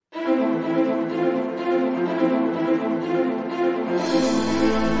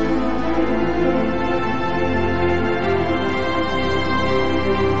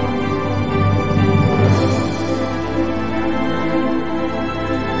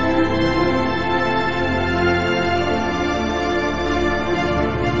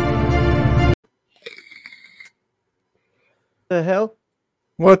The hell?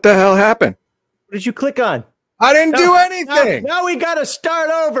 What the hell happened? What did you click on? I didn't do anything. Now we got to start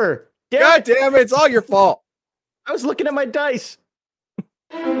over. God damn it. It's all your fault. I was looking at my dice.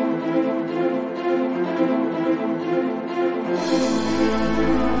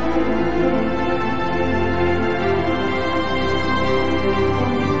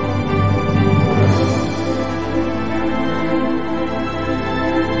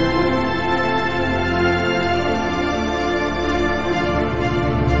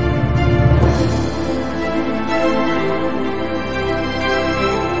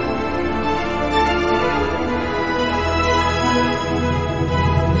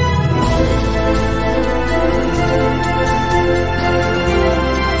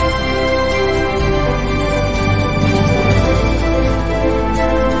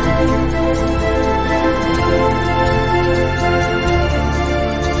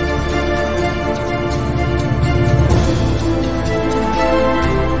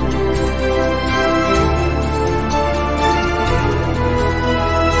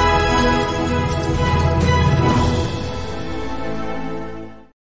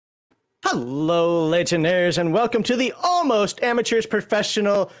 Hello, Legionnaires, and welcome to the Almost Amateurs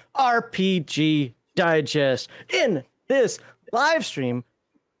Professional RPG Digest. In this live stream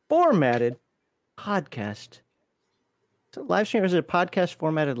formatted podcast. Is it a live stream or is it a podcast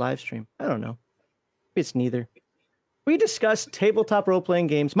formatted live stream? I don't know. Maybe it's neither. We discuss tabletop role-playing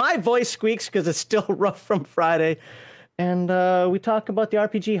games. My voice squeaks because it's still rough from Friday. And we talk about the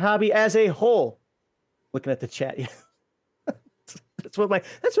RPG hobby as a whole. Looking at the chat, yeah. That's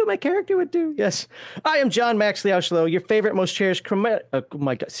what my character would do. Yes, I am John Max Liauschlo, your favorite, most cherished. Oh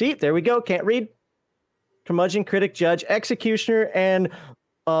my God! See, there we go. Can't read. Curmudgeon, critic, judge, executioner, and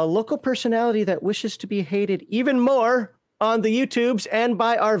a local personality that wishes to be hated even more on the YouTubes and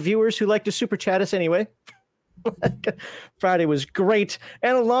by our viewers who like to super chat us anyway. Friday was great,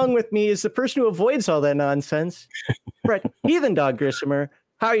 and along with me is the person who avoids all that nonsense, Brett Heathen Dog Grissomer.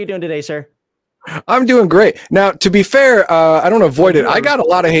 How are you doing today, sir? I'm doing great. Now, to be fair, I don't avoid it. I got a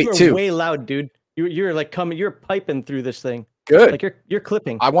lot of hate too. Way loud, dude. You're like coming. You're piping through this thing. Good. Like you're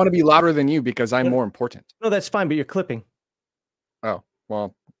clipping. I want to be louder than you because I'm more important. No, that's fine. But you're clipping. Oh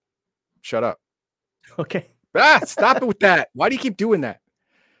well, shut up. Okay. Stop it with that. Why do you keep doing that?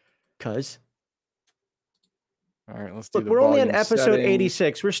 Cause. All right, let's do. Look, we're only on episode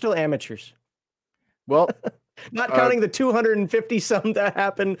 86. We're still amateurs. Well. Not counting the 250 some that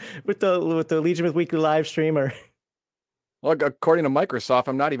happened with the Legion with Weekly live stream, or well, according to Microsoft,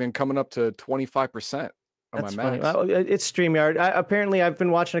 I'm not even coming up to 25% of my max. It's StreamYard. Apparently, I've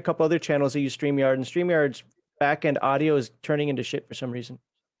been watching a couple other channels that use StreamYard, and StreamYard's back-end audio is turning into shit for some reason.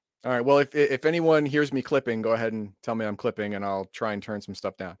 All right. Well, if anyone hears me clipping, go ahead and tell me I'm clipping, and I'll try and turn some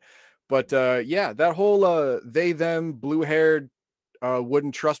stuff down. But yeah, that whole they them blue-haired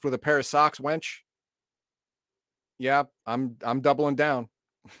wouldn't trust with a pair of socks wench. Yeah, I'm doubling down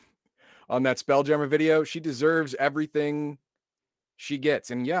on that Spelljammer video. She deserves everything she gets.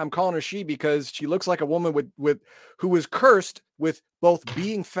 And yeah, I'm calling her she because she looks like a woman with who was cursed with both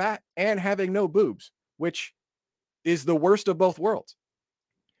being fat and having no boobs, which is the worst of both worlds.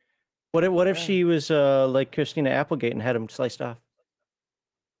 What if she was like Christina Applegate and had them sliced off?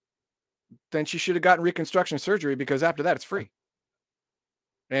 Then she should have gotten reconstruction surgery because after that it's free.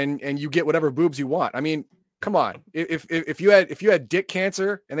 And you get whatever boobs you want. I mean, come on. If you had dick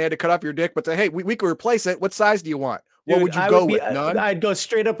cancer and they had to cut off your dick, but say, hey, we could replace it. What size do you want? Dude, what would you go with? None? I'd go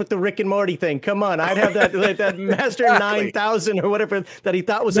straight up with the Rick and Morty thing. Come on. I'd have that that Master exactly. 9000 or whatever that he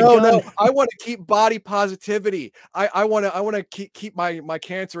thought was a gun. No, I want to keep body positivity. I want to keep my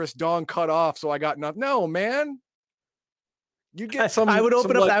cancerous dong cut off. So I got nothing. No, man. You get some. I would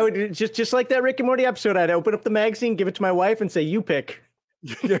open up. I would just like that Rick and Morty episode. I'd open up the magazine, give it to my wife, and say, "You pick."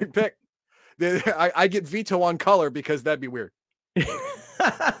 You pick. I get veto on color because that'd be weird.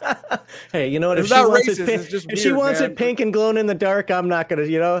 Hey, you know what? If she wants it pink and glowing in the dark, I'm not gonna, do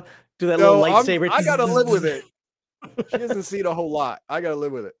that little lightsaber. I gotta live with it. She doesn't see it a whole lot. I gotta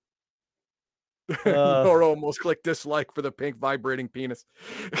live with it. Or almost click dislike for the pink vibrating penis.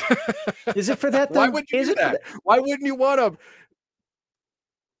 Is it for that? Why would you do that? Why wouldn't you want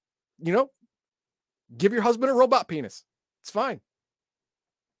to? Give your husband a robot penis. It's fine.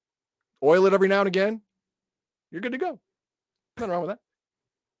 Oil it every now and again. You're good to go. Nothing wrong with that.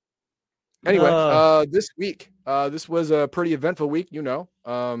 Anyway, this week, this was a pretty eventful week.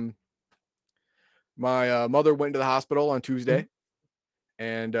 My mother went to the hospital on Tuesday,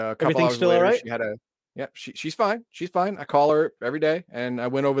 and a couple hours later, right? she had she's fine. She's fine. I call her every day, and I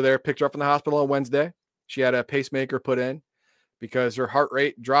went over there, picked her up from the hospital on Wednesday. She had a pacemaker put in because her heart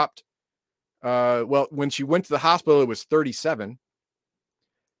rate dropped Well, when she went to the hospital, it was 37.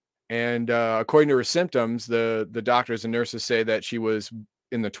 And according to her symptoms, the doctors and nurses say that she was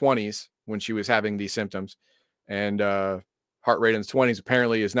in the 20s when she was having these symptoms. And heart rate in the 20s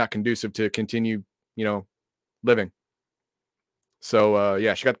apparently is not conducive to continue, living. So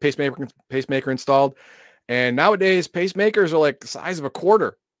yeah, she got the pacemaker installed. And nowadays, pacemakers are like the size of a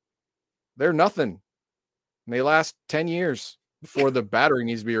quarter. They're nothing. And they last 10 years before the battery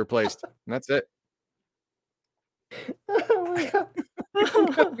needs to be replaced. And that's it. Oh my God.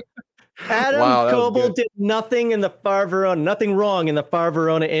 Adam Wow, that was Coble good. did nothing in the nothing wrong in the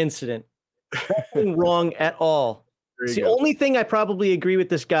Farverona incident. Nothing wrong at all. There It's you the go. only thing I probably agree with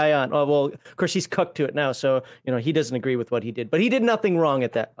this guy on. Oh, well, of course he's cooked to it now, so he doesn't agree with what he did. But he did nothing wrong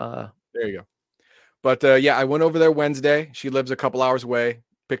at that. There you go. But yeah, I went over there Wednesday. She lives a couple hours away.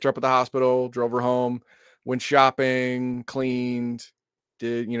 Picked her up at the hospital, drove her home, went shopping, cleaned,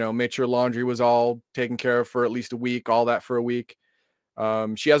 did, made sure laundry was all taken care of for at least a week, all that for a week.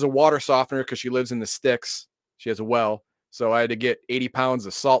 She has a water softener because she lives in the sticks. She has a well. So I had to get 80 pounds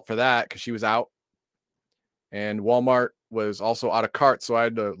of salt for that because she was out. And Walmart was also out of cart. So I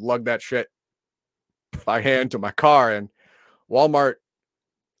had to lug that shit by hand to my car. And Walmart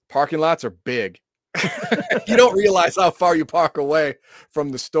parking lots are big. You don't realize how far you park away from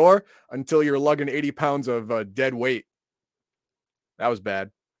the store until you're lugging 80 pounds of dead weight. That was bad.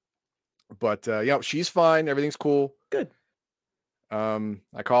 But she's fine. Everything's cool. Good.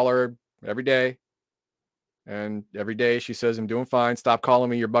 I call her every day. And every day she says, I'm doing fine. Stop calling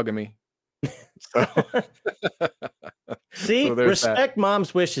me. You're bugging me. So, See, so there's respect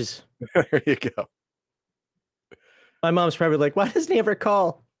mom's wishes. there you go. My mom's probably like, why doesn't he ever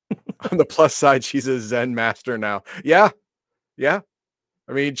call? On the plus side, she's a Zen master now. Yeah. Yeah.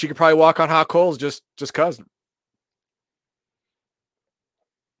 I mean, she could probably walk on hot coals just cause. Well,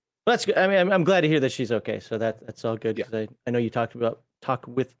 that's good. I mean, I'm glad to hear that she's okay. So that's all good. Yeah. 'Cause I know you talk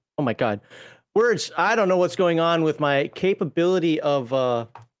with, oh my God, words. I don't know what's going on with my capability of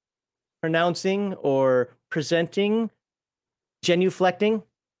pronouncing or presenting, genuflecting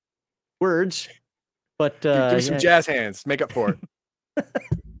words. But Give me some jazz hands. Make up for it.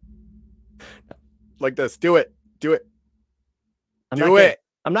 Like this. Do it. Do it. Do it.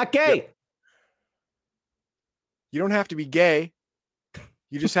 I'm not gay. Yep. You don't have to be gay.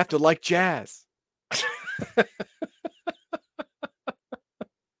 You just have to like jazz.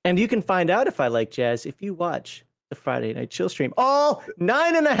 And you can find out if I like jazz if you watch the Friday Night Chill stream. All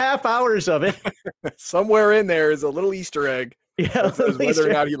 9.5 hours of it. Somewhere in there is a little Easter egg Yeah, that says whether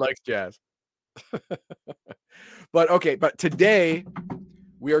or not he likes jazz. But today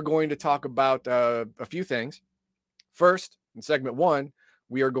we are going to talk about a few things. First, in segment 1,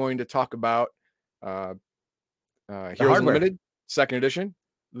 we are going to talk about Heroes Unlimited, second edition,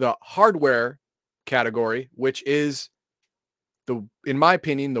 the hardware category, which is in my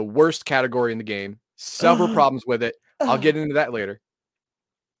opinion, the worst category in the game. Several problems with it. I'll get into that later.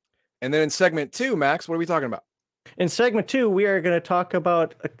 And then in segment 2, Max, what are we talking about? In segment 2, we are going to talk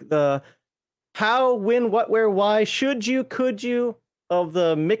about the how, when, what, where, why, should you, could you, of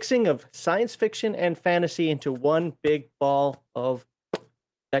the mixing of science fiction and fantasy into one big ball of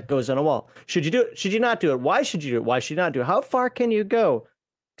that goes on a wall. Should you do it? Should you not do it? Why should you do it? Why should you not do it? How far can you go?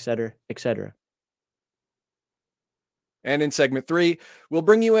 Et cetera, et cetera. And in segment 3, we'll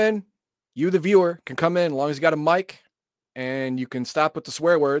bring you in. You, the viewer, can come in as long as you got a mic and you can stop with the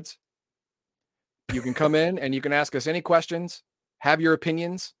swear words. You can come in and you can ask us any questions, have your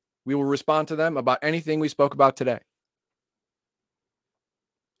opinions. We will respond to them about anything we spoke about today.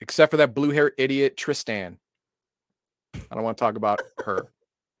 Except for that blue-haired idiot, Tristan. I don't want to talk about her.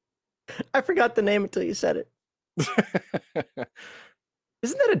 I forgot the name until you said it.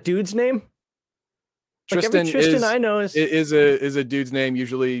 Isn't that a dude's name? Tristan, like Tristan I know is a dude's name,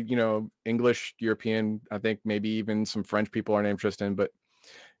 usually, English, European. I think maybe even some French people are named Tristan, but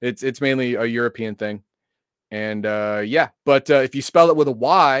it's mainly a European thing. And but if you spell it with a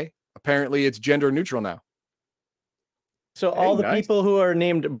Y, apparently it's gender neutral now. So all the people who are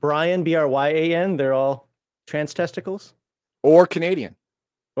named Brian, Bryan, they're all trans testicles? Or Canadian.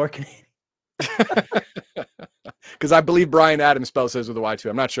 Or Canadian. Because I believe Brian Adams spells his with a Y too.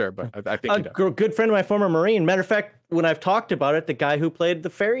 I'm not sure, but I think he does. A good friend of my, former Marine. Matter of fact, when I've talked about it, the guy who played the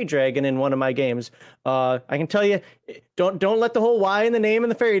fairy dragon in one of my games, I can tell you, don't let the whole Y in the name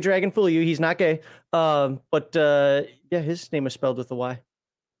and the fairy dragon fool you. He's not gay. But his name was spelled with a Y.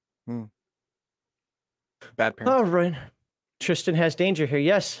 Bad parent. Oh, right. Tristan has danger here.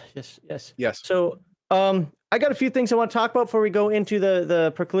 Yes. So, I got a few things I want to talk about before we go into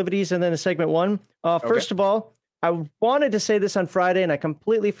the proclivities and then the segment 1. First of all, I wanted to say this on Friday and I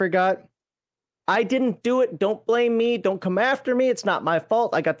completely forgot. I didn't do it. Don't blame me. Don't come after me. It's not my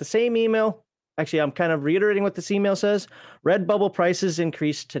fault. I got the same email. Actually, I'm kind of reiterating what this email says. Redbubble prices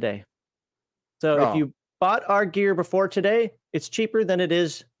increased today. So if you bought our gear before today, it's cheaper than it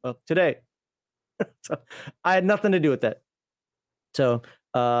is today. So I had nothing to do with that. So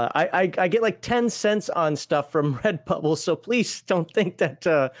I get like 10 cents on stuff from Redbubble. So please don't think that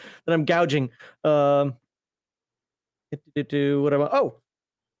that I'm gouging. What am I? Oh,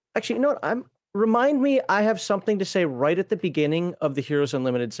 actually, you know what? Remind me. I have something to say right at the beginning of the Heroes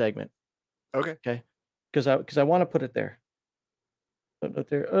Unlimited segment. Okay. Okay. Because I want to put it there. One of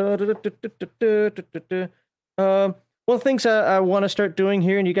the things I want to start doing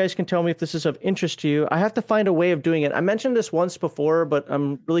here, and you guys can tell me if this is of interest to you, I have to find a way of doing it. I mentioned this once before, but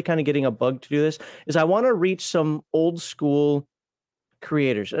I'm really kind of getting a bug to do this, is I want to reach some old school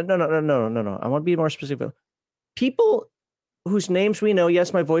creators. No. I want to be more specific. People whose names we know.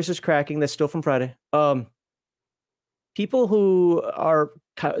 Yes, my voice is cracking. That's still from Friday. People who are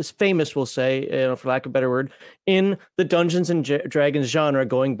famous, we'll say, for lack of a better word, in the Dungeons and Dragons genre,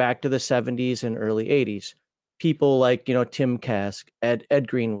 going back to the 70s and early 80s. People like, Tim Kask, Ed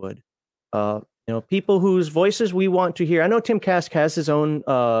Greenwood, people whose voices we want to hear. I know Tim Kask has his own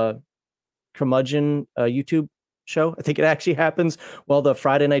curmudgeon YouTube show. I think it actually happens while the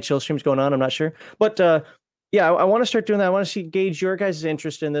Friday night chill stream's going on. I'm not sure. But yeah, I want to start doing that. I want to gauge your guys'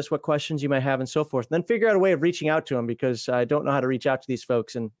 interest in this, what questions you might have and so forth, and then figure out a way of reaching out to them, because I don't know how to reach out to these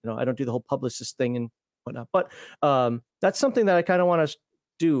folks, and I don't do the whole publicist thing and whatnot. But that's something that I kind of want to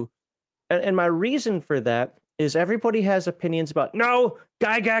do. And my reason for that is everybody has opinions about, no,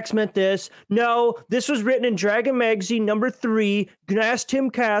 Gygax meant this. No, this was written in Dragon Magazine #3. Gonna ask Tim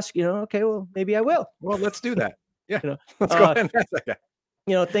Kask. Okay, well, maybe I will. Well, let's do that. Yeah, let's go ahead and ask that guy.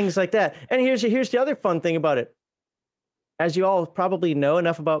 Things like that. And here's the other fun thing about it. As you all probably know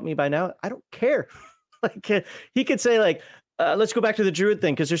enough about me by now, I don't care. Like he could say like, let's go back to the Druid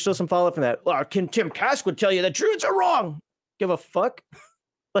thing, because there's still some follow-up from that. Well, Tim Kask would tell you that Druids are wrong. Give a fuck.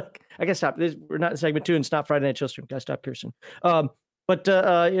 Like, I guess stop. We're not in segment 2, and it's not Friday Night Chill Stream. Guys, stop cursing. But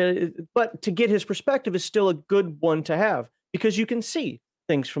to get his perspective is still a good one to have, because you can see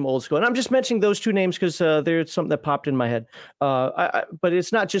things from old school. And I'm just mentioning those two names because there's something that popped in my head. But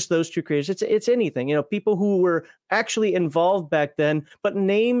it's not just those two creators. It's anything. People who were actually involved back then, but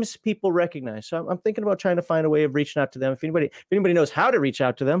names people recognize. So I'm thinking about trying to find a way of reaching out to them. If anybody knows how to reach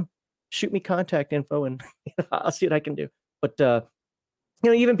out to them, shoot me contact info, and I'll see what I can do. But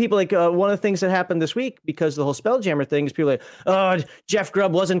even people like one of the things that happened this week, because the whole Spelljammer thing, is people like, oh, Jeff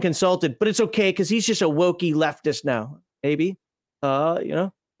Grubb wasn't consulted, but it's okay because he's just a wokey leftist now. Maybe,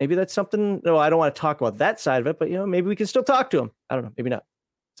 maybe that's something. No, I don't want to talk about that side of it, but maybe we can still talk to him. I don't know, maybe not.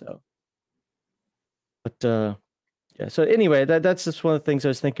 So, but yeah. So anyway, that's just one of the things I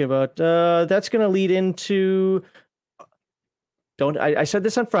was thinking about. That's going to lead into. I said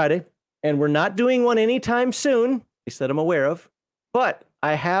this on Friday, and we're not doing one anytime soon, at least that I'm aware of. But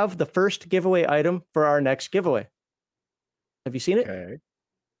I have the first giveaway item for our next giveaway. Have you seen it? Okay.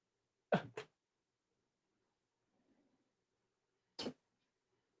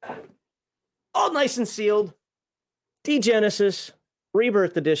 All nice and sealed. D-Genesis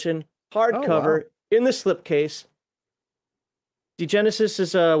Rebirth Edition, hardcover, in the slipcase. D-Genesis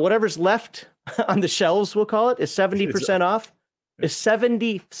is whatever's left on the shelves, we'll call it, is 70% off. Is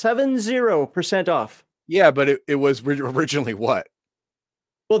 70% off. Yeah, but it was originally what?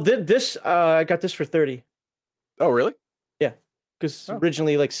 Well, this I got this for 30. Oh, really? Yeah, because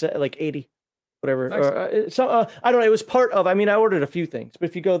originally like 80, whatever. Nice. I don't know. It was part of. I mean, I ordered a few things, but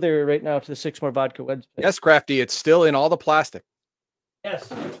if you go there right now to the Six More Vodka website. Yes, Crafty, it's still in all the plastic.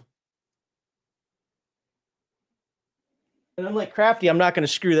 Yes. And I'm like, Crafty, I'm not going to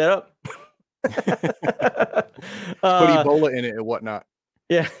screw that up. Put Ebola in it and whatnot.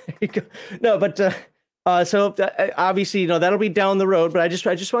 Yeah. No, but. So obviously, that'll be down the road, but I just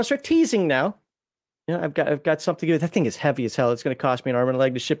want to start teasing now. I've got something to do. That thing is heavy as hell. It's going to cost me an arm and a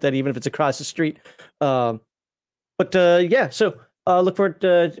leg to ship that, even if it's across the street. Yeah, so look forward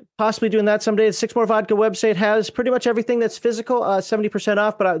to possibly doing that someday. The Six More Vodka website has pretty much everything that's physical, 70%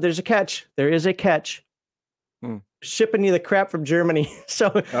 off, but there's a catch. There is a catch. Shipping you the crap from Germany. So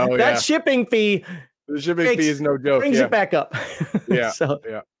that shipping fee. The shipping fee is no joke. Brings it back up. Yeah. So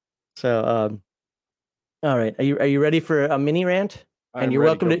all right. Are you ready for a mini rant? And you're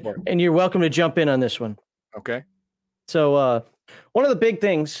welcome to jump in on this one. Okay. So one of the big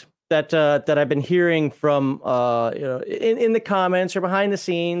things that I've been hearing from in the comments or behind the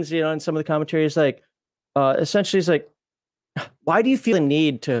scenes, in some of the commentary is like essentially is like, why do you feel the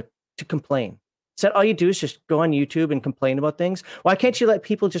need to complain? Is that all you do is just go on YouTube and complain about things? Why can't you let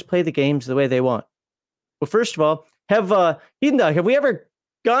people just play the games the way they want? Well, first of all, have we ever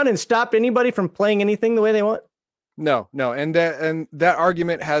gone and stopped anybody from playing anything the way they want? No, and that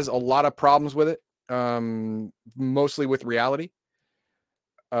argument has a lot of problems with it. Mostly with reality.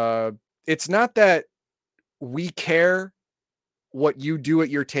 It's not that we care what you do at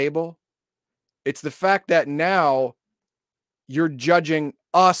your table. It's the fact that now you're judging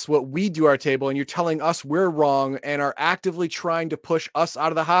us, what we do at our table, and you're telling us we're wrong and are actively trying to push us out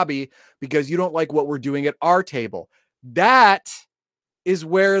of the hobby because you don't like what we're doing at our table. That is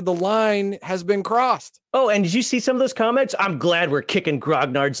where the line has been crossed. Oh, and did you see some of those comments? I'm glad we're kicking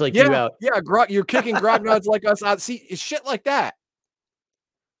grognards like you out. Yeah, you're kicking grognards like us out. See, it's shit like that.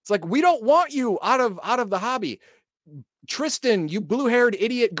 It's like, we don't want you out of the hobby. Tristan, you blue-haired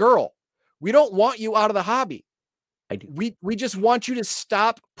idiot girl. We don't want you out of the hobby. I do. We just want you to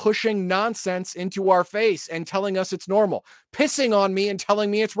stop pushing nonsense into our face and telling us it's normal. Pissing on me and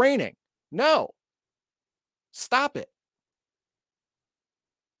telling me it's raining. No. Stop it.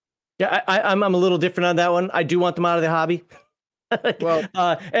 Yeah, I'm a little different on that one. I do want them out of the hobby. Well,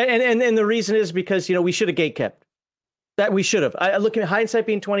 and the reason is because, we should have gate kept. That we should have. I look at hindsight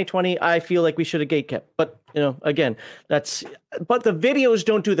being 2020. I feel like we should have gate kept. But again, but the videos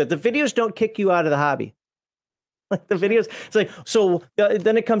don't do that. The videos don't kick you out of the hobby. Like the videos, it's like, so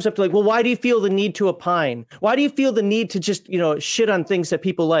then it comes up to like, well, why do you feel the need to opine? Why do you feel the need to just shit on things that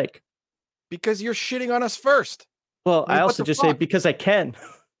people like? Because you're shitting on us first. Well, I also just say because I can.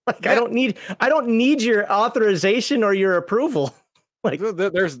 Like yeah. I don't need your authorization or your approval. Like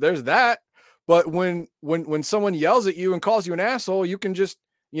there's that. But when someone yells at you and calls you an asshole, you can just,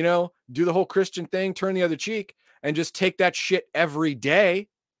 do the whole Christian thing, turn the other cheek, and just take that shit every day.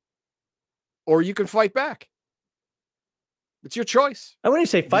 Or you can fight back. It's your choice. I wouldn't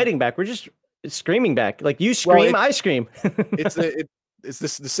say fighting back. We're just screaming back. Like you scream, I scream. it's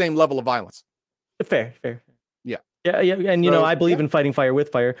the same level of violence. Fair. Yeah. And I believe in fighting fire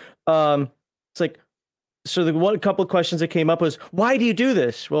with fire. It's like, so the couple of questions that came up was, why do you do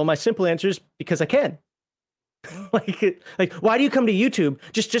this? Well, my simple answer is because I can. like why do you come to YouTube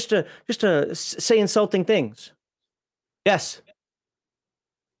just to say insulting things? Yes.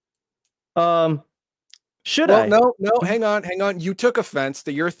 Should I? No, hang on. You took offense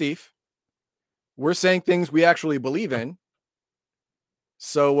that you're a thief. We're saying things we actually believe in.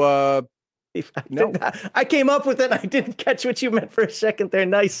 So, no. I came up with it. I didn't catch what you meant for a second there.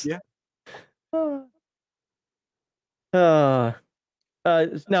 Nice. Yeah. Now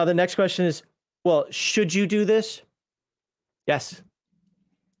the next question is, well, should you do this? Yes.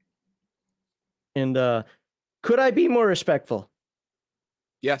 And could I be more respectful?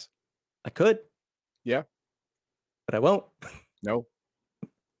 Yes. I could. Yeah. But I won't. No.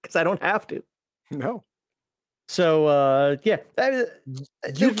 Because I don't have to. No. So, yeah.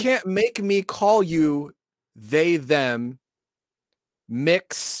 You can't make me call you they, them,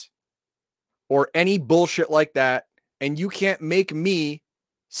 mix, or any bullshit like that. And you can't make me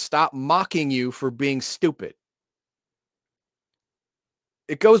stop mocking you for being stupid.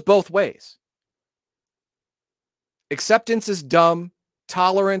 It goes both ways. Acceptance is dumb.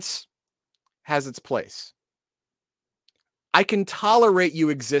 Tolerance has its place. I can tolerate you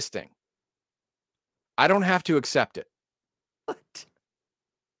existing. I don't have to accept it. What?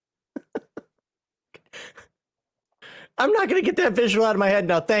 I'm not going to get that visual out of my head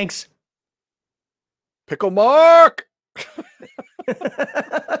now. Thanks. Pickle Mark.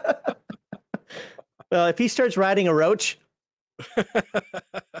 Well, if he starts riding a roach,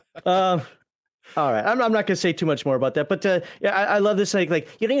 all right. I'm not going to say too much more about that, but yeah, I love this. Like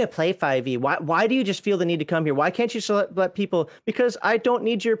you don't even play 5e. Why do you just feel the need to come here? Why can't you let people? Because I don't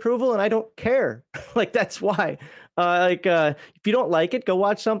need your approval and I don't care. Like that's why. If you don't like it, go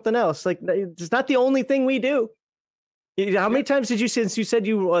watch something else. Like it's not the only thing we do. How many times did you, since you said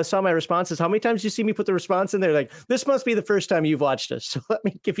you saw my responses, how many times did you see me put the response in there? Like, this must be the first time you've watched us. So let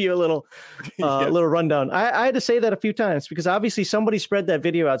me give you a little little rundown. I had to say that a few times because obviously somebody spread that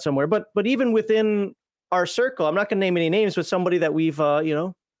video out somewhere. But even within our circle, I'm not going to name any names, but somebody that we've,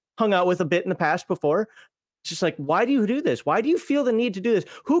 hung out with a bit in the past before. It's just like, why do you do this? Why do you feel the need to do this?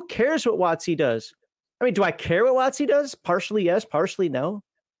 Who cares what WotC does? I mean, do I care what WotC does? Partially yes, partially no.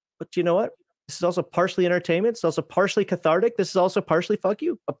 But you know what? This is also partially entertainment. It's also partially cathartic. This is also partially fuck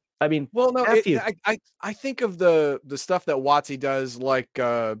you. I mean, well, no, I think of the stuff that WotC does, like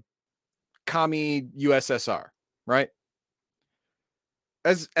commie USSR, right?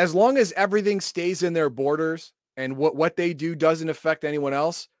 As long as everything stays in their borders and what they do doesn't affect anyone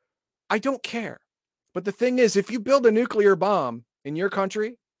else, I don't care. But the thing is, if you build a nuclear bomb in your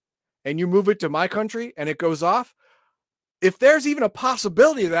country and you move it to my country and it goes off, if there's even a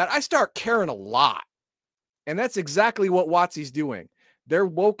possibility of that, I start caring a lot. And that's exactly what WotC's doing. Their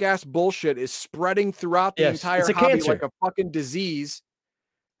woke ass bullshit is spreading throughout the entire hobby cancer. like a fucking disease.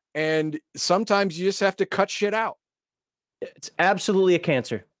 And sometimes you just have to cut shit out. It's absolutely a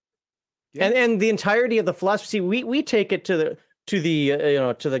cancer. Yeah. And the entirety of the philosophy, we take it to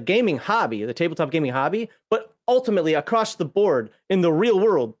the gaming hobby, the tabletop gaming hobby, but ultimately across the board in the real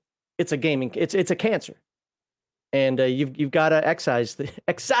world, it's a cancer. And you've got to exercise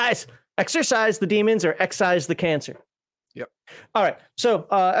the demons or excise the cancer. Yep. All right. So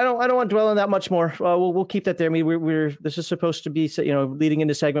I don't want to dwell on that much more. We'll keep that there. I mean, this is supposed to be leading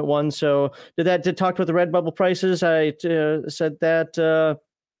into segment 1. So did talk about the Redbubble prices. I said that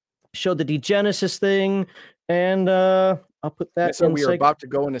showed the Degenesis thing, and I'll put that. So we are about to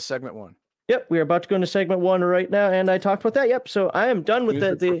go into segment 1. Yep, we are about to go into segment 1 right now, and I talked about that. Yep. So I am done with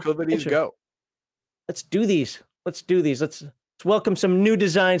the proclivities. Go. Let's do these. Let's welcome some new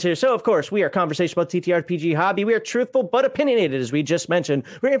designs here. So, of course, we are Conversation About TTRPG Hobby. We are truthful but opinionated, as we just mentioned.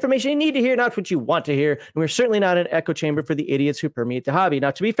 We're information you need to hear, not what you want to hear. And we're certainly not an echo chamber for the idiots who permeate the hobby. Now,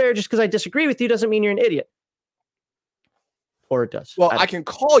 to be fair, just because I disagree with you doesn't mean you're an idiot. Or it does. Well, I can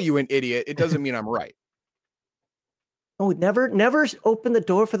call you an idiot. It doesn't mean I'm right. Oh, never open the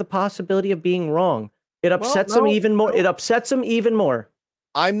door for the possibility of being wrong. It upsets them even more. It upsets them even more.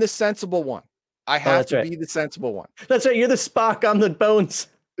 I'm the sensible one. I have to be the sensible one. That's right. You're the Spock on the bones.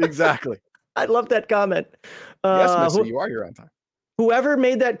 Exactly. I love that comment. Yes, Mister, you are here on time. Whoever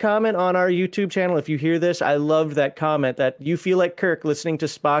made that comment on our YouTube channel, if you hear this, I loved that comment that you feel like Kirk listening to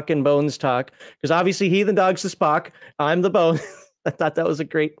Spock and Bones talk, because obviously Heathen Dog's the Spock. I'm the Bones. I thought that was a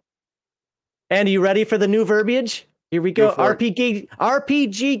great. And are you ready for the new verbiage? Here we go.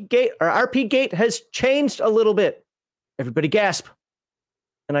 RPG Gate has changed a little bit. Everybody gasp.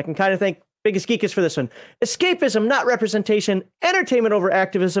 And I can kind of thank Biggest Geekus for this one. Escapism, not representation. Entertainment over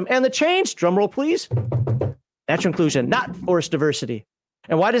activism. And the change, drumroll please. Natural inclusion, not forced diversity.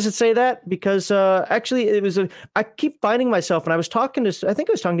 And why does it say that? Because actually, I keep finding myself, and I think I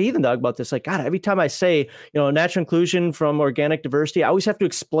was talking to Heathen Dog about this. Like, God, every time I say, natural inclusion from organic diversity, I always have to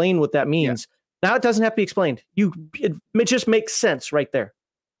explain what that means. Yeah. Now it doesn't have to be explained. It just makes sense right there.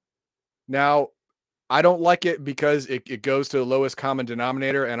 Now, I don't like it because it goes to the lowest common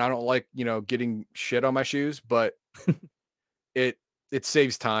denominator, and I don't like, getting shit on my shoes, but it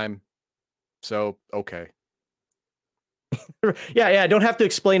saves time. So, okay. Yeah, I don't have to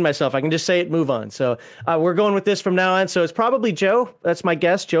explain myself. I can just say it, move on. So we're going with this from now on. So it's probably Joe. That's my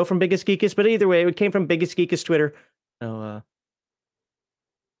guess, Joe from Biggest Geekus. But either way, it came from Biggest Geekus Twitter. So,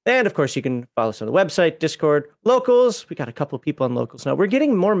 and of course, you can follow us on the website, Discord, Locals. We got a couple of people on Locals now. We're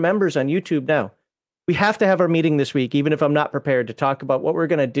getting more members on YouTube now. We have to have our meeting this week, even if I'm not prepared to talk about what we're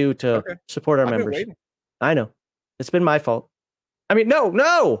going to do to support our members. Waiting. I know. It's been my fault. I mean,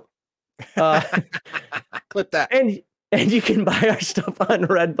 no. Clip that. And you can buy our stuff on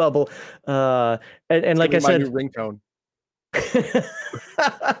Redbubble. And like I said, my new ringtone.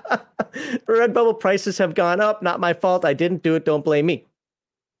 Redbubble prices have gone up. Not my fault. I didn't do it. Don't blame me.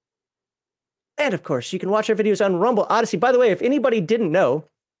 And of course, you can watch our videos on Rumble, Odyssey. By the way, if anybody didn't know,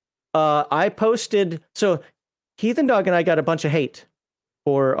 I posted. So Heathen Dog and I got a bunch of hate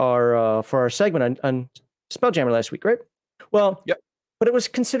for our segment on Spelljammer last week, right? Well, yep. But it was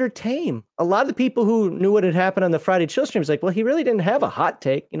considered tame. A lot of the people who knew what had happened on the Friday chill stream was like, well, he really didn't have a hot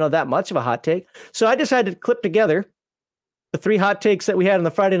take, that much of a hot take. So I decided to clip together the 3 hot takes that we had on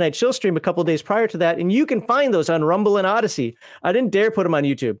the Friday night chill stream a couple of days prior to that. And you can find those on Rumble and Odyssey. I didn't dare put them on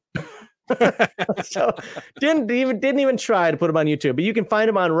YouTube. So didn't even try to put them on YouTube, but you can find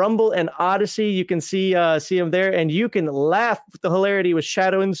them on Rumble and Odyssey. You can see them there, and you can laugh with the hilarity with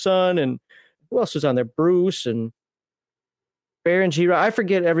Shadow and Sun, and who else was on there? Bruce and Bear and Gira. I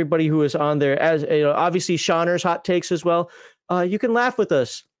forget everybody who was on there. As obviously Shauner's hot takes as well. You can laugh with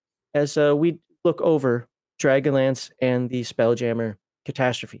us as we look over Dragonlance and the Spelljammer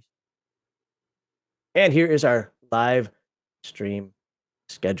catastrophe. And here is our live stream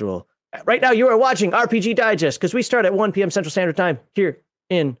schedule. Right now, you are watching RPG Digest because we start at 1 p.m. Central Standard Time here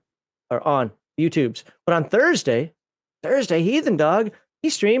on YouTube's. But on Thursday, Heathen Dog, he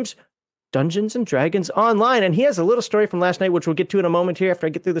streams Dungeons and Dragons Online, and he has a little story from last night, which we'll get to in a moment here after I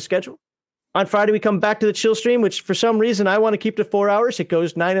get through the schedule. On Friday, we come back to the chill stream, which for some reason I want to keep to 4 hours. It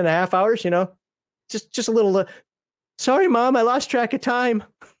goes 9.5 hours, just a little. Sorry, Mom, I lost track of time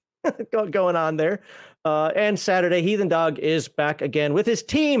going on there. And Saturday, Heathen Dog is back again with his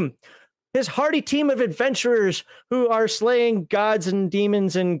team. His hardy team of adventurers who are slaying gods and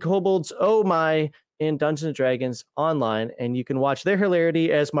demons and kobolds, oh my, in Dungeons and Dragons online, and you can watch their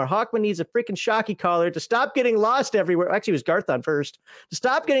hilarity as Marhawkman needs a freaking Shocky collar to stop getting lost everywhere. Actually, it was Garthon first. To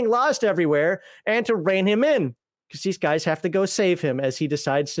stop getting lost everywhere and to rein him in, because these guys have to go save him as he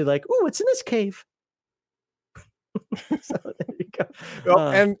decides to like, oh, it's in this cave. So there you go. Well,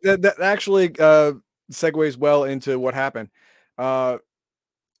 and that actually segues well into what happened.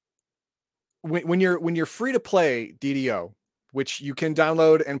 When you're free to play DDO, which you can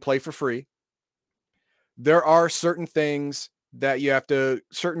download and play for free, there are certain things that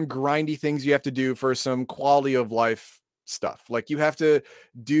certain grindy things you have to do for some quality of life stuff. Like you have to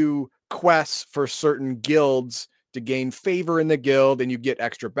do quests for certain guilds to gain favor in the guild, and you get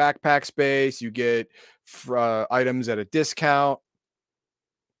extra backpack space. You get items at a discount.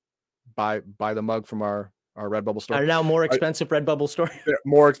 Buy the mug from our Redbubble store. Are now more expensive Redbubble store.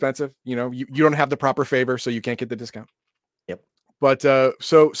 More expensive. You know, you don't have the proper favor, so you can't get the discount. Yep. But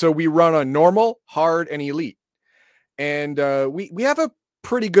so we run on normal, hard, and elite, and we have a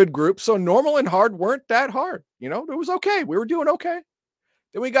pretty good group. So normal and hard weren't that hard. You know, it was okay. We were doing okay.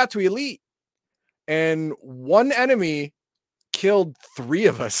 Then we got to elite, and one enemy killed 3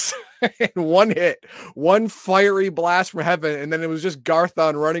 of us in one hit, one fiery blast from heaven. And then it was just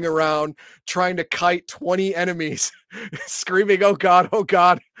Garthon running around trying to kite 20 enemies, screaming, oh God,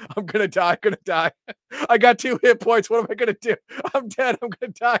 I'm going to die. I got 2 hit points. What am I going to do? I'm dead. I'm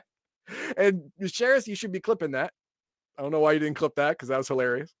going to die. And Sheris, you should be clipping that. I don't know why you didn't clip that, because that was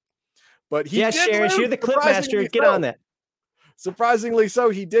hilarious. But Sheris, you're the clip master. Get on that. Surprisingly so,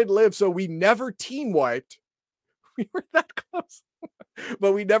 he did live. So we never team wiped. We were that close,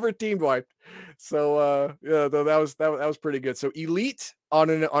 but we never team wiped. So yeah, though that was pretty good. So elite on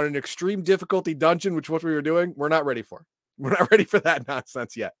an extreme difficulty dungeon, which what we were doing, we're not ready for. We're not ready for that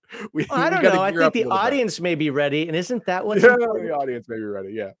nonsense yet. I don't know. I think the audience may be ready, and isn't that what's important? The audience may be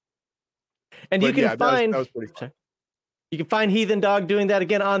ready. Yeah. And you can find that was pretty fun. You can find Heathen Dog doing that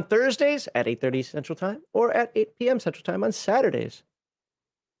again on Thursdays at 8:30 Central Time or at 8 p.m. Central Time on Saturdays.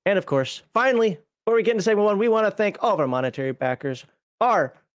 And of course, finally, before we get into segment 1, we want to thank all of our monetary backers,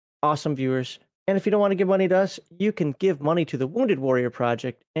 our awesome viewers. And if you don't want to give money to us, you can give money to the Wounded Warrior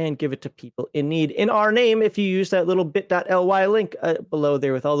Project and give it to people in need in our name if you use that little bit.ly link below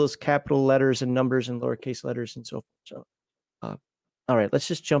there with all those capital letters and numbers and lowercase letters and so forth. So, all right, let's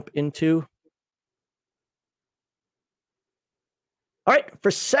just jump into... All right, for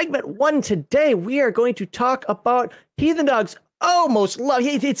segment 1 today, we are going to talk about Heathen Dog's most love.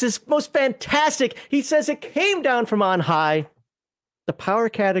 It's his most fantastic. He says it came down from on high, the power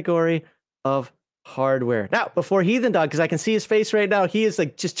category of hardware. Now, before Heathen Dog, because I can see his face right now, he is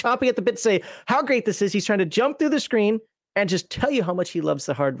like just chomping at the bit to say how great this is. He's trying to jump through the screen and just tell you how much he loves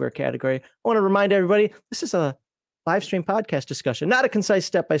the hardware category. I want to remind everybody, this is a live stream podcast discussion, not a concise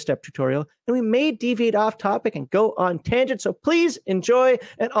step-by-step tutorial. And we may deviate off topic and go on tangent. So please enjoy,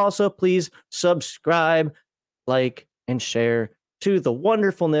 and also please subscribe, like, and share to the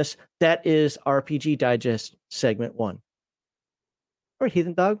wonderfulness that is RPG Digest segment 1. All right,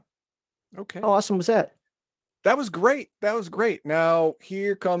 Heathen Dog. Okay. How awesome was that? That was great. Now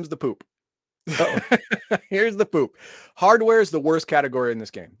here comes the poop. Here's the poop. Hardware is the worst category in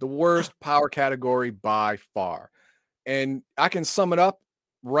this game. The worst power category by far. And I can sum it up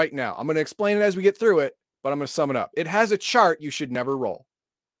right now. I'm going to explain it as we get through it, but I'm going to sum it up. It has a chart you should never roll.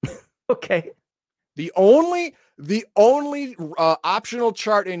 Okay. The only optional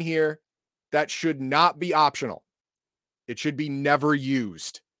chart in here that should not be optional. It should be never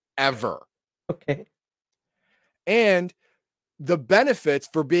used, ever. Okay. And the benefits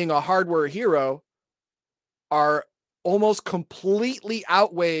for being a hardware hero are almost completely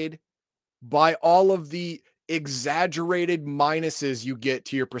outweighed by all of the exaggerated minuses you get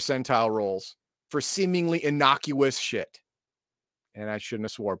to your percentile rolls for seemingly innocuous shit. And I shouldn't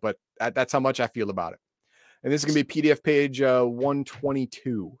have swore, but that's how much I feel about it. And this is going to be PDF page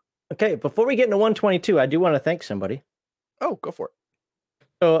 122. Okay, before we get into 122, I do want to thank somebody. Oh, go for it.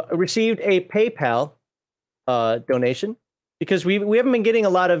 So I received a PayPal donation because we haven't been getting a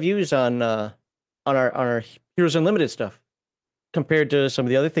lot of views on our Heroes Unlimited stuff compared to some of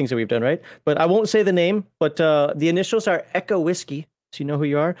the other things that we've done, right? But I won't say the name, but the initials are Echo Whiskey, so you know who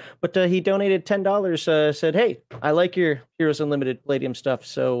you are. But he donated $10, said, hey, I like your Heroes Unlimited Palladium stuff,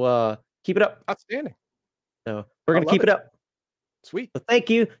 so keep it up. Outstanding. So we're going to keep it up. Sweet. So thank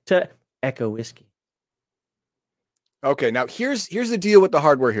you to Echo Whiskey. Okay, now here's the deal with the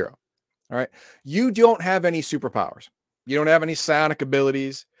hardware hero. All right. You don't have any superpowers. You don't have any psionic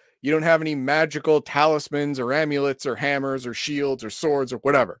abilities. You don't have any magical talismans or amulets or hammers or shields or swords or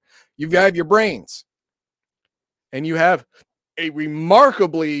whatever. You have your brains. And you have a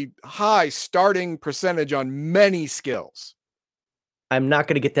remarkably high starting percentage on many skills. I'm not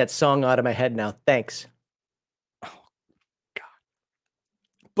going to get that song out of my head now. Thanks. Oh, God.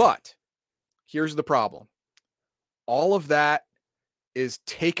 But here's the problem. All of that is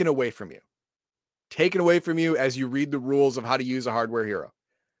taken away from you. Taken away from you as you read the rules of how to use a hardware hero.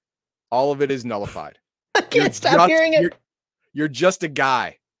 All of it is nullified. I can't stop hearing it. You're just a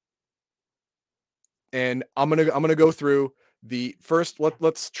guy. And I'm gonna go through the first.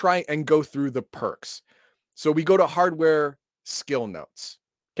 Let's try and go through the perks. So we go to hardware skill notes.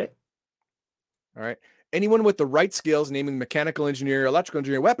 Okay. All right. Anyone with the right skills, naming mechanical engineer, electrical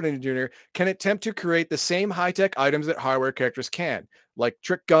engineer, weapon engineer, can attempt to create the same high-tech items that hardware characters can, like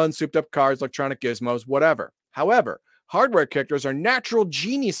trick guns, souped-up cars, electronic gizmos, whatever. However, hardware characters are natural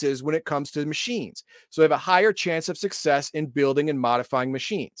geniuses when it comes to machines, so they have a higher chance of success in building and modifying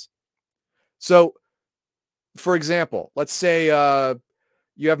machines. So, for example, let's say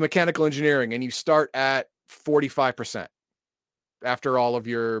you have mechanical engineering and you start at 45%. After all of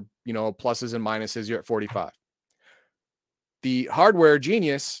your, pluses and minuses, you're at 45. The hardware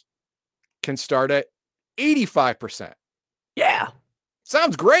genius can start at 85%. Yeah.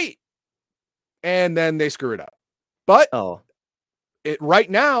 Sounds great. And then they screw it up. But right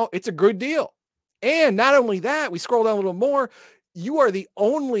now, it's a good deal. And not only that, we scroll down a little more. You are the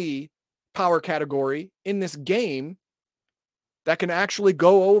only power category in this game that can actually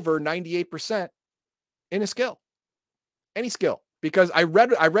go over 98% in a skill. Any skill. Because I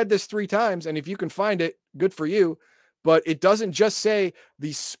read this 3 times, and if you can find it, good for you. But it doesn't just say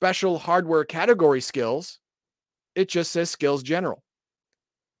the special hardware category skills. It just says skills general,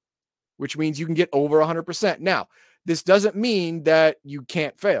 which means you can get over 100%. Now, this doesn't mean that you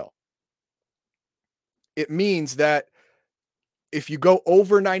can't fail. It means that if you go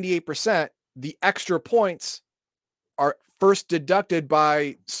over 98%, the extra points are first deducted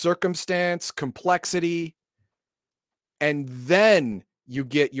by circumstance, complexity, and then you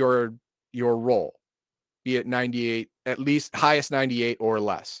get your roll, be it 98, at least highest 98 or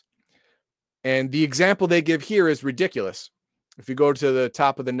less. And the example they give here is ridiculous. If you go to the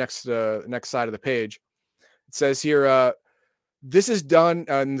top of the next side of the page, it says here, this is done,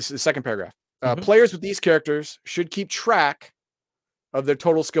 and this is the second paragraph. Players with these characters should keep track of their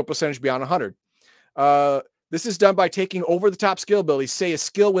total skill percentage beyond 100. This is done by taking over the top skill abilities, say a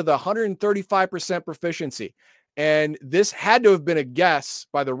skill with 135% proficiency. And this had to have been a guess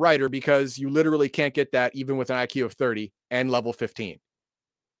by the writer because you literally can't get that even with an IQ of 30 and level 15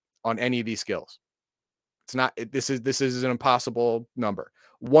 on any of these skills. It's not, this is an impossible number.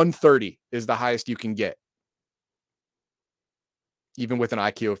 130 is the highest you can get, even with an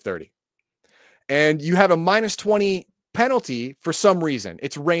IQ of 30. And you have a minus 20 penalty for some reason.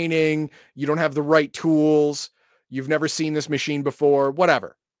 It's raining. You don't have the right tools. You've never seen this machine before,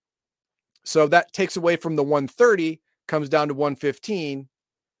 whatever. So that takes away from the 130, comes down to 115.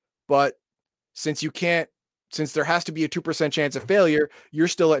 But since there has to be a 2% chance of failure, you're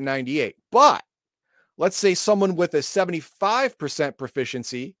still at 98. But let's say someone with a 75%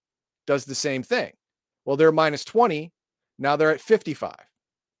 proficiency does the same thing. Well, they're minus 20. Now they're at 55.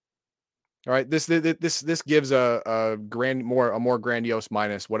 All right. This gives a more grandiose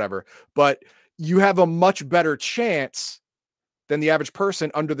minus, whatever. But you have a much better chance than the average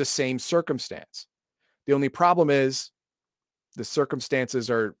person under the same circumstance. The only problem is the circumstances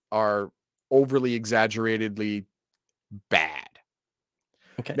are overly exaggeratedly bad.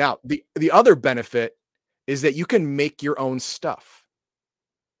 Okay. Now, the other benefit is that you can make your own stuff.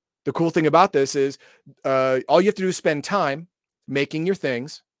 The cool thing about this is all you have to do is spend time making your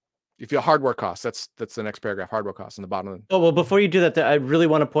things. If you have hardware costs, that's the next paragraph, hardware costs on the bottom. Oh, well, before you do that, I really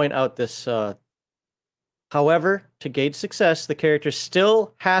want to point out this. However, to gauge success, the character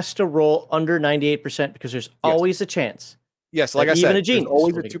still has to roll under 98% because there's always a chance. Yes, like I said, there's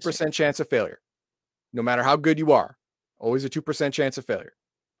always a 2% chance of failure. No matter how good you are, always a 2% chance of failure.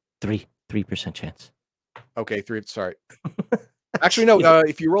 3% chance. Okay, 3. Sorry. Actually, no.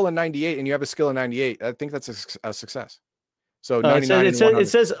 If you roll a 98 and you have a skill of 98, I think that's a success. So 99 it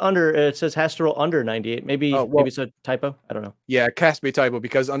says has to roll under 98. Maybe it's a typo. I don't know. Yeah, it has to be a typo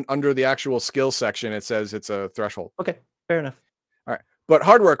because under the actual skill section, it says it's a threshold. Okay, fair enough. All right, but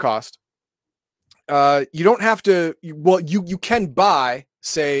hardware cost. You don't have to. You can buy,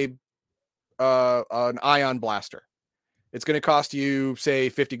 say, an ion blaster. It's going to cost you, say,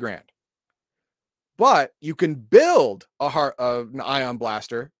 50 grand. But you can build an ion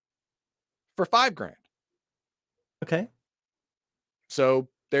blaster for 5 grand. Okay. So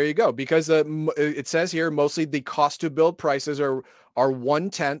there you go. Because it says here, mostly the cost to build prices are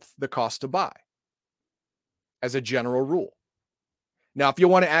 1/10 the cost to buy as a general rule. Now, if you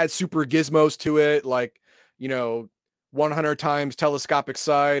want to add super gizmos to it, like, 100 times telescopic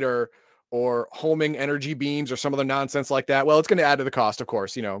sight or homing energy beams or some other nonsense like that, well, it's going to add to the cost, of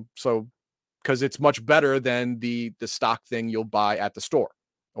course, so because it's much better than the stock thing you'll buy at the store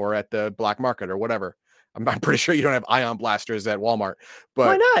or at the black market or whatever. I'm pretty sure you don't have ion blasters at Walmart,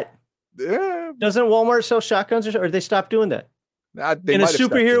 Why but not? Doesn't Walmart sell shotguns or they stopped doing that? they In a might have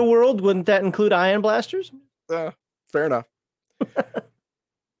stepped in. superhero world, wouldn't that include ion blasters? Fair enough.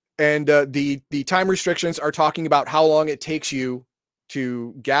 And the time restrictions are talking about how long it takes you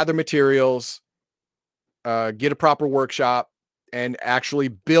to gather materials, get a proper workshop, and actually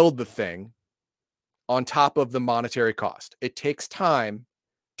build the thing on top of the monetary cost. It takes time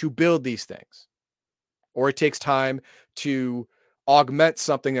to build these things, or it takes time to augment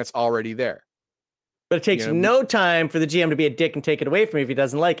something that's already there. But it takes no time for the GM to be a dick and take it away from you if he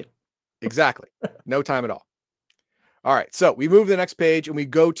doesn't like it. Exactly. No time at all. All right. So we move to the next page and we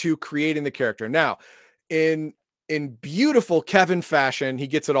go to creating the character. Now, in beautiful Kevin fashion, he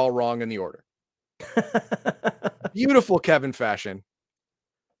gets it all wrong in the order. Beautiful Kevin fashion.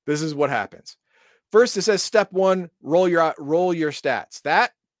 This is what happens. First, it says step 1, roll your stats.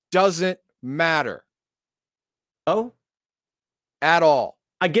 That doesn't matter. Oh, at all.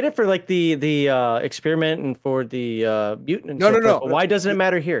 I get it for like the experiment and for the mutant. No. Why doesn't it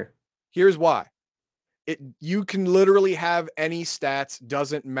matter here? Here's why. You can literally have any stats,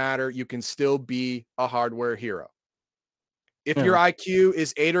 doesn't matter. You can still be a hardware hero. If your IQ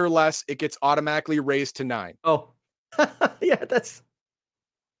is 8 or less, it gets automatically raised to 9. Oh, yeah, that's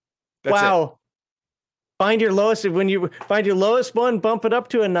wow. It. Find your lowest. When you find your lowest one, bump it up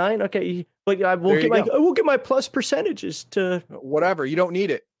to a 9. Okay, but I will get my plus percentages to whatever. You don't need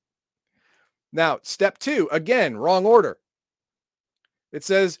it. Now, step 2, again, wrong order. It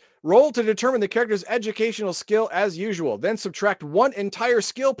says roll to determine the character's educational skill as usual. Then subtract 1 entire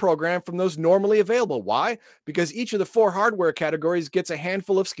skill program from those normally available. Why? Because each of the 4 hardware categories gets a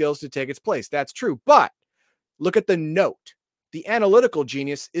handful of skills to take its place. That's true. But look at the note. The analytical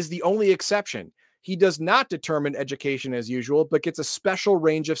genius is the only exception. He does not determine education as usual, but gets a special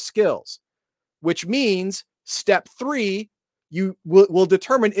range of skills, which means step 3, you will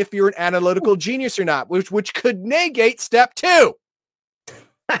determine if you're an analytical genius or not, which could negate step 2.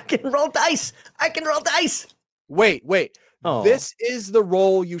 I can roll dice. Wait. Oh. This is the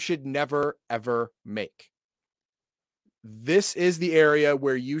roll you should never, ever make. This is the area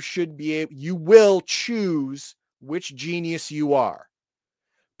where you will choose which genius you are,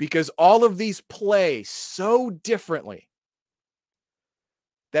 because all of these play so differently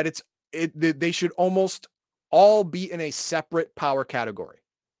that they should almost all be in a separate power category.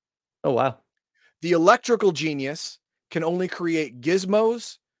 Oh, wow. The electrical genius can only create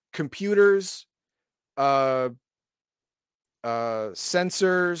gizmos, computers,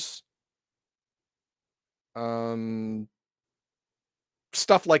 sensors,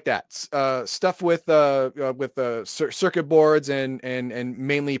 stuff like that. Stuff with circuit boards and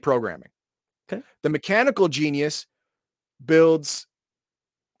mainly programming. Okay. The mechanical genius builds.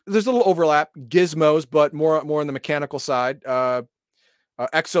 There's a little overlap, gizmos, but more on the mechanical side.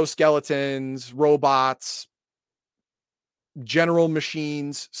 Exoskeletons, robots, general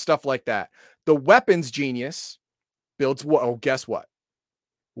machines, stuff like that. The weapons genius builds what? Oh, guess what?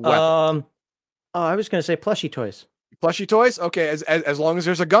 Weapons. I was going to say plushie toys. Plushie toys? Okay, as long as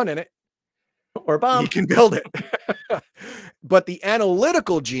there's a gun in it. Or a bomb. You can build it. But the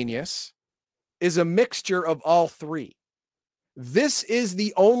analytical genius is a mixture of all 3. This is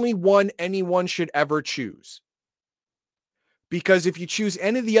the only one anyone should ever choose. Because if you choose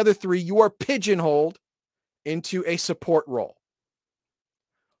any of the other 3, you are pigeonholed into a support role.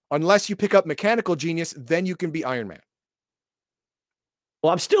 Unless you pick up mechanical genius, then you can be Iron Man.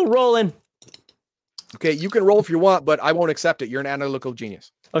 Well, I'm still rolling. Okay, you can roll if you want, but I won't accept it. You're an analytical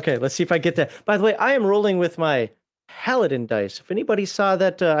genius. Okay, let's see if I get that. By the way, I am rolling with my Paladin dice. If anybody saw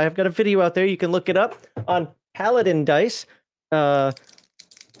that, I've got a video out there. You can look it up on Paladin dice. Yeah,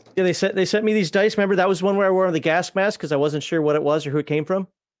 they sent me these dice. Remember, that was one where I wore the gas mask because I wasn't sure what it was or who it came from.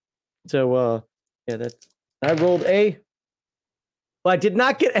 So, yeah, I rolled a. Well, I did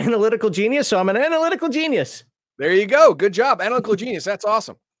not get analytical genius, so I'm an analytical genius. There you go. Good job, analytical genius. That's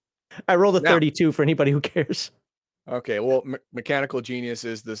awesome. I rolled a 32 for anybody who cares. Okay, well, mechanical genius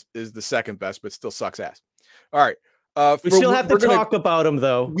is the second best, but still sucks ass. All right. We still have to talk about them,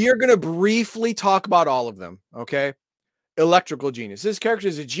 though. We are going to briefly talk about all of them, okay? Electrical genius. This character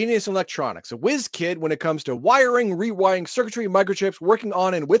is a genius in electronics, a whiz kid when it comes to wiring, rewiring, circuitry, microchips, working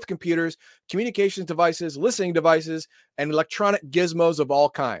on and with computers, communications devices, listening devices, and electronic gizmos of all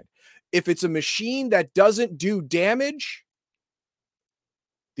kind. If it's a machine that doesn't do damage,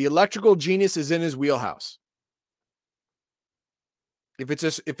 The electrical genius is in his wheelhouse. If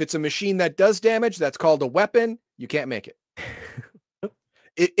it's a machine that does damage, that's called a weapon. You can't make it.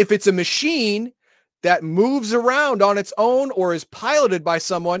 If it's a machine that moves around on its own or is piloted by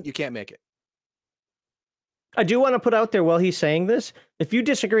someone, you can't make it. I do want to put out there while he's saying this, if you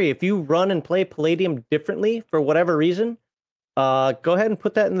disagree, if you run and play Palladium differently for whatever reason, go ahead and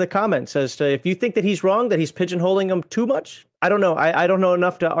put that in the comments as to if you think that he's wrong, that he's pigeonholing him too much. I don't know. I don't know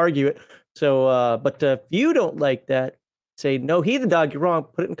enough to argue it. So, but if you don't like that, say, no, Heathen Dog, you're wrong.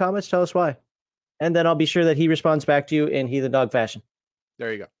 Put it in comments. Tell us why. And then I'll be sure that he responds back to you in Heathen Dog fashion.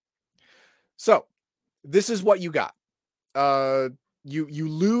 There you go. So this is what you got. You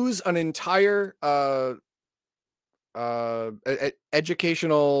lose an entire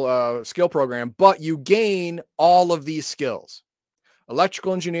educational skill program, but you gain all of these skills: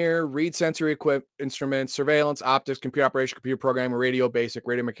 electrical engineer, read sensory instruments, surveillance, optics, computer operation, computer programming, radio basic,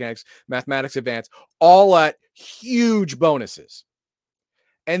 radio mechanics, mathematics advanced, all at huge bonuses.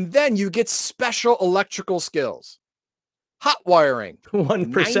 And then you get special electrical skills. Hot wiring,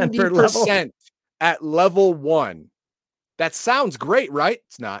 1% per level. 90% at level 1. That sounds great, right?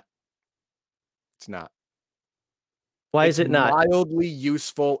 It's not. It's not. Why is it not? Mildly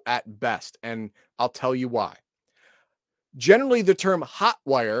useful at best, and I'll tell you why. Generally, the term hot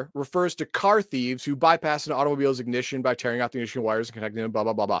wire refers to car thieves who bypass an automobile's ignition by tearing out the ignition wires and connecting them, blah,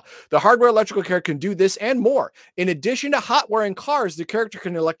 blah, blah, blah. The hardware electrical character can do this and more. In addition to hot wiring cars, the character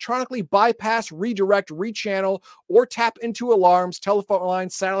can electronically bypass, redirect, rechannel, or tap into alarms, telephone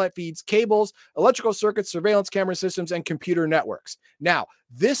lines, satellite feeds, cables, electrical circuits, surveillance camera systems, and computer networks. Now,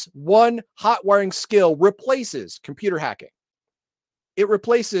 this one hot wiring skill replaces computer hacking. It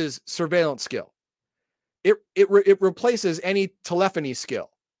replaces surveillance skill. It replaces any telephony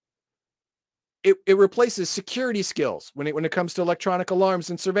skill. It replaces security skills when it comes to electronic alarms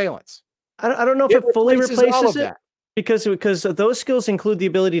and surveillance. I don't know if it fully replaces it, that. because those skills include the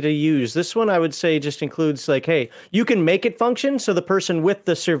ability to use. This one, I would say, just includes like, hey, you can make it function so the person with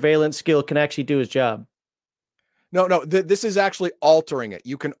the surveillance skill can actually do his job. No, this is actually altering it.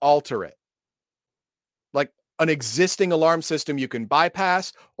 You can alter it. Like an existing alarm system, you can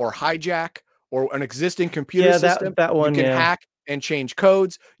bypass or hijack. Or an existing computer system, that one, you can hack and change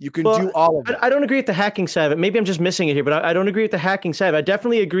codes. You can do all of that. I don't agree with the hacking side of it. Maybe I'm just missing it here, but I don't agree with the hacking side. I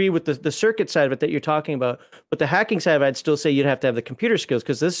definitely agree with the circuit side of it that you're talking about. But the hacking side of it, I'd still say you'd have to have the computer skills,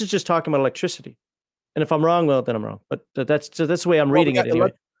 because this is just talking about electricity. And if I'm wrong, well, then I'm wrong. But that's the way I'm reading it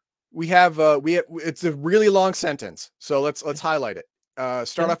anyway. We have it's a really long sentence, so let's highlight it.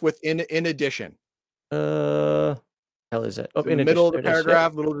 Start off with in addition. Hell is it? In the middle of the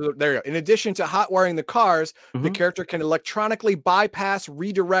paragraph, there you go. In addition to hot wiring the cars, the character can electronically bypass,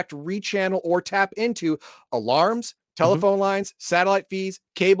 redirect, rechannel, or tap into alarms, telephone lines, satellite feeds,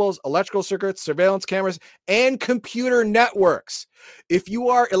 cables, electrical circuits, surveillance cameras, and computer networks. If you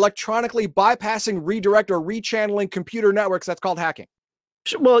are electronically bypassing, redirect, or rechanneling computer networks, that's called hacking.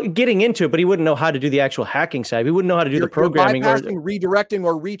 Well, getting into it, but he wouldn't know how to do the actual hacking side. He wouldn't know how to do the programming. Bypassing, redirecting,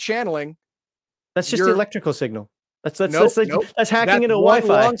 or rechanneling. That's just the electrical signal. That's hacking That's into one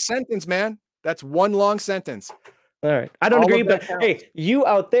Wi-Fi. long sentence, man. That's one long sentence. All right, I don't agree, but hey, you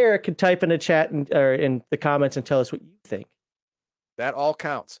out there could type in a chat or in the comments and tell us what you think. That all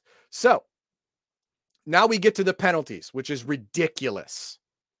counts. So now we get to the penalties, which is ridiculous.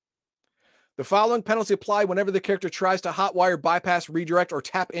 The following penalties apply whenever the character tries to hotwire, bypass, redirect, or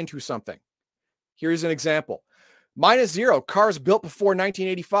tap into something. Here's an example. -0, cars built before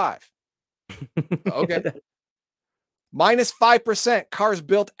 1985. Okay. -5%, cars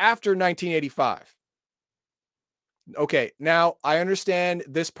built after 1985. Okay, now I understand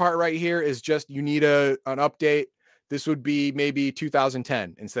this part right here is just you need an update. This would be maybe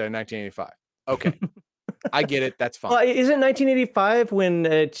 2010 instead of 1985. Okay, I get it. That's fine. Well, isn't 1985 when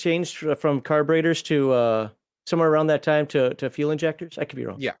it changed from carburetors to somewhere around that time to fuel injectors? I could be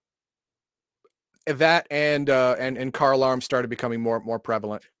wrong. Yeah, that and car alarms started becoming more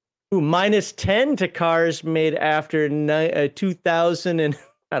prevalent. Ooh, -10 to cars made after 2000 and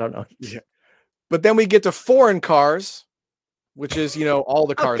I don't know. Yeah. But then we get to foreign cars, which is, all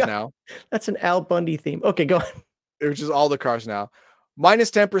the cars now. That's an Al Bundy theme. Okay, go on. Which is all the cars now.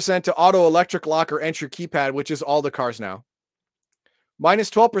 -10% to auto electric lock or entry keypad, which is all the cars now.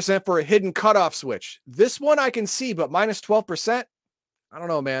 -12% for a hidden cutoff switch. This one I can see, but -12%, I don't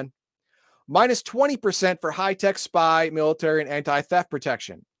know, man. -20% for high-tech spy, military, and anti-theft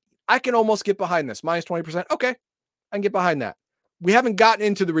protection. I can almost get behind this. -20%. Okay, I can get behind that. We haven't gotten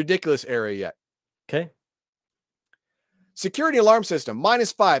into the ridiculous area yet. Okay. Security alarm system,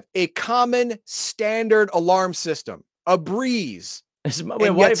 -5. A common standard alarm system. A breeze. Wait,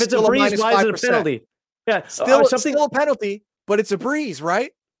 And why, yet if it's a still a breeze, minus why is it a 5%. penalty? Yeah, something. Still a penalty, but it's a breeze,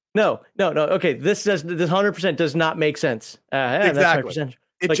 right? No. Okay, this 100% does not make sense. Yeah, that's my Exactly. percentage.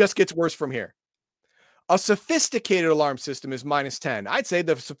 It just gets worse from here. A sophisticated alarm system is -10. I'd say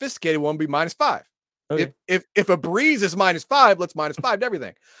the sophisticated one would be -5. Okay. If a breeze is -5, let's -5 to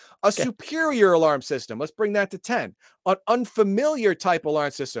everything. A Okay. superior alarm system, let's bring that to 10. An unfamiliar type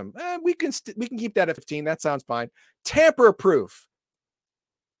alarm system, we can keep that at 15. That sounds fine. Tamper proof.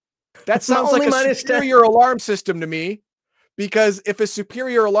 That sounds like Only a -10. superior alarm system to me, because if a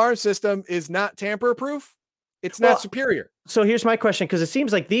superior alarm system is not tamper proof, it's Well, not superior. So here's my question, because it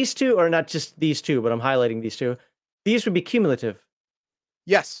seems like these two are not just these two, but I'm highlighting these two. These would be cumulative.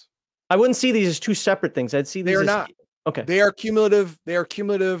 Yes, I wouldn't see these as two separate things. I'd see they these are as not. okay. They are cumulative. They are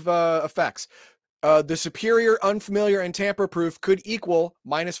cumulative effects. The superior, unfamiliar, and tamper proof could equal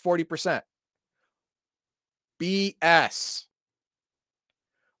 -40%. BS.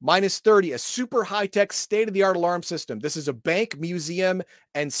 -30, a super high-tech, state-of-the-art alarm system. This is a bank, museum,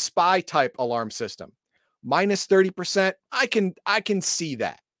 and spy type alarm system. -30%. I can see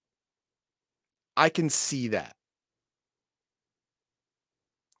that. I can see that.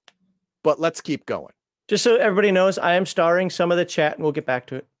 But let's keep going. Just so everybody knows, I am starring some of the chat, and we'll get back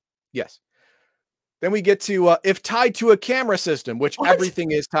to it. Yes. Then we get to if tied to a camera system, which What?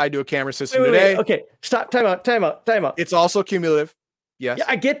 everything is tied to a camera system Wait, today. okay, stop. Time out. It's also cumulative. Yes. Yeah,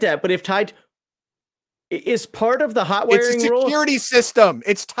 I get that, but if tied is part of the hot It's wiring a rule, security system.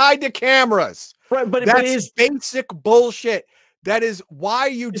 It's tied to cameras. right? But That's is basic bullshit. That is why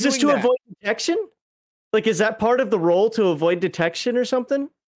you is doing this to that. avoid detection? Like, is that part of the role to avoid detection or something?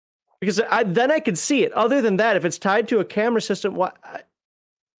 Because then I could see it. Other than that, if it's tied to a camera system, what?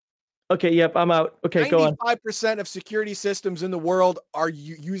 Okay, yep, I'm out. Okay, go on. 95% of security systems in the world are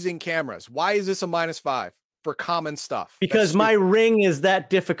using cameras. Why is this a -5 for common stuff? Because my ring is that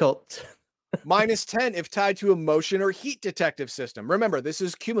difficult. -10 if tied to a motion or heat detective system. Remember, this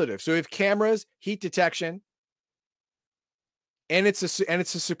is cumulative. So if cameras, heat detection, and it's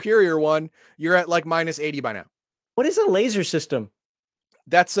a superior one, you're at like -80 by now. What is a laser system?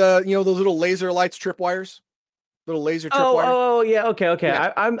 That's those little laser lights, tripwires. Little laser tripwire. Oh, yeah. Okay.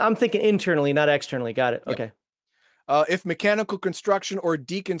 Yeah. I'm thinking internally, not externally. Got it. Okay. If mechanical construction or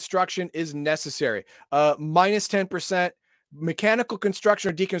deconstruction is necessary, -10%. Mechanical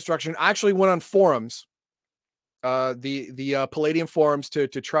construction or deconstruction. I actually went on forums, the Palladium forums, to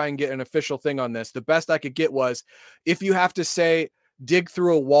try and get an official thing on this. The best I could get was, if you have to say dig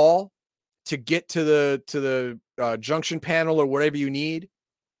through a wall to get to the junction panel or whatever you need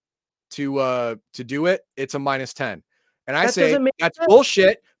to do it, it's a -10. And I say that's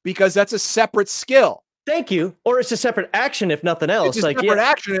bullshit, because that's a separate skill. Thank you. Or it's a separate action, if nothing else. It's a separate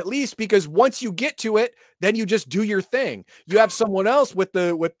action, at least, because once you get to it, then you just do your thing. You have someone else with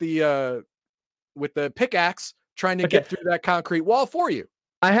the pickaxe trying to get through that concrete wall for you.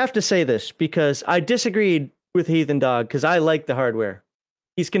 I have to say this because I disagreed with Heathen Dog, because I like the hardware.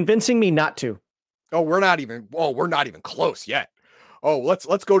 He's convincing me not to. We're not even close yet.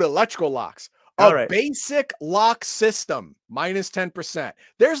 Let's go to electrical locks. All right. Basic lock system, -10%.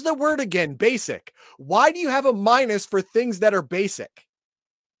 There's the word again, basic. Why do you have a minus for things that are basic?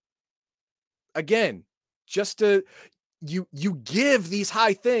 Again, just to you give these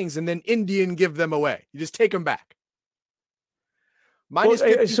high things and then Indian give them away. You just take them back.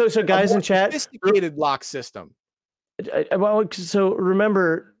 So guys in chat, sophisticated lock system. So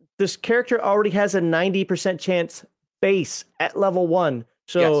remember, this character already has a 90% chance base at level 1.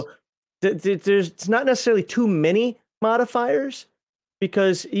 So it's not necessarily too many modifiers,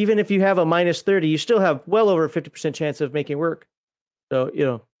 because even if you have a -30, you still have well over a 50% chance of making work. So,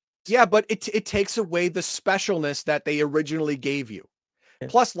 Yeah, but it takes away the specialness that they originally gave you. Yeah.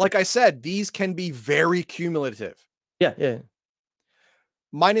 Plus, like I said, these can be very cumulative. Yeah.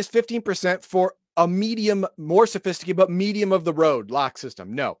 -15% for a medium, more sophisticated, but medium of the road lock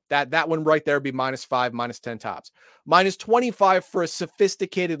system. No, that one right there would be -5, -10 tops. -25 for a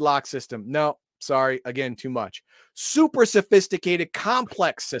sophisticated lock system. No, sorry. Again, too much. Super sophisticated,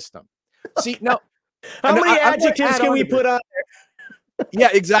 complex system. See, no. How many adjectives can we put on there? Yeah,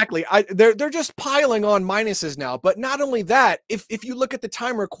 exactly. They're just piling on minuses now. But not only that, if you look at the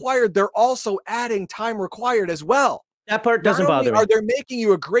time required, they're also adding time required as well. That part doesn't bother me. Are they making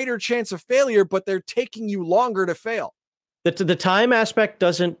you a greater chance of failure, but they're taking you longer to fail? The time aspect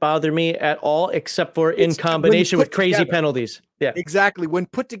doesn't bother me at all, except for in combination with crazy penalties. Yeah, exactly. When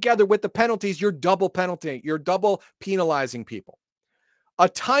put together with the penalties, you're double penalizing people. A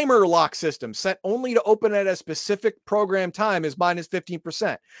timer lock system set only to open at a specific program time is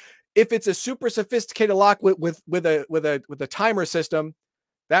 -15%. If it's a super sophisticated lock with a timer system,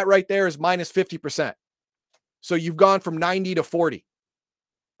 that right there is minus 50%. So you've gone from 90 to 40.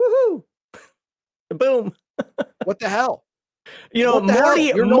 Woohoo! Boom. What the hell? You know, What the hell?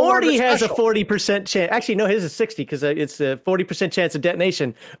 You're no longer Morty has a special. 40% chance. Actually, no, his is 60 because it's a 40% chance of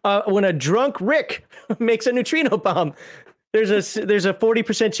detonation. When a drunk Rick makes a neutrino bomb, there's a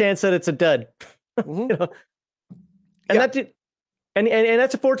 40% chance that it's a dud. Mhm. You know? And and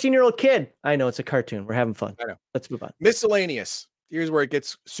that's a 14-year-old kid. I know, it's a cartoon. We're having fun. I know. Let's move on. Miscellaneous. Here's where it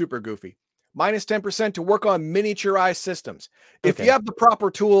gets super goofy. Minus 10% to work on miniaturized systems. If Okay. you have the proper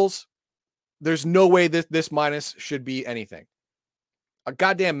tools, there's no way this minus should be anything. A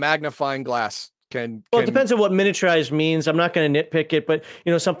goddamn magnifying glass can. Well, it depends on what miniaturized means. I'm not going to nitpick it, but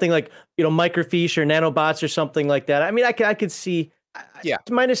something like microfiche or nanobots or something like that. I mean, I could see. Yeah.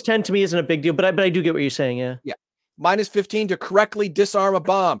 Minus 10 to me isn't a big deal, but I do get what you're saying. Yeah. Yeah. Minus 15 to correctly disarm a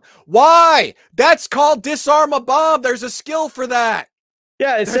bomb. Why? That's called disarm a bomb. There's a skill for that.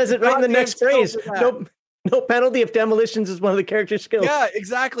 Yeah, it says it right in the next phrase. No penalty if demolitions is one of the character skills. Yeah,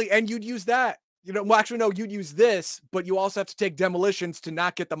 exactly. And you'd use that. Well, actually, no, you'd use this, but you also have to take demolitions to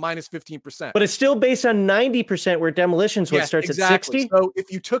not get the minus 15%. But it's still based on 90% where demolitions starts exactly. at 60. So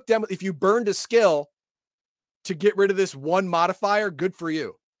if you took if you burned a skill to get rid of this one modifier, good for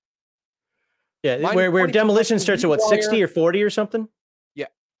you. Yeah, where demolition starts at what, 60 or 40 or something? Yeah.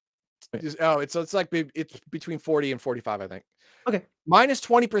 Oh, it's like it's between 40 and 45, I think. Okay. Minus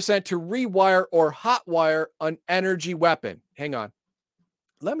 20% to rewire or hotwire an energy weapon. Hang on.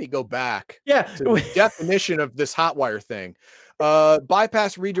 Let me go back to the definition of this hotwire thing.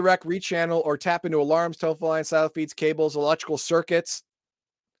 Bypass, redirect, rechannel, or tap into alarms, telephone lines, satellite feeds, cables, electrical circuits.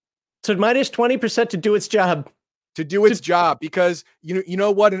 So minus 20% to do its job. To do its job, because you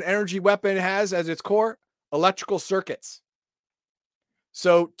know what an energy weapon has as its core? Electrical circuits.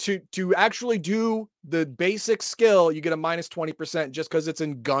 So to actually do the basic skill, you get a minus 20% just because it's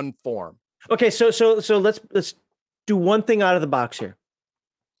in gun form. Okay, so let's do one thing out of the box here.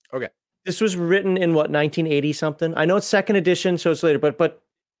 Okay. This was written in what, 1980 something? I know it's second edition, so it's later, but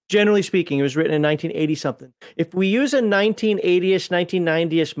generally speaking, it was written in 1980 something. If we use a 1980ish,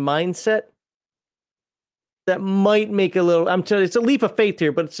 1990ish mindset, that might make a little. I'm telling you, it's a leap of faith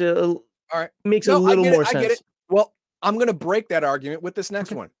here, but it's all right. Makes a little more sense. I get it. Well, I'm going to break that argument with this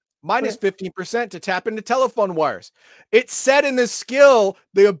next one. Minus 15% to tap into telephone wires. It said in this skill,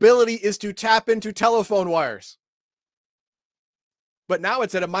 the ability is to tap into telephone wires. But now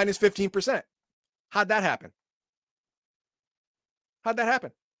it's at a minus 15%. How'd that happen?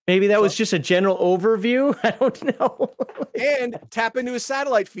 Maybe that was just a general overview. I don't know. And tap into a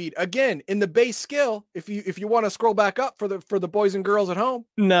satellite feed again in the base skill. If you want to scroll back up for the boys and girls at home.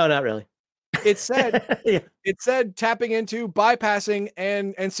 No, not really. It said it said tapping into, bypassing,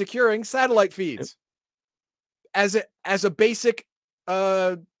 and securing satellite feeds as a basic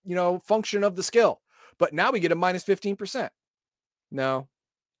function of the skill. But now we get a minus 15%. No.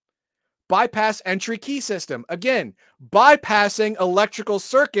 Bypass entry key system. Again, bypassing electrical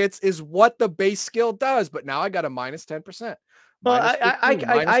circuits is what the base skill does, but now I got a minus 10%. Well,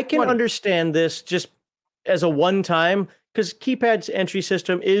 I can understand this just as a one-time, because keypad's entry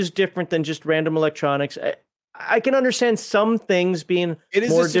system is different than just random electronics. I can understand some things being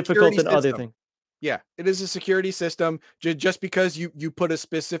more difficult than other things. Yeah, it is a security system. Just because you put a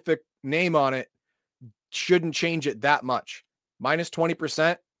specific name on it shouldn't change it that much. Minus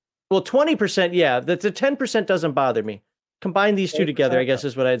 20%. Well, 20%, yeah. The 10% doesn't bother me. Combine these two together, I guess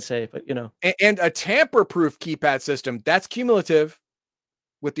is what I'd say. But and a tamper-proof keypad system, that's cumulative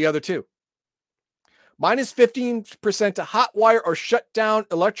with the other two. Minus 15% to hotwire or shut down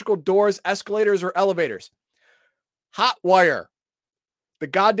electrical doors, escalators, or elevators. Hotwire. The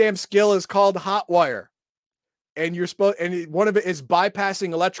goddamn skill is called hotwire. And one of it is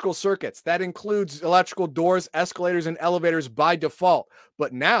bypassing electrical circuits. That includes electrical doors, escalators, and elevators by default.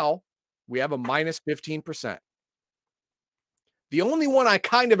 But now we have a minus 15%. The only one I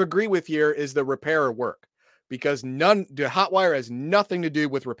kind of agree with here is the repair work, because the hotwire has nothing to do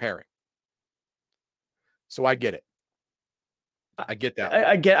with repairing. So I get it. I get that.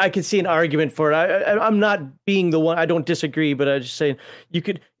 I can see an argument for it. I'm not being the one. I don't disagree, but I'm just saying you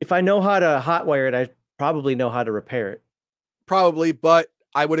could. If I know how to hotwire it, I probably know how to repair it. Probably, but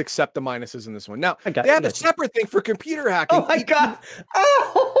I would accept the minuses in this one. Now, they have a separate thing for computer hacking. Oh my God.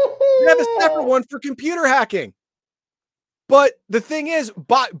 They have a separate one for computer hacking. But the thing is,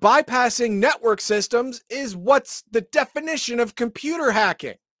 bypassing network systems is what's the definition of computer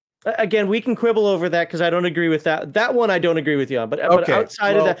hacking. Again, we can quibble over that because I don't agree with that. That one I don't agree with you on. But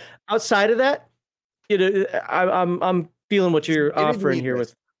outside of that, I'm feeling what you're offering here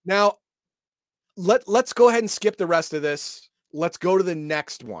with. Now, let's go ahead and skip the rest of this. Let's go to the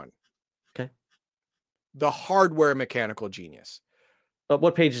next one. Okay. The hardware mechanical genius.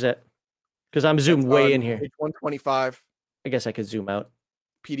 What page is that? Because I'm zoomed way in here. Page 125. I guess I could zoom out.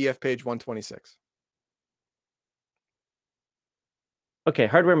 PDF page 126. Okay,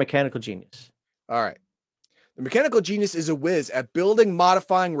 hardware mechanical genius. All right. The mechanical genius is a whiz at building,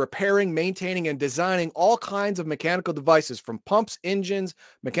 modifying, repairing, maintaining, and designing all kinds of mechanical devices, from pumps, engines,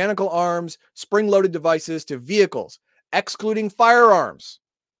 mechanical arms, spring-loaded devices, to vehicles, excluding firearms.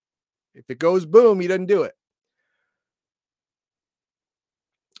 If it goes boom, he doesn't do it.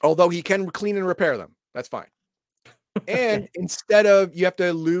 Although he can clean and repair them. That's fine. And instead of, you have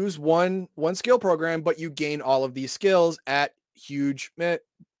to lose one skill program, but you gain all of these skills at huge,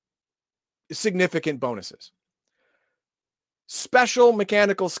 significant bonuses. Special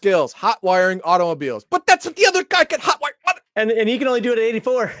mechanical skills, hot wiring automobiles. But that's what the other guy could hot wire. And he can only do it at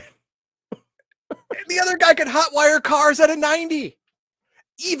 84. The other guy could hot wire cars at a 90.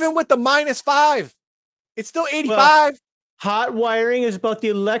 Even with the -5. It's still 85. Well, hot wiring is about the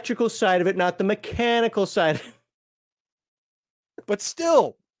electrical side of it, not the mechanical side. But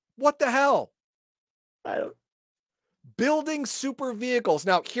still, what the hell? I don't. Building super vehicles.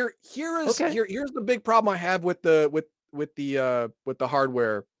 Now, here's the big problem I have with the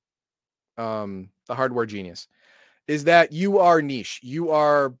hardware, the hardware genius, is that you are niche. You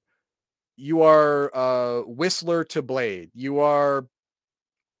are Whistler to Blade. You are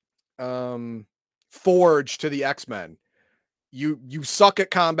Forge to the X-Men. You suck at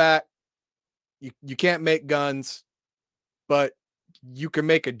combat. You can't make guns, but you can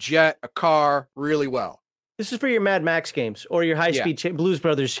make a jet, a car really well. This is for your Mad Max games or your high-speed Blues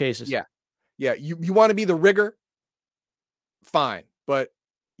Brothers chases. Yeah. You want to be the rigger? Fine, but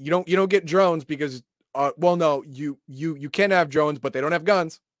you don't get drones because well, no, you can have drones, but they don't have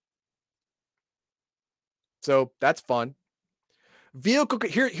guns. So that's fun. Vehicle.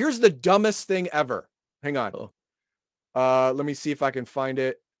 Here's the dumbest thing ever. Hang on. Oh. Let me see if I can find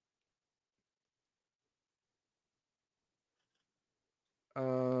it.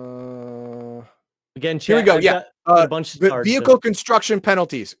 Again, here we go. Yeah. A bunch of stars, vehicle construction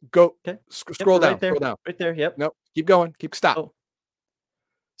penalties. Go. Okay. Scroll down. Right there. Scroll down. Right there. Yep. Nope. Keep going. Stop. Oh.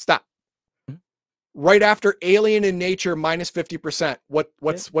 Stop. Mm-hmm. Right after Alien in Nature -50%.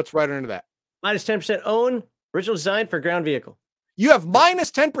 What's right under that? -10% own original design for ground vehicle. You have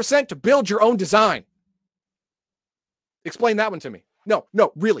 -10% to build your own design. Explain that one to me. No,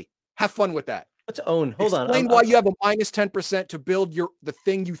 really. Have fun with that. What's own? Hold on. Explain why you have a -10% to build the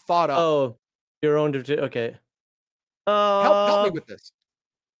thing you thought of. Oh, your own. Okay. Help me with this.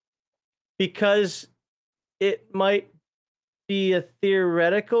 Because it might be a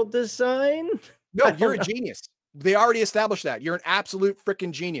theoretical design. No, you're a genius. They already established that. You're an absolute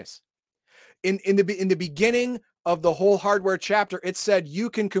freaking genius. In the beginning of the whole hardware chapter, it said you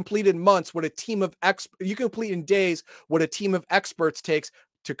can complete in months what a team of you can complete in days what a team of experts takes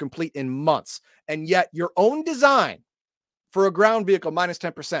to complete in months. And yet your own design for a ground vehicle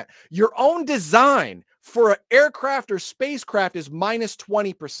 -10%. Your own design for an aircraft or spacecraft is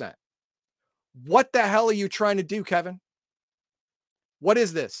 -20%. What the hell are you trying to do, Kevin? What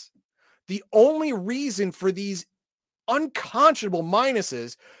is this? The only reason for these unconscionable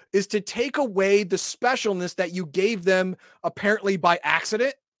minuses is to take away the specialness that you gave them, apparently by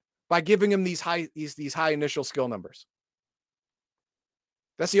accident, by giving them these high initial skill numbers.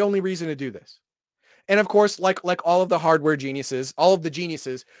 That's the only reason to do this. And of course, like all of the hardware geniuses, all of the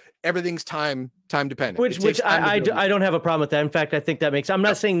geniuses, everything's time dependent. Which I don't have a problem with that. In fact, I think that makes. I'm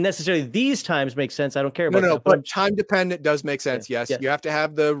not saying necessarily these times make sense. I don't care about that. But time dependent does make sense. Yes. You have to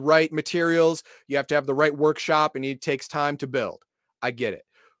have the right materials. You have to have the right workshop, and it takes time to build. I get it.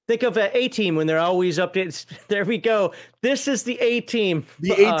 Think of A-Team when they're always updated. There we go. This is the A-Team.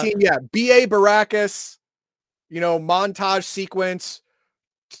 The A-Team, yeah. B.A. Baracus, montage sequence.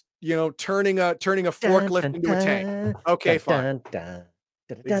 Turning a forklift into a tank. Okay, fine.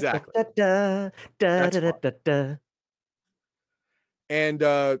 Exactly. And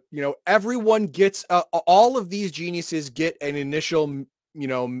everyone gets all of these geniuses get an initial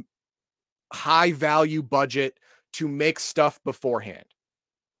high value budget to make stuff beforehand,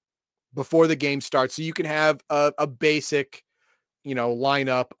 before the game starts, so you can have a basic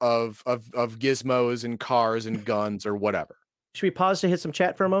lineup of gizmos and cars and guns or whatever. Should we pause to hit some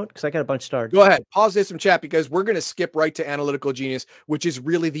chat for a moment? Because I got a bunch started. Go ahead. Pause this some chat, because we're going to skip right to analytical genius, which is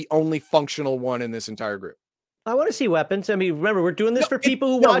really the only functional one in this entire group. I want to see weapons. I mean, remember, we're doing this for people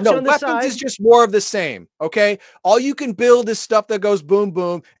who watch on the side. Weapons is just more of the same, okay? All you can build is stuff that goes boom,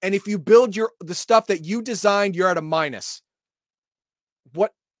 boom. And if you build the stuff that you designed, you're at a minus.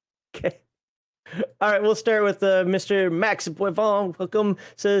 What Okay. All right, we'll start with Mr. Max Boivin. Welcome.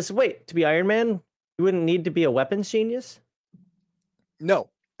 Says, wait, to be Iron Man, you wouldn't need to be a weapons genius? No.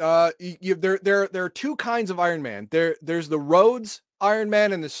 There are two kinds of Iron Man. There's the Rhodes Iron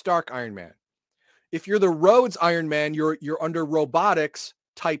Man and the Stark Iron Man. If you're the Rhodes Iron Man, you're under robotics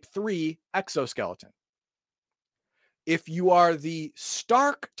type 3 exoskeleton. If you are the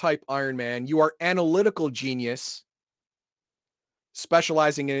Stark type Iron Man, you are analytical genius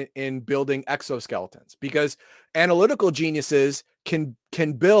specializing in building exoskeletons, because analytical geniuses can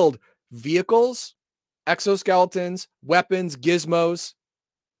build vehicles, exoskeletons, weapons, gizmos,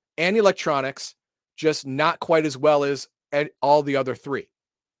 and electronics, just not quite as well as all the other three.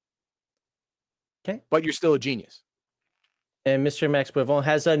 Okay. But you're still a genius. And Mr. Max Boivin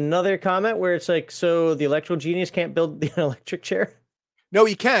has another comment where it's like, so the electrical genius can't build the electric chair? No,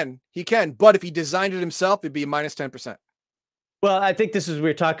 he can. But if he designed it himself, it'd be minus 10%. Well, I think this is what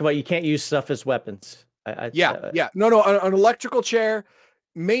we're talking about. You can't use stuff as weapons. Yeah. No. An electrical chair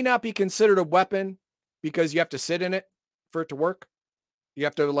may not be considered a weapon because you have to sit in it for it to work. You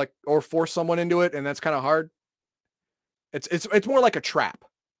have to or force someone into it, and that's kind of hard. It's more like a trap.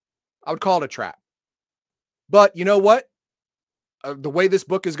 I would call it a trap. But you know what? The way this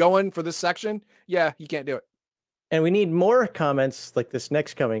book is going for this section, yeah, you can't do it. And we need more comments like this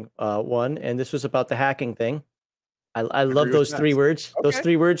next coming one. And this was about the hacking thing. I love those 3 words. Okay. Those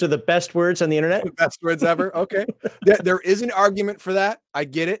 3 words are the best words on the internet. The best words ever. Okay. There is an argument for that. I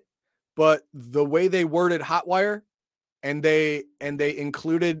get it. But the way they worded Hotwire and they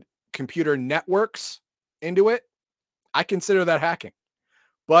included computer networks into it, I consider that hacking.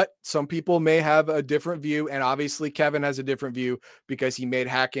 But some people may have a different view, and obviously Kevin has a different view because he made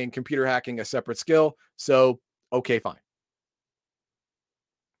computer hacking a separate skill. So, okay, fine.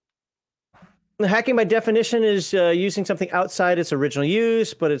 Hacking by definition is using something outside its original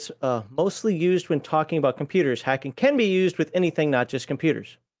use, but it's mostly used when talking about computers. Hacking can be used with anything, not just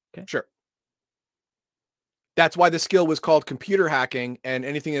computers. Okay. Sure. That's why the skill was called computer hacking, and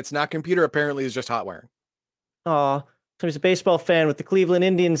anything that's not computer apparently is just hot wiring. Aw, so he's a baseball fan with the Cleveland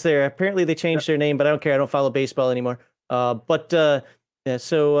Indians there. Apparently they changed their name, but I don't care. I don't follow baseball anymore. Yeah,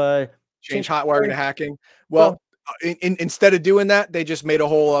 so... change hot wiring to hacking. Well, instead of doing that, they just made a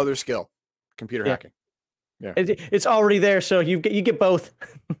whole other skill. Computer hacking. Yeah. It's already there, so you get both.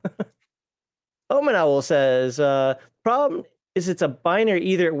 Omen Owl says, problem is it's a binary.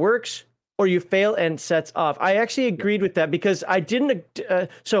 Either it works or you fail and sets off. I actually agreed with that because I didn't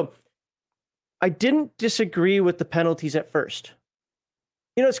disagree with the penalties at first.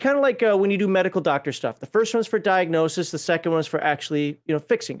 You know, it's kind of like when you do medical doctor stuff. The first one's for diagnosis. The second one's for actually,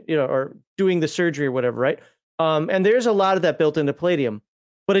 fixing, or doing the surgery or whatever, right? And there's a lot of that built into Palladium.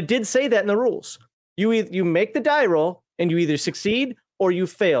 But it did say that in the rules. You make the die roll and you either succeed or you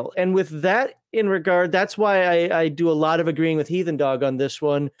fail. And with that in regard, that's why I do a lot of agreeing with Heathen Dog on this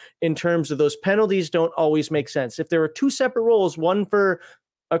one in terms of those penalties don't always make sense. If there were 2 separate rolls, one for,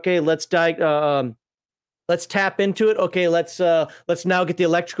 okay, let's tap into it. Okay, let's now get the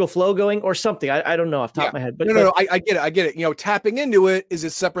electrical flow going or something. I don't know off the top of my head. But no, I get it. Tapping into it is a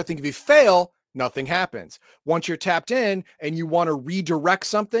separate thing. If you fail, nothing happens. Once you're tapped in and you want to redirect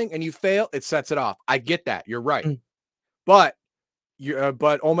something and you fail, it sets it off. I get that. You're right. But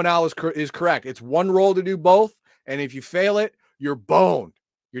Omanal is correct. It's one roll to do both. And if you fail it, you're boned.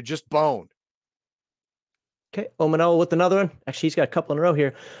 You're just boned. Okay, Omanal with another one. Actually, he's got a couple in a row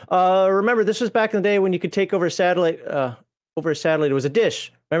here. Remember, this was back in the day when you could take over a satellite. It was a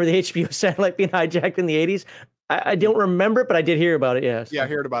dish. Remember the HBO satellite being hijacked in the 80s? I don't remember it, but I did hear about it. Yeah. Yeah, I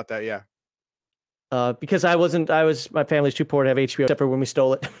heard about that. Yeah. Because my family's too poor to have HBO except for when we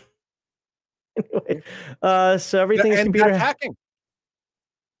stole it. Anyway, so everything is computer hacking.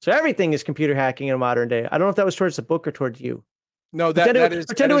 So everything is computer hacking in modern day. I don't know if that was towards the book or towards you. No, pretend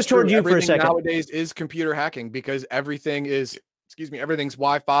it was toward you for a second. Nowadays is computer hacking because everything's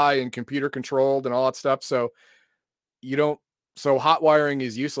Wi-Fi and computer controlled and all that stuff. So hot wiring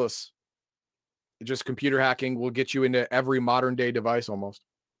is useless. Just computer hacking will get you into every modern day device almost.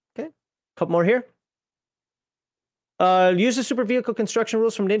 Okay. Couple more here. Use the super vehicle construction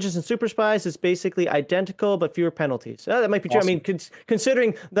rules from Ninjas and Super Spies. It's basically identical, but fewer penalties. That might be true. Awesome. I mean,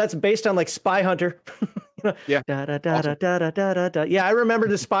 considering that's based on like Spy Hunter. Yeah. Awesome. Yeah, I remember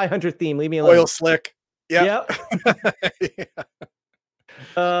the Spy Hunter theme. Leave me alone. Oil slick. Yeah.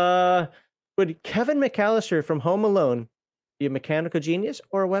 Would Kevin McAllister from Home Alone be a mechanical genius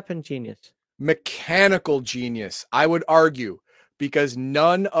or a weapon genius? Mechanical genius, I would argue, because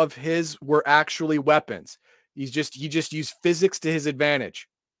none of his were actually weapons. He just used physics to his advantage.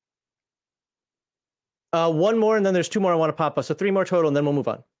 One more, and then there's 2 more I want to pop up. So 3 more total, and then we'll move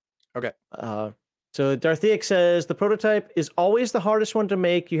on. Okay. So Dartheic says the prototype is always the hardest one to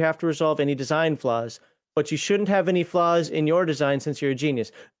make. You have to resolve any design flaws, but you shouldn't have any flaws in your design since you're a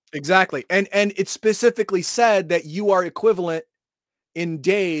genius. Exactly. And it specifically said that you are equivalent in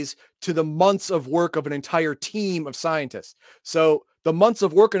days to the months of work of an entire team of scientists. So the months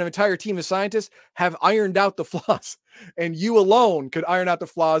of work in an entire team of scientists have ironed out the flaws, and you alone could iron out the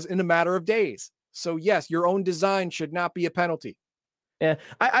flaws in a matter of days. So yes, your own design should not be a penalty. Yeah,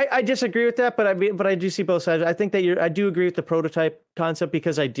 I disagree with that, but I do see both sides. I think that I do agree with the prototype concept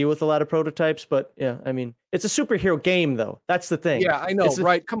because I deal with a lot of prototypes. But yeah, I mean, it's a superhero game though. That's the thing. Yeah, I know,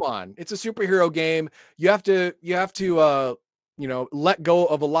 right? Come on, it's a superhero game. You have to let go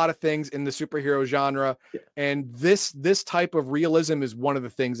of a lot of things in the superhero genre, and this type of realism is one of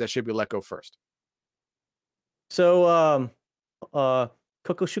the things that should be let go first. So,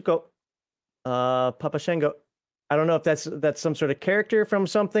 Kokoshuko, Papa Shengo. I don't know if that's some sort of character from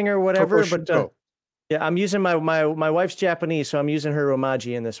something or whatever, but yeah, I'm using my wife's Japanese, so I'm using her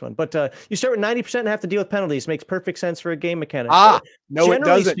Romaji in this one. But you start with 90% and have to deal with penalties. Makes perfect sense for a game mechanic. No, it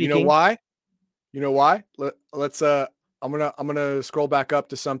doesn't. You know why? Let's I'm gonna scroll back up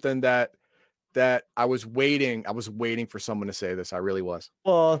to something that I was waiting for someone to say this. I really was.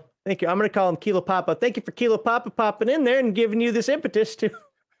 Well, thank you. I'm gonna call him Kilo Papa. Thank you for Kilo Papa popping in there and giving you this impetus to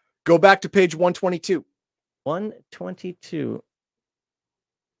go back to page 122. 122.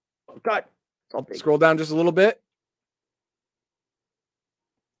 Oh God. Scroll down just a little bit.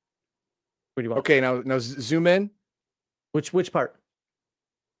 What do you want? Okay, now zoom in. Which part?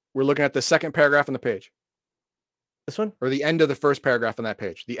 We're looking at the second paragraph on the page. This one? Or the end of the first paragraph on that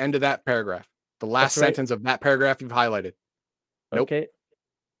page. The end of that paragraph. The last sentence of that paragraph you've highlighted. Nope. Okay.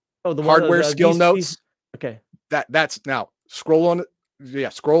 Oh, the hardware skill notes. Okay. That's now scroll on. Yeah,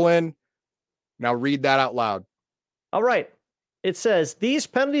 scroll in. Now read that out loud. All right. It says these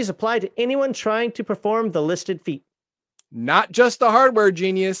penalties apply to anyone trying to perform the listed feat. Not just the hardware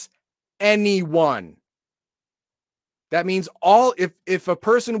genius, anyone. That means if a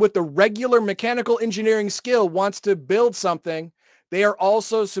person with the regular mechanical engineering skill wants to build something, they are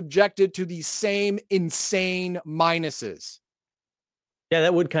also subjected to the same insane minuses. Yeah,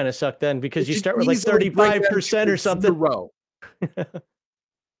 that would kind of suck then because you start with like 35% or something. Zero.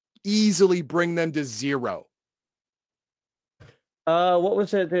 Easily bring them to zero. What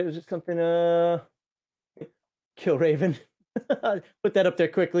was it? There was something. Kill Raven. Put that up there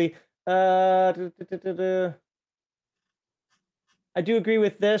quickly. I do agree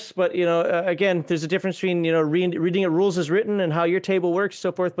with this, but again, there's a difference between reading a rules as written and how your table works,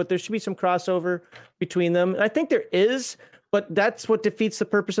 so forth. But there should be some crossover between them. And I think there is, but that's what defeats the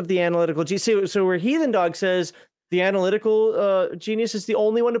purpose of the analytical genius. So where Heathen Dog says the analytical genius is the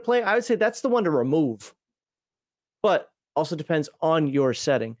only one to play, I would say that's the one to remove. But also depends on your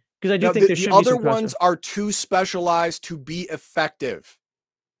setting, because I do think there should be some crossover. The other ones are too specialized to be effective,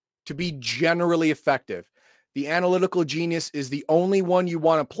 to be generally effective. The analytical genius is the only one you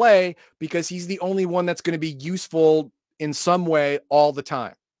want to play because he's the only one that's going to be useful in some way all the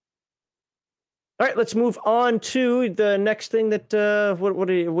time. All right, let's move on to the next thing that what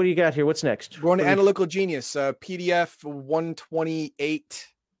do you got here? What's next? We're going to analytical genius, PDF 128.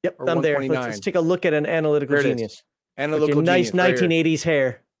 Yep, I'm there. Let's take a look at an analytical genius. Analytical genius. Nice 1980s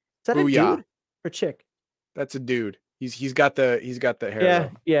hair. Is that a dude or chick? That's a dude. He's got the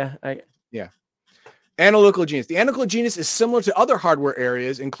hair. Yeah. Analytical genius. The analytical genius is similar to other hardware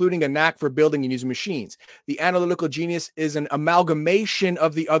areas, including a knack for building and using machines. The analytical genius is an amalgamation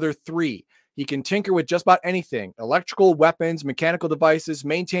of the other three. He can tinker with just about anything: electrical, weapons, mechanical devices,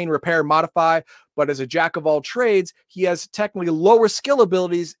 maintain, repair, modify. But as a jack of all trades, he has technically lower skill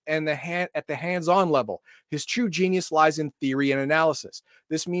abilities at the hands-on level. His true genius lies in theory and analysis.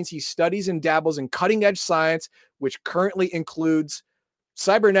 This means he studies and dabbles in cutting-edge science, which currently includes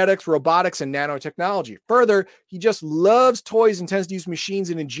cybernetics, robotics, and nanotechnology. Further, he just loves toys and tends to use machines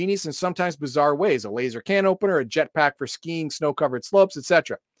in ingenious and sometimes bizarre ways: a laser can opener, a jetpack for skiing, snow-covered slopes,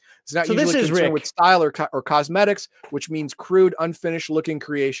 etc. It's not usually concerned with style or cosmetics, which means crude, unfinished-looking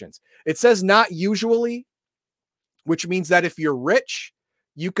creations. It says not usually, which means that if you're rich,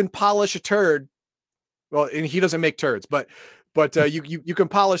 you can polish a turd. Well, and he doesn't make turds, but you can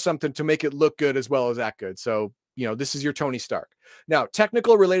polish something to make it look good as well as that good. So, this is your Tony Stark. Now,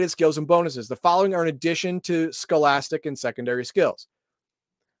 technical related skills and bonuses. The following are in addition to scholastic and secondary skills: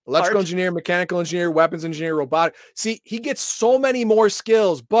 electrical engineer, mechanical engineer, weapons engineer, robotic. See, he gets so many more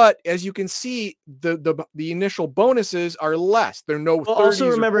skills, but as you can see, the initial bonuses are less. They're no 30s. Also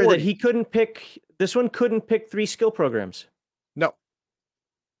remember that he couldn't pick 3 skill programs. No.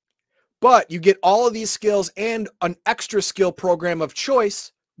 But you get all of these skills and an extra skill program of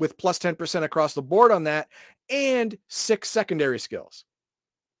choice with plus 10% across the board on that, and 6 secondary skills.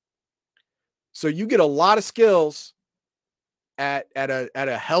 So you get a lot of skills at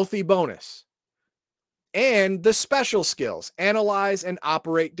a healthy bonus. And the special skills, analyze and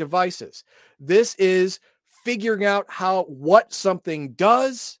operate devices. This is figuring out what something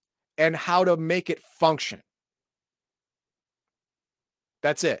does and how to make it function.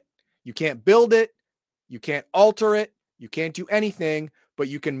 That's it. You can't build it, you can't alter it, you can't do anything, but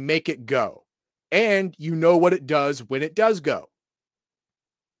you can make it go. And you know what it does when it does go.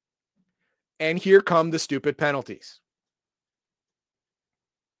 And here come the stupid penalties.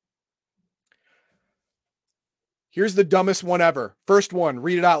 Here's the dumbest one ever. First one,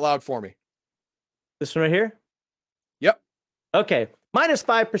 read it out loud for me. This one right here? Yep. Okay. Minus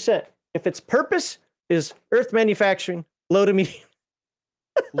 5%. If its purpose is earth manufacturing, low to medium.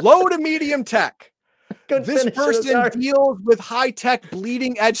 Low to medium tech. Good This finish, person sorry. deals with high-tech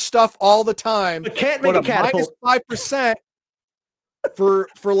bleeding edge stuff all the time. But can't make a catapult. Minus 5%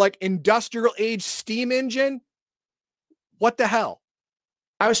 for like industrial age steam engine. What the hell?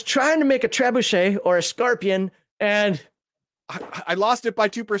 I was trying to make a trebuchet or a scorpion, and I lost it by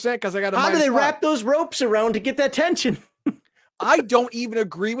 2% because I got a how do they -5. wrap those ropes around to get that tension? I don't even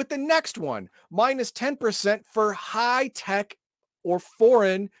agree with the next one. Minus 10% for high-tech or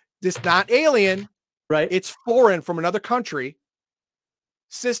foreign, this not alien, Right. it's foreign from another country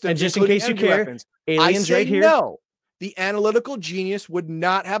systems. And just in including case you energy care, weapons. aliens I say right here. no. The analytical genius would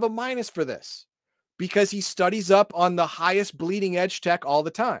not have a minus for this because he studies up on the highest bleeding edge tech all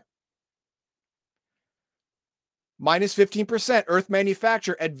the time. Minus 15%, earth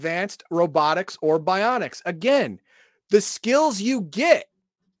manufacture, advanced robotics or bionics. Again, the skills you get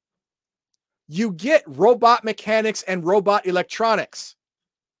robot mechanics and robot electronics.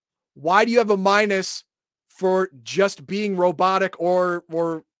 Why do you have a minus for just being robotic or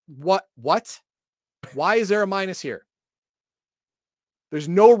what? Why is there a minus here? There's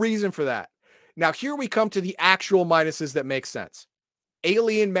no reason for that. Now, here we come to the actual minuses that make sense.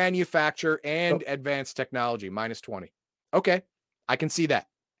 Alien manufacture and advanced technology, minus 20. Okay, I can see that.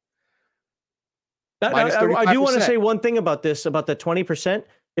 Minus I do want to 35%. say one thing about this, about the 20%.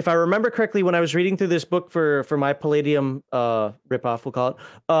 If I remember correctly, when I was reading through this book for my Palladium ripoff, we'll call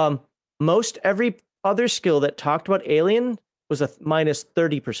it, most every other skill that talked about alien was a minus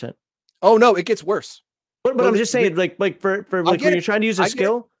 30%. Oh no, it gets worse. But I'm just saying, like for like when you're trying to use a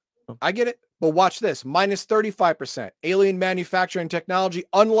skill. I get it. But watch this, minus 35%. Alien manufacturing technology,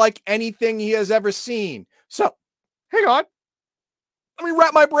 unlike anything he has ever seen. So, hang on. Let me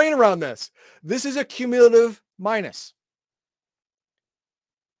wrap my brain around this. This is a cumulative minus.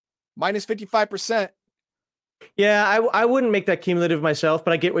 Minus 55%. Yeah, I wouldn't make that cumulative myself,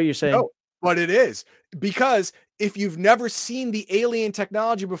 but I get what you're saying. No, but it is. Because if you've never seen the alien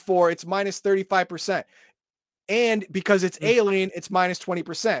technology before, it's minus 35%. And because it's alien, it's minus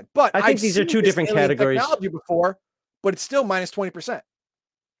 20%. But I think these are two different categories. Technology before, but it's still minus 20%.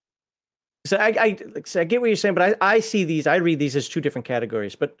 So I get what you're saying, but I see these, I read these as two different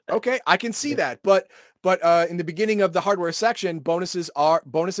categories. But okay, I can see that. But in the beginning of the hardware section, bonuses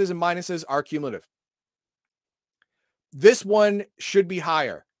and minuses are cumulative. This one should be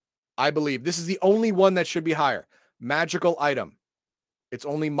higher, I believe. This is the only one that should be higher. Magical item. It's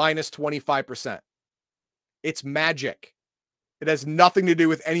only minus 25%. It's magic. It has nothing to do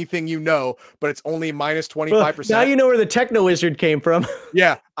with anything you know, but it's only minus 25%. Now you know where the techno wizard came from.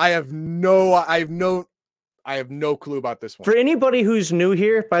 Yeah, I have no clue about this one. For anybody who's new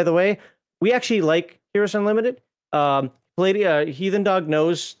here, by the way, we actually like Heroes Unlimited. Palladium, Heathen Dog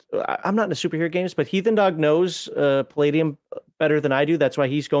knows. I'm not into superhero games, but Heathen Dog knows Palladium better than I do. That's why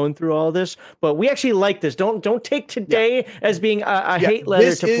he's going through all this. But we actually like this. Don't take today as being a hate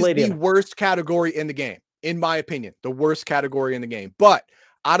letter to Palladium. This is the worst category in the game, in my opinion. The worst category in the game. But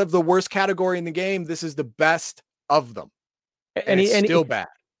out of the worst category in the game, this is the best of them. And it's still bad.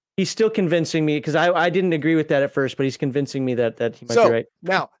 He's still convincing me because I didn't agree with that at first, but he's convincing me that he might be right.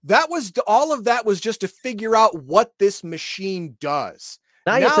 Now all of that was just to figure out what this machine does.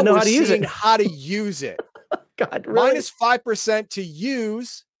 Now you have to know how to use it. How to use it. God, really? Minus 5% to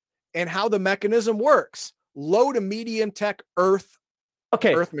use and how the mechanism works. Low to medium tech Earth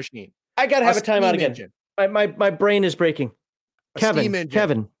machine. I gotta have a timeout again. My brain is breaking. Kevin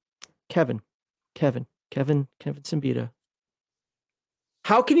Simbita.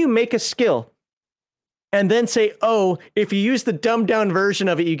 How can you make a skill and then say, oh, if you use the dumbed down version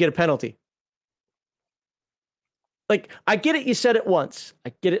of it, you get a penalty? Like, I get it. You said it once.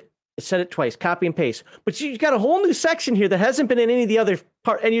 I get it. I said it twice, copy and paste. But you got a whole new section here that hasn't been in any of the other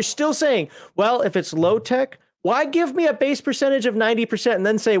part. And you're still saying, well, if it's low tech Why give me a base percentage of 90% and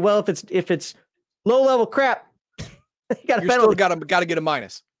then say, well, if it's low level crap, you got a penalty. Still got to get a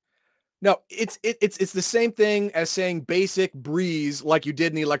minus. No, it's the same thing as saying basic breeze like you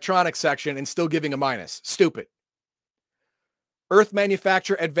did in the electronics section and still giving a minus. Stupid. Earth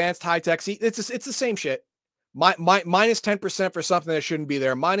manufacture, advanced high tech. See, it's the same shit. Minus 10% for something that shouldn't be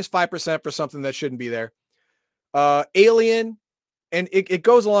there. Minus 5% for something that shouldn't be there. Alien, and it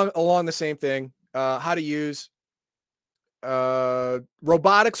goes along the same thing. How to use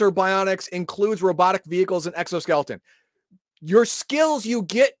robotics or bionics includes robotic vehicles and exoskeleton. Your skills you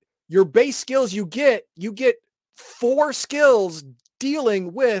get, your base skills you get 4 skills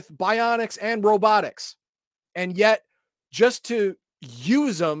dealing with bionics and robotics. And yet, just to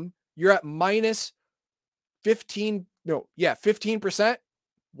use them, you're at minus 15%.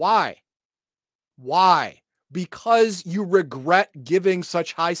 Why? Because you regret giving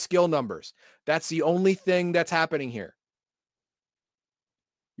such high skill numbers. That's the only thing that's happening here.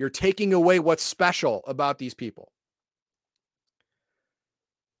 You're taking away what's special about these people.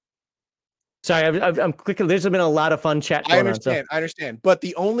 Sorry, I'm clicking. There's been a lot of fun chat going on. I understand. But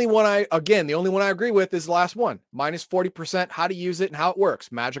the only one I agree with is the last one. Minus 40%, how to use it and how it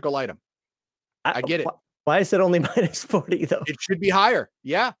works. Magical item. I get it. Why is it only minus 40 though? It should be higher.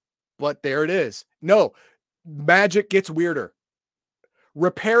 Yeah. But there it is. No, magic gets weirder.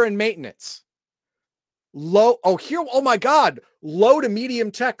 Repair and maintenance. Low. Oh my God. Low to medium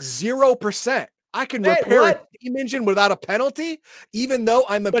tech, 0%. I can repair a steam engine without a penalty, even though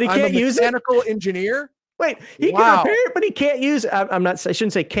I'm a mechanical engineer. Wait, he can repair it, but he can't use it. I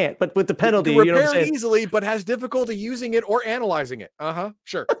shouldn't say can't, but with the penalty, you know what I'm saying? Easily, but has difficulty using it or analyzing it.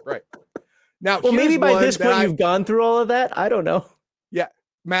 Sure, right. Now, well, maybe by this point you've gone through all of that. I don't know. Yeah,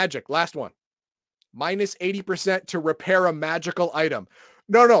 magic. Last one. Minus 80% to repair a magical item.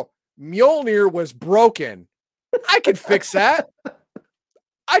 No. Mjolnir was broken. I could fix that.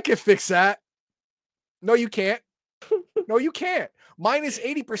 No, you can't. Minus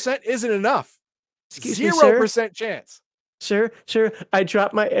 80% isn't enough. 0% chance. Sir, I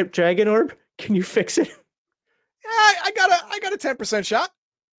dropped my dragon orb. Can you fix it? Yeah, I got a 10% shot.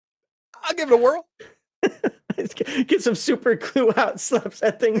 I'll give it a whirl. Get some super glue out, slaps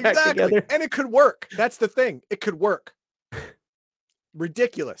that thing back together. And it could work. That's the thing. It could work.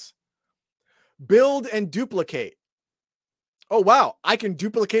 Ridiculous. Build and duplicate. Oh, wow. I can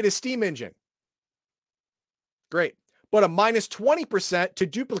duplicate a steam engine. Great. But a minus 20% to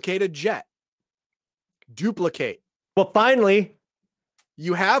duplicate a jet. Duplicate. Well, finally.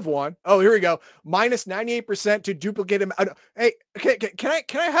 You have one. Oh, here we go. Minus 98% to duplicate him. Hey, can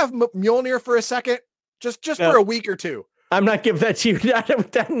I have Mjolnir for a second? Just for a week or two. I'm not giving that to you. Not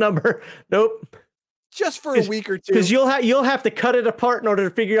with that number. Nope. Just for a week or two. Because you'll have to cut it apart in order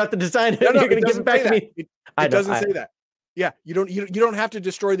to figure out the design. No, you're going to give it back to me. It doesn't say that. Yeah, you don't have to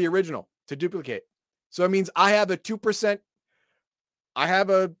destroy the original to duplicate. So it means I have a 2%. I have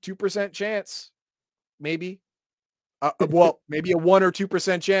a 2% chance, maybe. Maybe a 1 or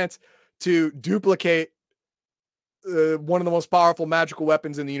 2% chance to duplicate one of the most powerful magical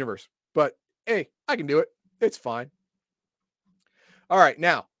weapons in the universe. But hey, I can do it. It's fine. All right,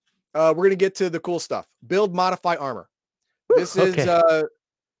 now we're gonna get to the cool stuff. Build, modify armor. This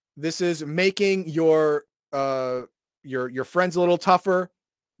is making your friends a little tougher,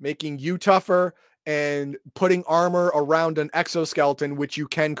 making you tougher, and putting armor around an exoskeleton, which you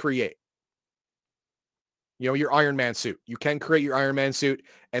can create. You know, your Iron Man suit. You can create your Iron Man suit,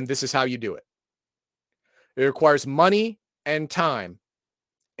 and this is how you do it. It requires money and time.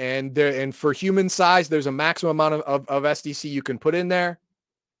 And for human size, there's a maximum amount of SDC you can put in there.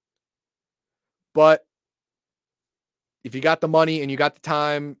 But if you got the money and you got the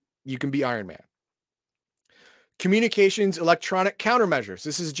time, you can be Iron Man. Communications, electronic countermeasures.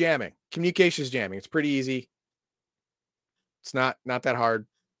 This is jamming. Communications jamming. It's pretty easy. It's not that hard.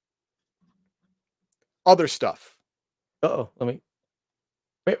 Other stuff. Let me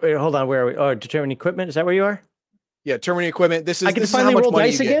wait. Hold on. Where are we? Oh, determine equipment. Is that where you are? Yeah, determining equipment. This is. I can finally roll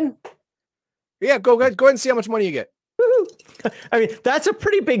dice again. Yeah, go ahead and see how much money you get. I mean, that's a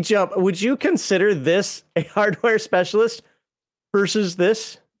pretty big jump. Would you consider this a hardware specialist versus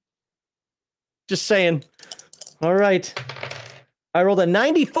this? Just saying. All right. I rolled a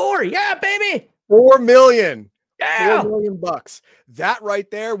 94. Yeah, baby. 4 million. Yeah. $4 million. That right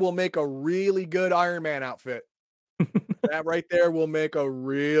there will make a really good Iron Man outfit. That right there will make a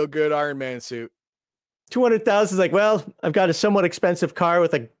real good Iron Man suit. 200,000 is like, well, I've got a somewhat expensive car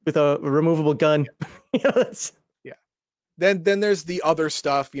with a removable gun. Yeah. Then there's the other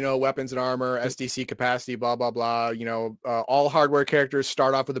stuff, weapons and armor, SDC capacity, blah, blah, blah. All hardware characters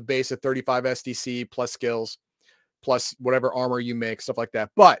start off with a base of 35 SDC plus skills. plus whatever armor you make, stuff like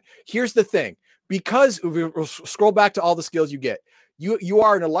that. But here's the thing, because we'll scroll back to all the skills you get. You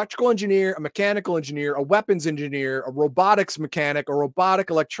are an electrical engineer, a mechanical engineer, a weapons engineer, a robotics mechanic, a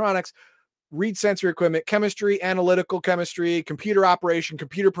robotic electronics, read sensory equipment, chemistry, analytical chemistry, computer operation,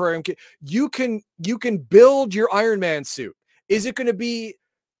 computer program. You can build your Iron Man suit. Is it going to be,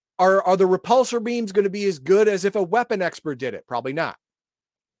 are the repulsor beams going to be as good as if a weapon expert did it? Probably not.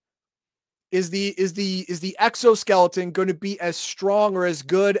 Is the exoskeleton going to be as strong or as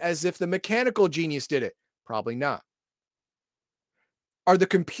good as if the mechanical genius did it? Probably not. Are the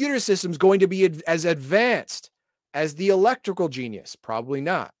computer systems going to be as advanced as the electrical genius? Probably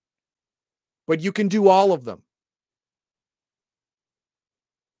not. But you can do all of them.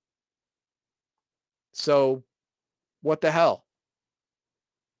 So what the hell?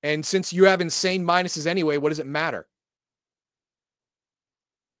 And since you have insane minuses anyway, what does it matter?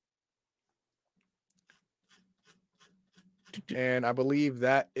 And I believe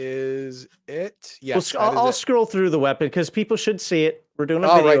that is it. Yes, well, I'll scroll through the weapon because people should see it. We're doing a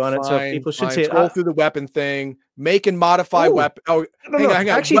video on it, so people should see it. Scroll through the weapon thing. Make and modify weapon. Oh, hang on.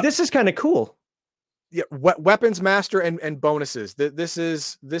 Actually, this is kind of cool. Yeah, weapons master and bonuses. This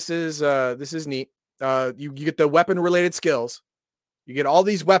is neat. You get the weapon related skills. You get all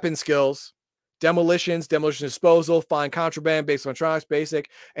these weapon skills: demolition disposal, find contraband, basic electronics, basic,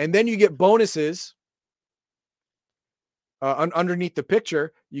 and then you get bonuses. Underneath the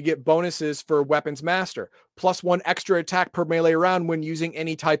picture, you get bonuses for weapons master, +1 extra attack per melee round when using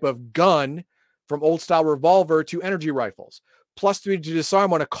any type of gun, from old style revolver to energy rifles, +3 to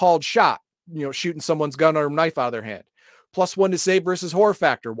disarm on a called shot, shooting someone's gun or knife out of their hand, +1 to save versus horror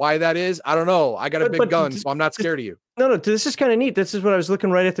factor. Why that is, I don't know. I got a big gun, so I'm not scared of you. No, this is kind of neat. This is what I was looking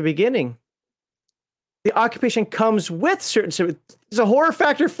right at the beginning. The occupation comes with certain, there's a horror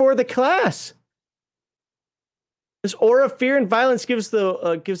factor for the class. This aura of fear and violence gives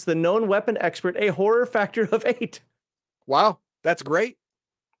the known weapon expert a horror factor of 8. Wow, that's great.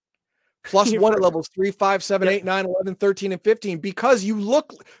 +1 at levels 3, 5, 7, 8, 9, 11, 13, and 15 because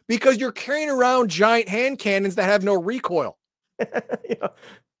you're carrying around giant hand cannons that have no recoil. Yeah.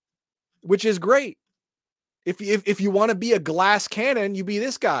 Which is great. If you want to be a glass cannon, you be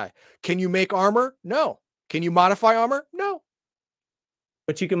this guy. Can you make armor? No. Can you modify armor? No.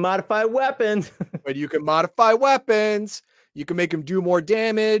 But you can modify weapons. But you can modify weapons. You can make them do more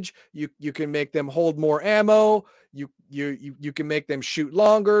damage. You can make them hold more ammo. You can make them shoot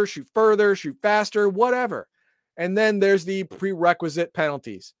longer, shoot further, shoot faster, whatever. And then there's the prerequisite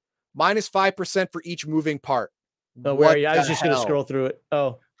penalties. -5% for each moving part. Don't worry, I was just going to scroll through it.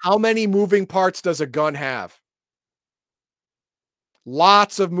 Oh. How many moving parts does a gun have?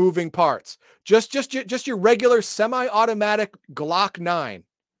 Lots of moving parts. Just your regular semi-automatic Glock 9.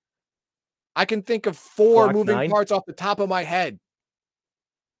 I can think of 4 Glock moving 9? parts off the top of my head.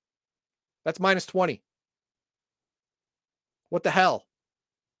 That's -20. What the hell?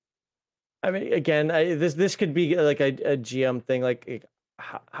 I mean, again, this could be like a GM thing. Like,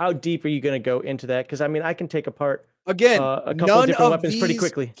 how deep are you going to go into that? Because I mean, I can take apart a couple of different weapons pretty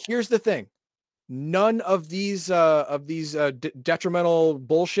quickly. Here's the thing: none of these detrimental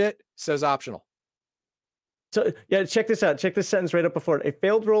bullshit says optional. So yeah, check this out. Check this sentence right up before it. A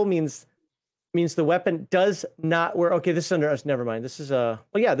failed roll means the weapon does not work. Okay, this is under us. Never mind. This is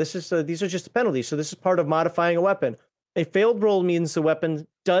these are just the penalties. So this is part of modifying a weapon. A failed roll means the weapon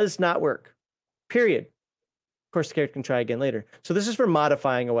does not work. Period. Of course, the character can try again later. So this is for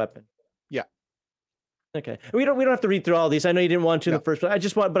modifying a weapon. Yeah. Okay. We don't have to read through all these. I know you didn't want to the first one.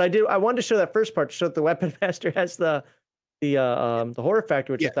 I wanted to show that first part to show that the weapon master has the horror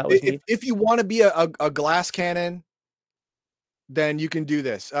factor, which I thought was neat. If you want to be a glass cannon, then you can do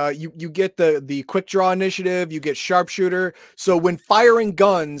this. You get the quick draw initiative, you get sharpshooter. So when firing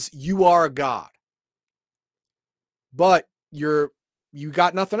guns, you are a god. But you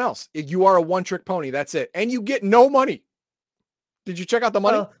got nothing else. You are a one-trick pony. That's it. And you get no money. Did you check out the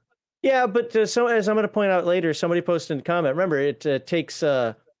money? Well, yeah, but so as I'm going to point out later, somebody posted in a comment. Remember, it takes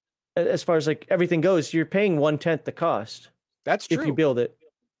as far as like everything goes, you're paying 1/10 the cost. That's true. If you build it.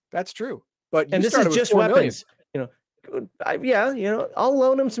 That's true. But and this is just weapons. I'll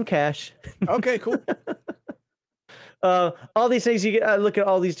loan them some cash. Okay, cool. All these things you get. Look at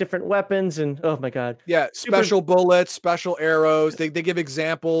all these different weapons, and oh my god, yeah, special bullets, special arrows. They give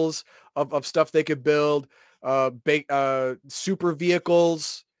examples of stuff they could build. Super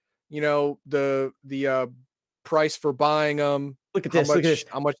vehicles. The price for buying them. Look at this.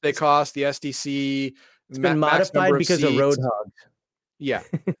 How much they cost? The SDC. It's been modified because of Roadhog. Yeah,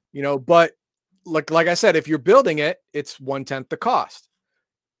 but like I said, if you're building it, it's 1/10 the cost.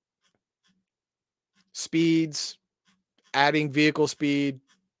 Speeds, adding vehicle speed,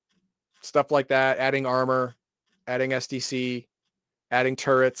 stuff like that, adding armor, adding SDC, adding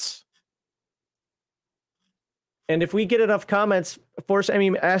turrets. And if we get enough comments,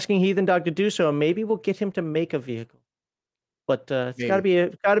 asking Heathen Dog to do so, maybe we'll get him to make a vehicle. But it's got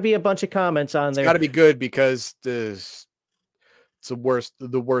to be a bunch of comments on there. It's got to be good because it's the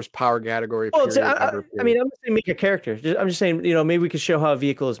worst power category. Well, I'm just saying make a character. I'm just saying, maybe we could show how a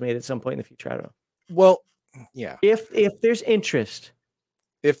vehicle is made at some point in the future. I don't know. Well, yeah. If there's interest.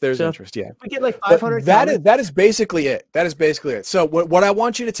 If there's interest, yeah. If we get like 500. That is basically it. That is basically it. So what I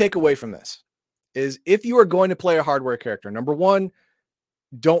want you to take away from this is if you are going to play a hardware character, number one,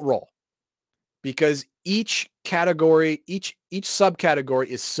 don't roll. Because each category, each subcategory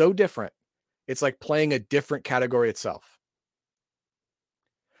is so different. It's like playing a different category itself.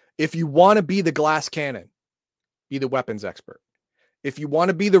 If you want to be the glass cannon, be the weapons expert. If you want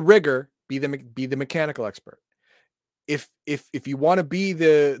to be the rigger, be the mechanical expert. If you want to be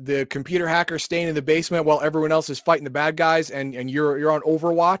the computer hacker staying in the basement while everyone else is fighting the bad guys and you're on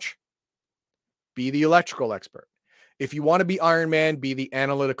Overwatch, be the electrical expert. If you want to be Iron Man, be the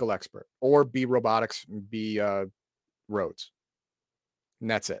analytical expert, or be robotics, be Rhodes. And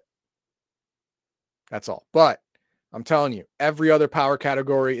that's it. That's all. But I'm telling you, every other power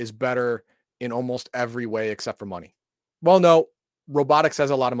category is better in almost every way except for money. Well, no, robotics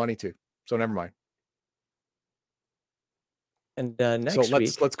has a lot of money too. So never mind. And next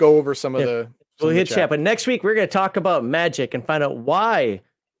week, let's go over some of the. We'll hit chat, but next week we're going to talk about magic and find out why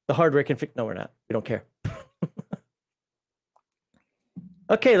the hardware can fix. No, we're not. We don't care.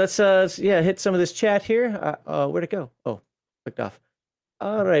 Okay, let's hit some of this chat here. Where'd it go? Oh, clicked off.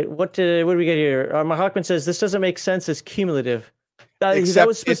 All right, what do we get here? Mahakman says this doesn't make sense as cumulative. I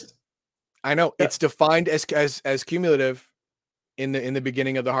know it's defined as cumulative in the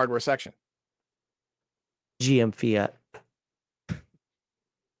beginning of the hardware section. GM Fiat.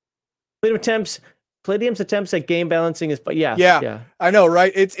 Palladium's attempts at game balancing is, but yeah. I know,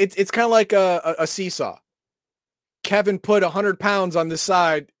 right? It's kind of like a seesaw. Kevin put 100 pounds on the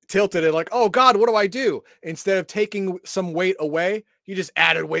side, tilted it like, oh God, what do I do? Instead of taking some weight away, he just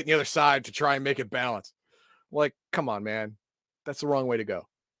added weight on the other side to try and make it balance. Like, come on, man. That's the wrong way to go.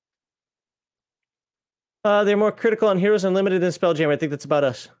 They're more critical on Heroes Unlimited than Spelljammer. I think that's about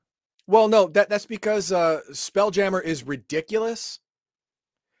us. Well, no, that's because Spelljammer is ridiculous.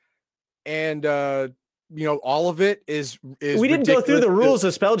 And all of it is we didn't go through the rules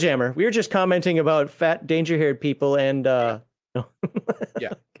of Spelljammer. We were just commenting about fat, danger-haired people and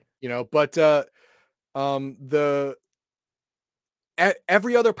yeah, but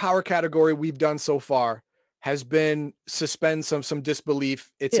every other power category we've done so far has been suspend some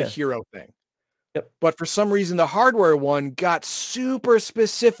disbelief. It's a hero thing. Yep. But for some reason, the hardware one got super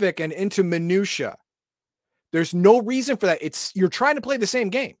specific and into minutia. There's no reason for that. You're trying to play the same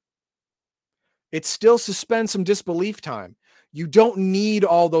game. It's still suspend some disbelief time. You don't need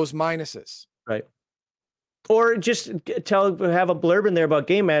all those minuses. Right. Or just have a blurb in there about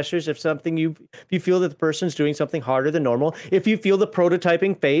Game Masters if you feel that the person's doing something harder than normal. If you feel the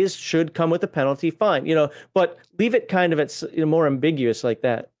prototyping phase should come with a penalty, fine. But leave it kind of more ambiguous like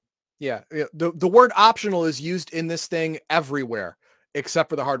that. Yeah. The word optional is used in this thing everywhere except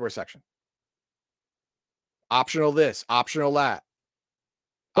for the hardware section. Optional this, optional that.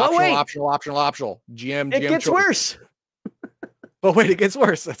 Optional. GM. It gets worse. But wait, it gets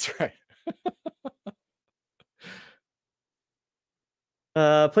worse. That's right.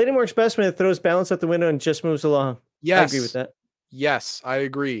 Palladium works best when it throws balance out the window and just moves along. Yes. I agree with that. Yes, I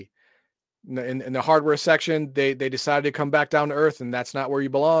agree. In the hardware section, they decided to come back down to earth, and that's not where you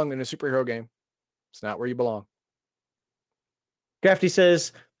belong in a superhero game. It's not where you belong. Crafty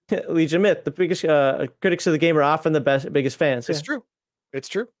says, Legion Myth, the biggest critics of the game are often the biggest fans. It's true. It's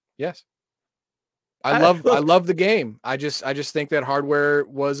true. Yes. I love the game. I just think that hardware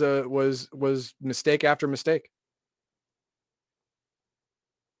was mistake after mistake.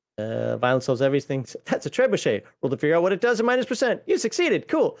 Violence solves everything. That's a trebuchet. Roll to figure out what it does at -%. You succeeded.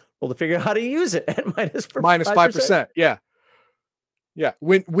 Cool. Roll to figure out how to use it at -5%. Yeah. Yeah.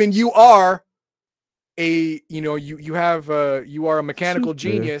 When you are you are a mechanical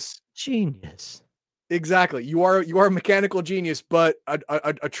genius. Exactly. You are a mechanical genius, but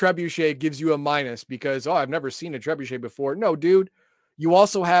a trebuchet gives you a minus because I've never seen a trebuchet before. No, dude. You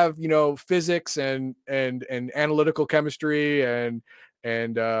also have, physics and analytical chemistry and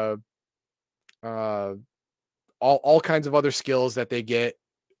all kinds of other skills that they get.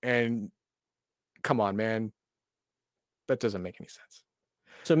 And come on, man. That doesn't make any sense.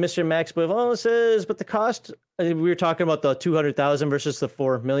 So Mr. Max Bivon says, but the cost, we were talking about the 200,000 versus the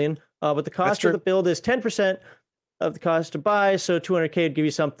 4 million. But the cost of the build is 10%. of the cost to buy. So 200K would give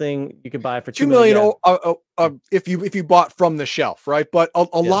you something you could buy for 2 $2 million. Yeah. If you bought from the shelf, right? But a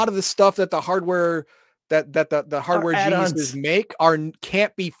Yeah. lot of the stuff that the hardware the hardware geniuses make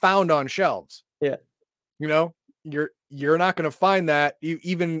can't be found on shelves. Yeah. You know, you're not going to find that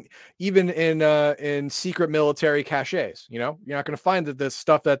even in secret military caches. You know, you're not going to find that the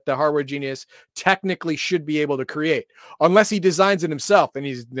stuff that the hardware genius technically should be able to create, unless he designs it himself, and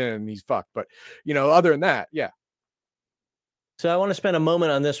he's fucked. But you know, other than that, yeah. So I want to spend a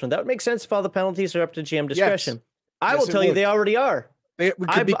moment on this one. That would make sense if all the penalties are up to GM discretion. Yes. I will tell you they already are.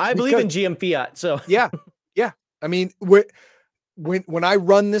 I believe in GM fiat. So yeah. I mean, when I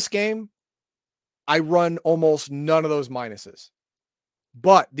run this game, I run almost none of those minuses.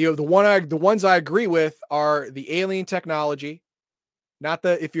 But the ones I agree with are the alien technology, not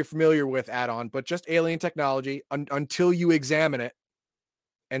if you're familiar with add-on, but just alien technology until you examine it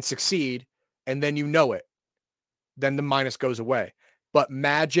and succeed, and then you know it. Then the minus goes away. But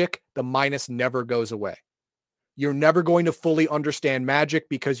magic, the minus never goes away. You're never going to fully understand magic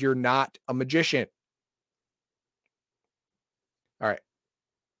because you're not a magician. All right.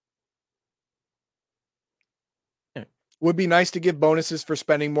 Yeah. Would be nice to give bonuses for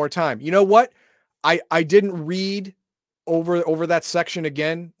spending more time. You know what? I didn't read over that section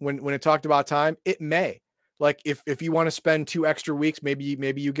again when it talked about time. It may. Like if you want to spend 2 extra weeks, maybe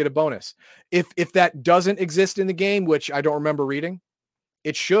you get a bonus. If that doesn't exist in the game, which I don't remember reading,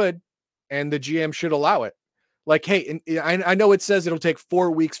 it should, and the GM should allow it. Like, hey, I know it says it'll take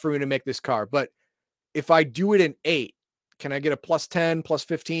 4 weeks for me to make this car, but if I do it in 8, can I get a plus 10, plus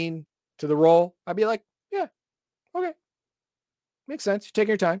 15 to the roll? I'd be like, yeah, okay. Makes sense. You're taking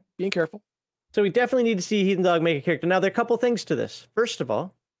your time, being careful. So we definitely need to see Heathen Dog make a character. Now, there are a couple things to this. First of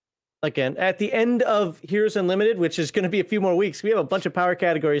all, again, at the end of Heroes Unlimited, which is going to be a few more weeks, we have a bunch of power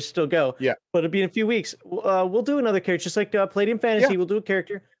categories still go. Yeah. But it'll be in a few weeks. We'll do another character, just like Palladium Fantasy. Yeah. We'll do a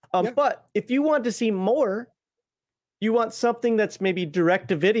character. But if you want to see more, you want something that's maybe direct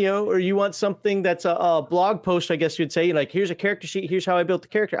to video, or you want something that's a blog post, I guess you'd say, like, here's a character sheet, here's how I built the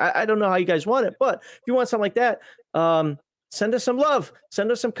character. I don't know how you guys want it, but if you want something like that, send us some love,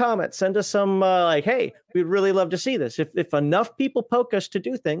 send us some comments, send us some like, hey, we'd really love to see this. If enough people poke us to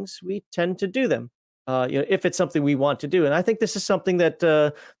do things, we tend to do them. If it's something we want to do, and I think this is something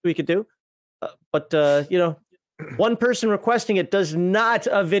that we could do. But one person requesting it does not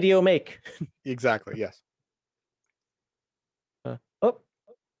a video make. Exactly. Yes.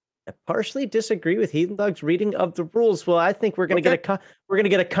 I partially disagree with Heathen Dog's reading of the rules. Well, I think we're gonna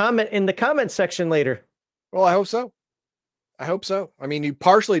get a comment in the comment section later. Well, I hope so. I mean, you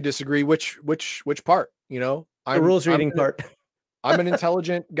partially disagree. Which part? You know, the rules reading part. I'm an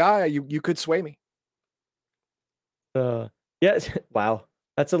intelligent guy. You could sway me. Yes. Wow,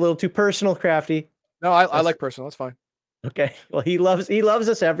 that's a little too personal, Crafty. No, I like personal. That's fine. Okay. Well, he loves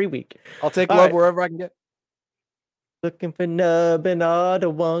us every week. I'll take love wherever I can get. Looking for nub in all the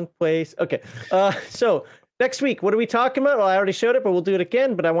one place. Okay. So next week, what are we talking about? Well, I already showed it, but we'll do it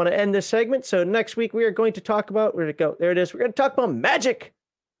again. But I want to end this segment. So next week, we are going to talk about, where'd it go? There it is. We're going to talk about magic.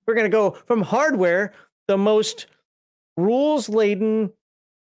 We're going to go from hardware, the most rules-laden,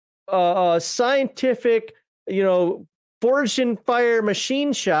 scientific, forged in fire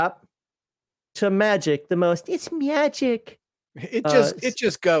machine shop, to magic, the most, it's magic. It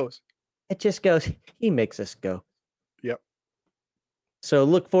just goes. It just goes. He makes us go. Yep. So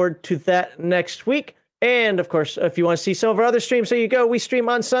look forward to that next week. And of course, if you want to see some of our other streams, there you go. We stream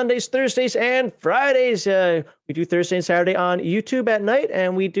on Sundays, Thursdays, and Fridays. We do Thursday and Saturday on YouTube at night,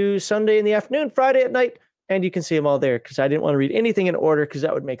 and we do Sunday in the afternoon, Friday at night. And you can see them all there, because I didn't want to read anything in order, because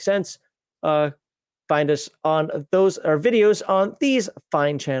that would make sense. Find us on our videos on these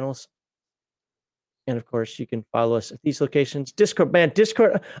fine channels. And of course, you can follow us at these locations. Discord, man,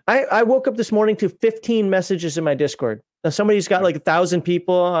 Discord. I woke up this morning to 15 messages in my Discord. Now, somebody's got like 1,000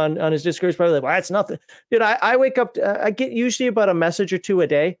 people on his Discord. Is probably like, well, that's nothing. Dude, I wake up, I get usually about a message or two a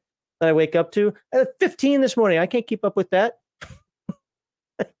day that I wake up to. 15 this morning. I can't keep up with that.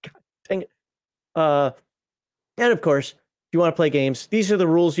 God dang it. And of course, if you want to play games, these are the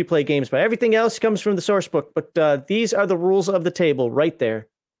rules you play games by. Everything else comes from the source book, but these are the rules of the table right there.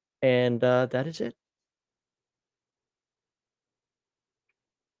 And that is it.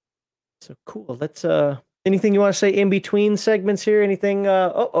 So cool. Let's anything you want to say in between segments here? Anything?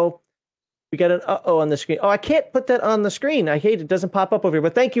 We got an on the screen. Oh, I can't put that on the screen. I hate it. Doesn't pop up over here.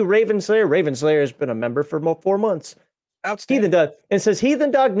 But thank you, Raven Slayer. Raven Slayer has been a member for 4 months. Outstanding. Heathen Dog. It says Heathen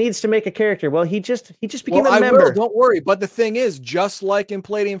Dog needs to make a character. Well, he just became a member. I will, don't worry. But the thing is, just like in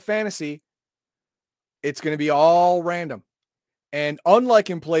Palladium Fantasy, it's going to be all random. And unlike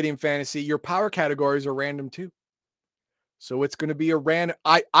in Palladium Fantasy, your power categories are random too. So it's going to be a random.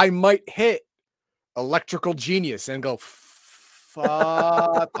 I might hit Electrical Genius and go,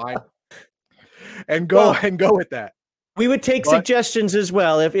 fine, and go with that. We would take suggestions as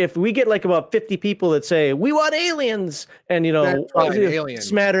well. If we get like about 50 people that say we want aliens, and aliens,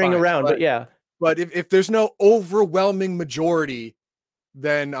 smattering around, but yeah. But if there's no overwhelming majority,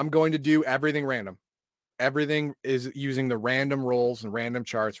 then I'm going to do everything random. Everything is using the random rolls and random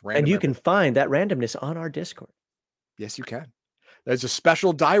charts. And you can find that randomness on our Discord. Yes, you can. There's a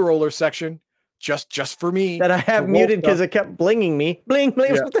special die roller section just for me that I have muted because it kept blinging me. Bling,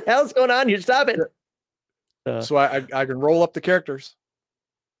 bling. Yeah. What the hell's going on here? Stop it. So I can roll up the characters.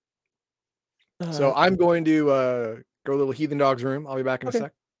 So I'm going to go to little Heathen Dog's room. I'll be back in a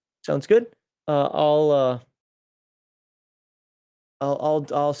sec. Sounds good. I'll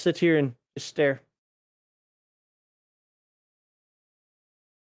sit here and just stare.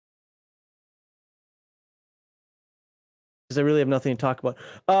 Because I really have nothing to talk about.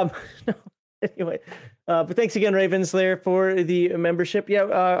 Anyway, but thanks again, Ravenslayer, for the membership. Yeah,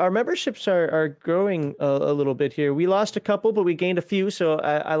 our memberships are growing a little bit here. We lost a couple, but we gained a few, so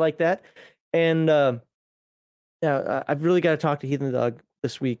I like that. And yeah, I've really got to talk to Heathen Dog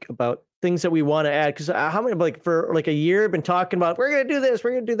this week about things that we want to add. Because how many, like, for like a year, I've been talking about we're gonna do this,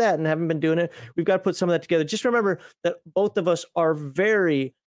 we're gonna do that, and haven't been doing it. We've got to put some of that together. Just remember that both of us are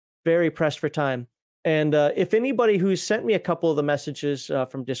very, very pressed for time. And if anybody who's sent me a couple of the messages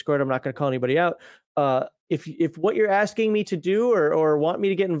from Discord, I'm not going to call anybody out. If what you're asking me to do or want me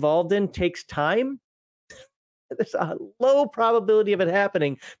to get involved in takes time, there's a low probability of it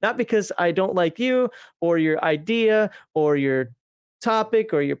happening. Not because I don't like you or your idea or your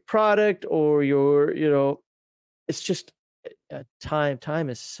topic or your product or your, it's just time.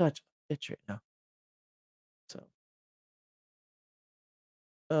 Time is such a bitch right now. So.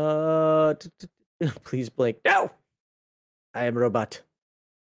 Please blink. No, I am a robot.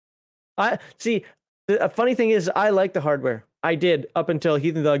 I see. The funny thing is, I like the hardware. I did up until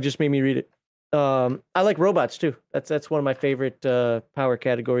Heathen Dog just made me read it. I like robots too. That's one of my favorite power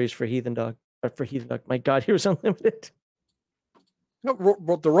categories for Heathen Dog. For Heathen Dog, my God, Heroes Unlimited. No,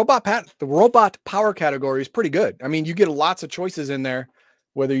 the robot power category is pretty good. I mean, you get lots of choices in there,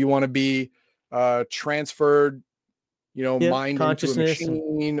 whether you want to be transferred. Mind into a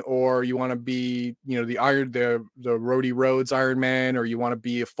machine, or you want to be, the Rhodey Rhodes Iron Man, or you want to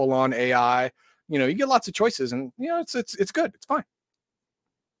be a full-on AI. You get lots of choices, and it's good. It's fine.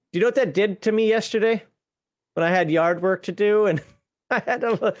 Do you know what that did to me yesterday when I had yard work to do and I had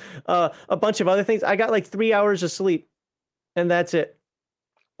a bunch of other things? I got like 3 hours of sleep, and that's it.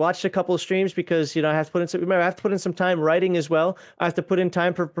 Watched a couple of streams because I have to put in some. Remember, I have to put in some time writing as well. I have to put in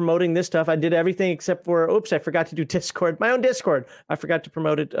time for promoting this stuff. I did everything except for I forgot to do Discord, my own Discord. I forgot to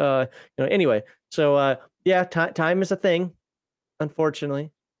promote it. Anyway. So yeah, time is a thing,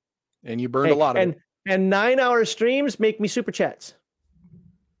 unfortunately. And you burned a lot of it. And 9-hour streams make me super chats.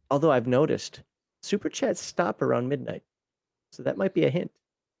 Although I've noticed super chats stop around midnight, so that might be a hint.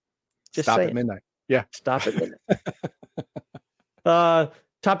 Just stop at midnight. Yeah, stop at midnight.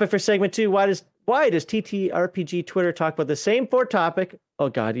 Topic for segment 2. Why does TTRPG Twitter talk about the same 4 topic? Oh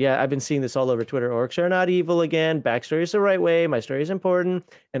God, yeah, I've been seeing this all over Twitter. Orcs are not evil again. Backstory is the right way. My story is important,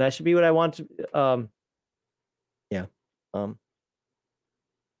 and I should be what I want to. I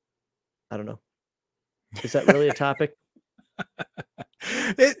don't know. Is that really a topic?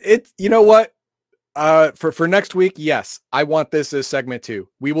 It's you know what? For next week, yes, I want this as segment 2.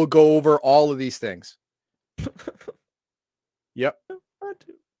 We will go over all of these things. Yep.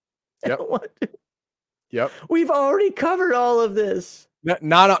 I don't want to. Yep. We've already covered all of this.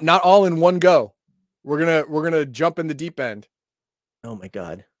 Not all in one go. We're gonna jump in the deep end. Oh my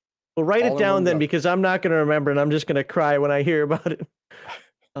God. Well, write it down then, because I'm not gonna remember, and I'm just gonna cry when I hear about it.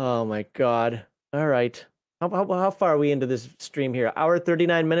 Oh my God. All right. How far are we into this stream here? Hour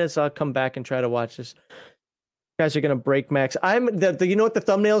 39 minutes. I'll come back and try to watch this. You guys are gonna break max. You know what the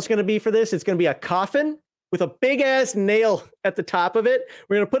thumbnail is gonna be for this? It's gonna be a coffin with a big ass nail at the top of it.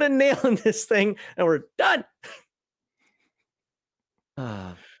 We're going to put a nail in this thing and we're done.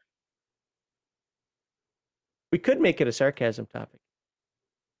 We could make it a sarcasm topic.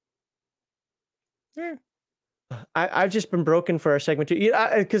 Yeah. I've just been broken for our segment 2.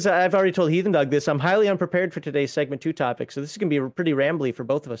 Because I've already told Heathen Dog this. I'm highly unprepared for today's segment 2 topic. So this is going to be pretty rambly for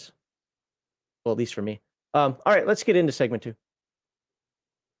both of us. Well, at least for me. All right, let's get into segment 2.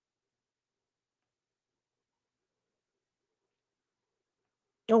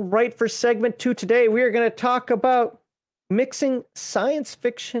 All right, for segment 2 today, we are going to talk about mixing science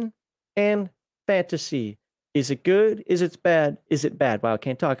fiction and fantasy. Is it good? Is it bad? Is it bad? Wow, I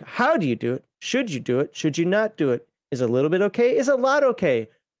can't talk. How do you do it? Should you do it? Should you not do it? Is a little bit okay? Is a lot okay?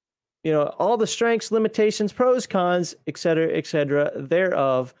 You know, all the strengths, limitations, pros, cons, etc.,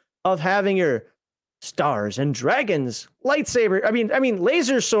 thereof of having your stars and dragons lightsaber. I mean,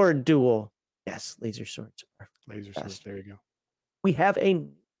 laser sword duel. Yes, laser swords are Laser sword. best. There you go. We have a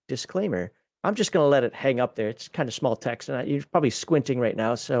disclaimer. I'm just going to let it hang up there. It's kind of small text, and you're probably squinting right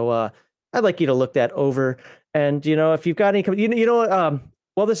now. So I'd like you to look that over. And you know, if you've got any,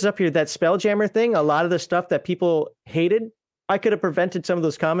 while this is up here, that Spelljammer thing, a lot of the stuff that people hated, I could have prevented some of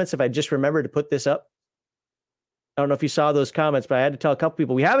those comments if I just remembered to put this up. I don't know if you saw those comments, but I had to tell a couple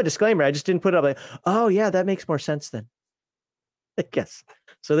people we have a disclaimer. I just didn't put it up. Like, oh yeah, that makes more sense then. I guess.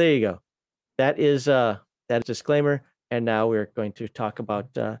 So there you go. That is a disclaimer. And now we're going to talk about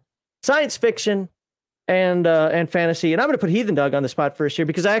science fiction and fantasy. And I'm going to put Heathen Dog on the spot first here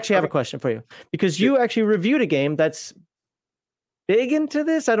because I actually have a question for you. Because you actually reviewed a game that's big into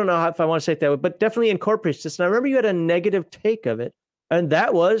this. I don't know if I want to say it that way, but definitely incorporates this. And I remember you had a negative take of it, and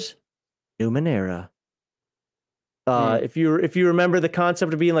that was Numenera. If you remember the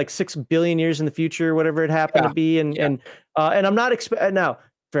concept of being like 6 billion years in the future, whatever it happened to be, and I'm not now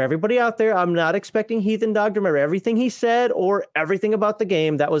for everybody out there, I'm not expecting Heathen Dog to remember everything he said or everything about the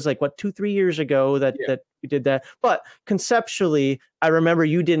game. That was like what 2-3 years ago that we did that. But conceptually, I remember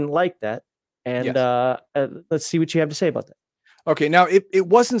you didn't like that, and let's see what you have to say about that. Okay, now it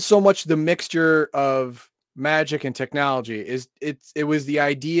wasn't so much the mixture of magic and technology. It was the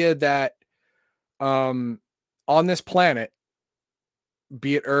idea that on this planet,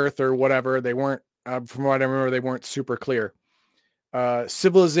 be it Earth or whatever, they weren't from what I remember, they weren't super clear.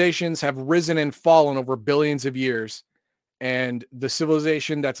 Civilizations have risen and fallen over billions of years, and the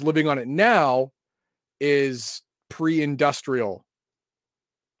civilization that's living on it now is pre-industrial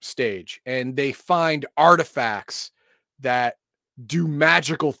stage, and they find artifacts that do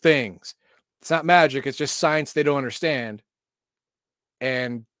magical things. It's not magic, it's just science they don't understand.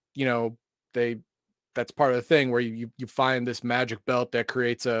 And you know, that's part of the thing where you find this magic belt that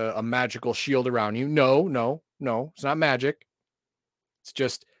creates a magical shield around you. No, it's not magic. It's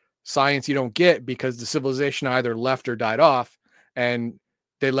just science you don't get because the civilization either left or died off, and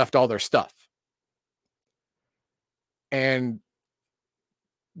they left all their stuff. And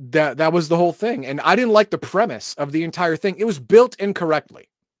that was the whole thing. And I didn't like the premise of the entire thing. It was built incorrectly.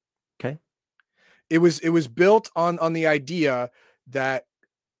 Okay. It was built on the idea that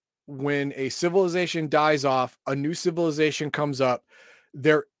when a civilization dies off, a new civilization comes up.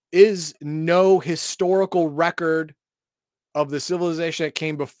 There is no historical record of the civilization that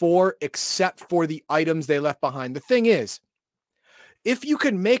came before, except for the items they left behind. The thing is, if you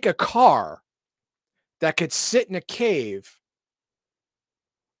could make a car that could sit in a cave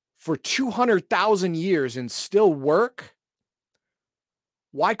for 200,000 years and still work,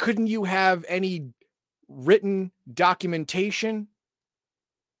 why couldn't you have any written documentation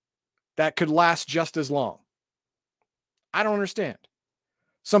that could last just as long? I don't understand.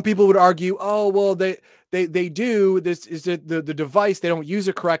 Some people would argue, oh, well, they do. This is the device. They don't use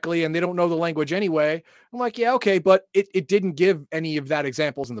it correctly and they don't know the language anyway. I'm like, yeah, okay. But it didn't give any of that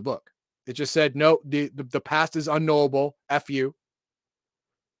examples in the book. It just said, no, the past is unknowable. F you.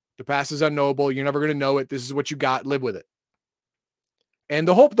 The past is unknowable. You're never going to know it. This is what you got. Live with it. And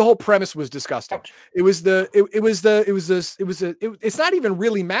the whole premise was disgusting. It's not even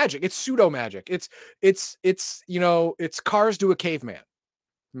really magic. It's pseudo magic. It's Cars to a caveman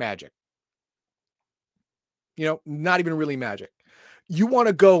magic. Not even really magic. You want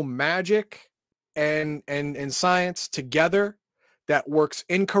to go magic and science together that works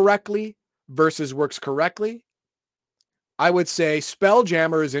incorrectly versus works correctly. I would say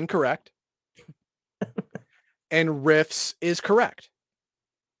Spelljammer is incorrect and Rifts is correct.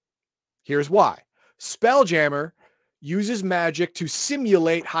 Here's why. Spelljammer uses magic to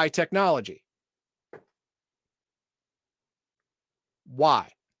simulate high technology.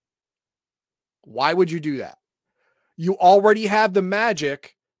 Why? Why would you do that? You already have the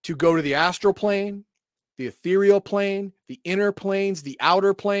magic to go to the astral plane, the ethereal plane, the inner planes, the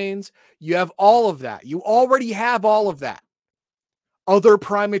outer planes. You have all of that. You already have all of that. Other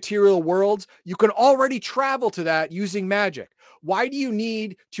prime material worlds, you can already travel to that using magic. Why do you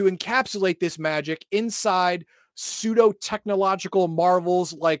need to encapsulate this magic inside pseudo-technological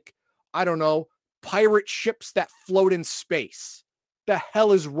marvels like, I don't know, pirate ships that float in space? The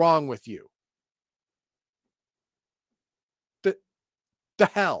hell is wrong with you? The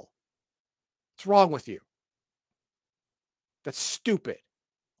hell? What's wrong with you? That's stupid.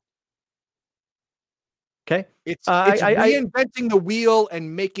 Okay. It's reinventing the wheel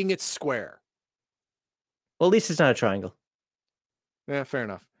and making it square. Well, at least it's not a triangle. Yeah, fair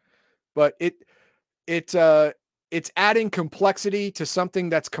enough. But it's adding complexity to something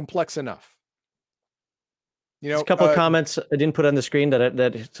that's complex enough. You know, There's a couple of comments I didn't put on the screen that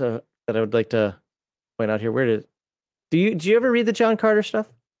I would like to point out here. Do you ever read the John Carter stuff?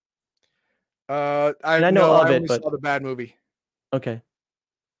 I know know of I it, only but saw the bad movie. Okay.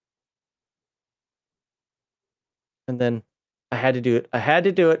 And then I had to do it. I had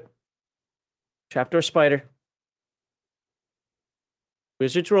to do it. Trapdoor Spider.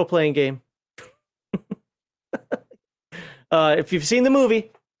 Wizards role-playing game. If you've seen the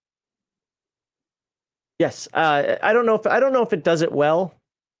movie, yes. I don't know if it does it well.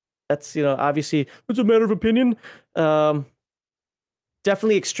 That's, obviously it's a matter of opinion.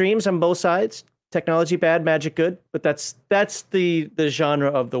 Definitely extremes on both sides. Technology bad, magic good, but that's the genre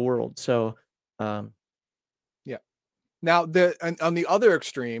of the world. So, yeah. Now on the other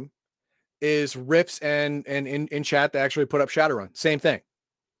extreme is Rips and in chat they actually put up Shadowrun. Same thing.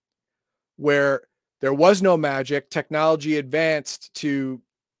 Where there was no magic, technology advanced to,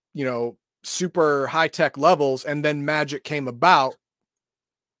 super high-tech levels, and then magic came about,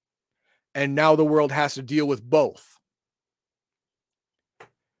 and now the world has to deal with both.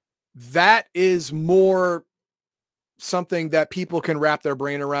 That is more something that people can wrap their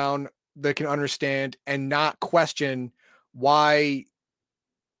brain around, they can understand, and not question why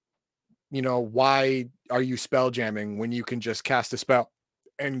are you spell jamming when you can just cast a spell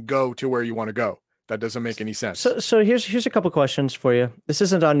and go to where you want to go? That doesn't make any sense. So here's a couple questions for you. This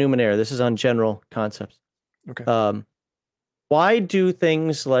isn't on Numenera. This is on general concepts. Okay. Why do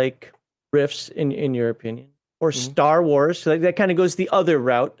things like Rifts, in your opinion, or Star Wars, so that kind of goes the other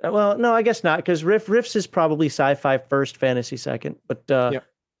route? Well, no, I guess not, because Rifts is probably sci-fi first, fantasy second. But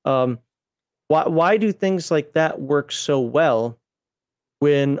why do things like that work so well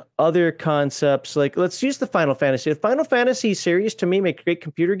when other concepts, like, let's use the Final Fantasy. The Final Fantasy series, to me, make great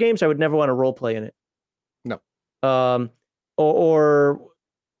computer games. I would never want to role play in it. No. Or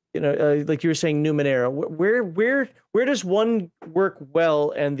like you were saying, Numenera. Where does one work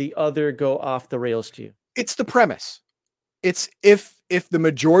well and the other go off the rails to you? It's the premise. It's if the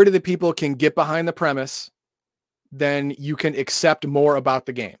majority of the people can get behind the premise, then you can accept more about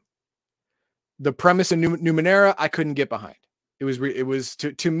the game. The premise in Numenera, I couldn't get behind. It was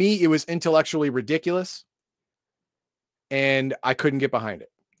to me, it was intellectually ridiculous, and I couldn't get behind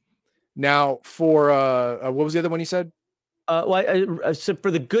it. Now, for what was the other one you said? I said for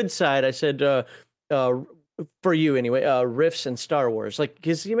the good side, I said for you anyway, Rifts and Star Wars, like,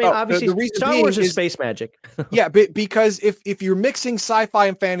 because obviously the Star Wars is space magic. Yeah, because if you're mixing sci-fi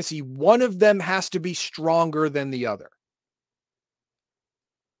and fantasy, one of them has to be stronger than the other,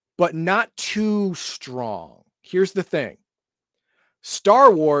 but not too strong. Here's the thing. Star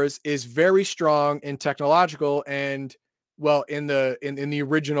Wars is very strong in technological and, well, in the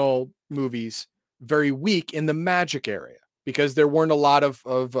original movies, very weak in the magic area because there weren't a lot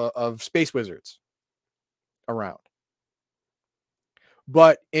of space wizards around.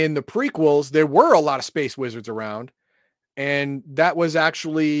 But in the prequels, there were a lot of space wizards around, and that was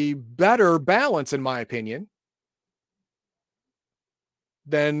actually better balance, in my opinion,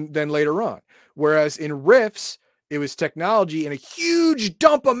 than later on. Whereas in Rifts, it was technology, and a huge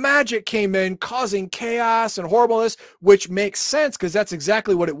dump of magic came in, causing chaos and horribleness, which makes sense because that's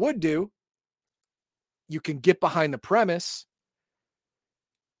exactly what it would do. You can get behind the premise.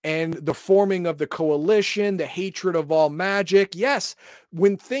 And the forming of the coalition, the hatred of all magic. Yes,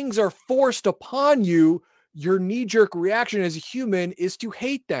 when things are forced upon you, your knee-jerk reaction as a human is to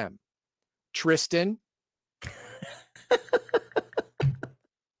hate them. Tristan.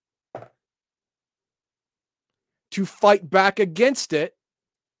 To fight back against it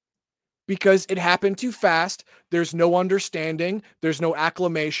because it happened too fast. There's no understanding. There's no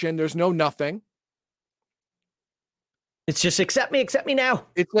acclamation. There's no nothing. It's just accept me now.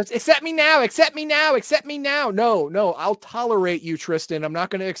 It's just accept me now, accept me now, accept me now. No, I'll tolerate you, Tristan. I'm not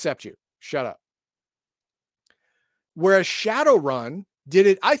going to accept you. Shut up. Whereas Shadowrun did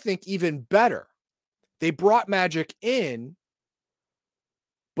it, I think, even better. They brought magic in,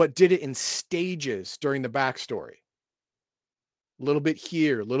 but did it in stages during the backstory. A little bit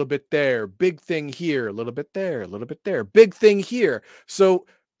here, a little bit there, big thing here, a little bit there, a little bit there, big thing here. So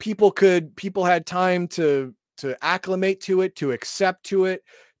people had time to acclimate to it, to accept to it,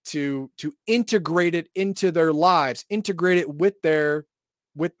 to integrate it into their lives, integrate it with their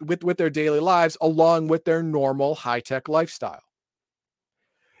daily lives along with their normal high-tech lifestyle.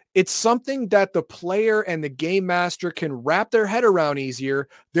 It's something that the player and the game master can wrap their head around easier.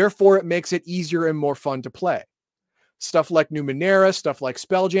 Therefore, it makes it easier and more fun to play. Stuff like Numenera, stuff like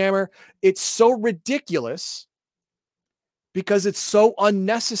Spelljammer, it's so ridiculous because it's so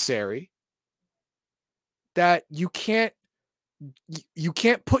unnecessary that you can't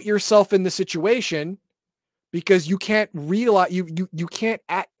put yourself in the situation because you can't realize you can't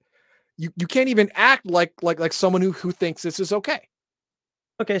act you can't even act like someone who thinks this is okay.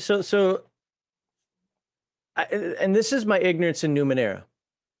 Okay, and this is my ignorance in Numenera,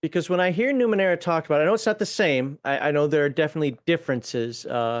 because when I hear Numenera talked about, I know it's not the same. I know there are definitely differences.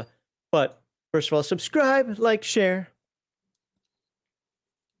 But first of all, subscribe, like, share.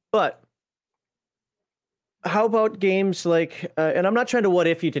 But how about games like, and I'm not trying to what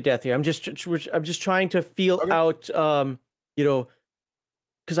if you to death here. I'm just trying to feel out, you know,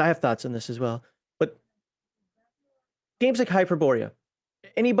 because I have thoughts on this as well. But games like Hyperborea.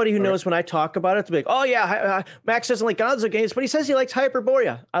 Anybody who knows when I talk about it, to be like, oh yeah, Max doesn't like Gonzo games, but he says he likes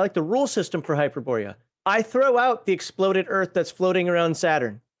Hyperborea. I like the rule system for Hyperborea. I throw out the exploded Earth that's floating around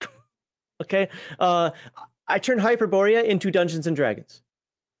Saturn. Okay, I turn Hyperborea into Dungeons and Dragons.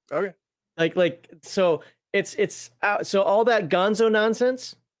 Okay, so it's out. So all that Gonzo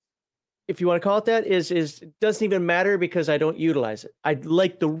nonsense, if you want to call it that, is doesn't even matter because I don't utilize it. I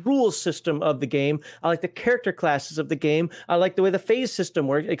like the rule system of the game. I like the character classes of the game. I like the way the phase system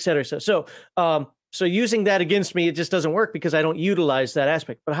works, et cetera. So using that against me, it just doesn't work because I don't utilize that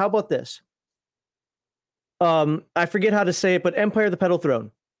aspect. But how about this? I forget how to say it, but Empire of the Petal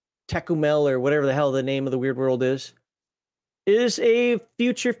Throne, Tecumel, or whatever the hell the name of the weird world is a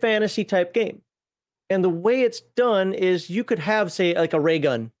future fantasy type game. And the way it's done is you could have, say, like a ray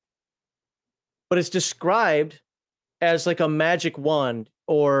gun, but it's described as like a magic wand,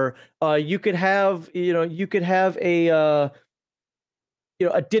 or you could have a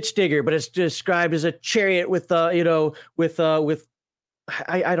ditch digger, but it's described as a chariot with I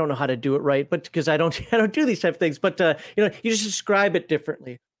don't know how to do it right, but because I don't do these type of things, but you just describe it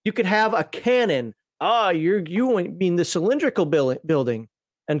differently. You could have a cannon. You mean the cylindrical building.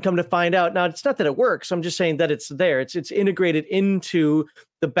 And come to find out, now it's not that it works. I'm just saying that it's there. It's integrated into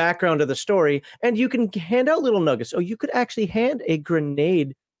the background of the story, and you can hand out little nuggets. Oh, you could actually hand a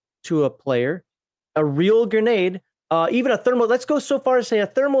grenade to a player, a real grenade, even a thermal. Let's go so far as say a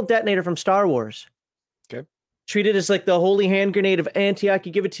thermal detonator from Star Wars. Okay, treat it as like the holy hand grenade of Antioch.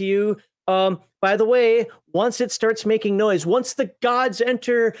 You give it to you. By the way, once it starts making noise, once the gods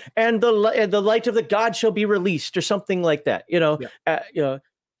enter, and the light of the god shall be released, or something like that.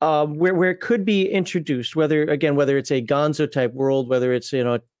 Where it could be introduced, whether it's a Gonzo type world, whether it's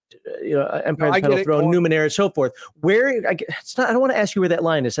Empire of the Petal Throne, Numenera, and so forth. I don't want to ask you where that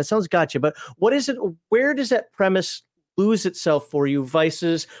line is. That sounds gotcha. But what is it? Where does that premise lose itself for you?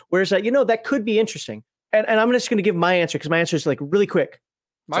 Vices? Where's that? That could be interesting. And I'm just going to give my answer because my answer is like really quick.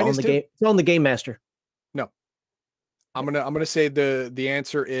 Mine is game. It's on the Game Master. No, I'm gonna say the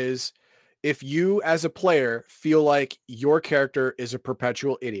answer is, if you as a player feel like your character is a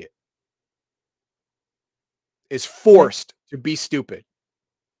perpetual idiot, is forced to be stupid,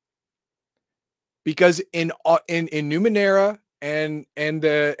 because in Numenera and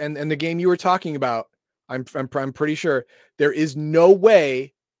the game you were talking about, I'm pretty sure there is no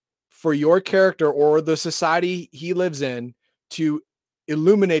way for your character or the society he lives in to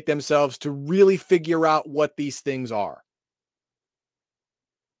illuminate themselves to really figure out what these things are,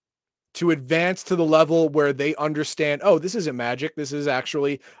 to advance to the level where they understand, oh, this isn't magic. This is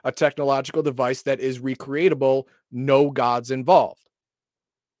actually a technological device that is recreatable. No gods involved.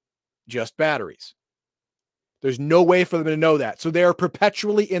 Just batteries. There's no way for them to know that. So they are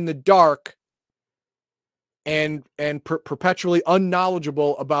perpetually in the dark and perpetually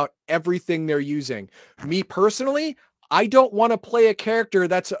unknowledgeable about everything they're using. Me personally, I don't want to play a character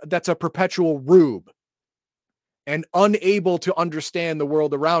that's a perpetual rube and unable to understand the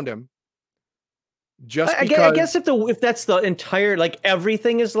world around him. I guess if that's the entire, like,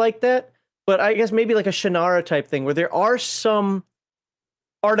 everything is like that, but I guess maybe like a Shannara type thing where there are some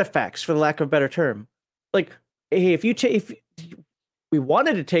artifacts, for the lack of a better term. Like, hey, if we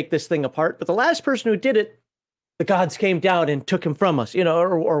wanted to take this thing apart, but the last person who did it, the gods came down and took him from us,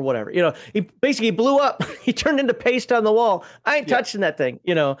 or whatever. He basically blew up. He turned into paste on the wall. I ain't touching that thing.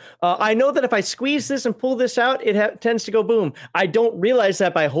 I know that if I squeeze this and pull this out, it tends to go boom. I don't realize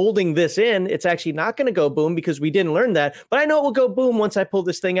that by holding this in, it's actually not going to go boom because we didn't learn that. But I know it will go boom once I pull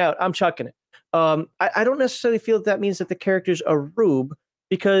this thing out. I'm chucking it. I don't necessarily feel that means that the character's a rube,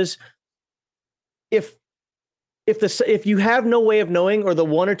 because if you have no way of knowing, or the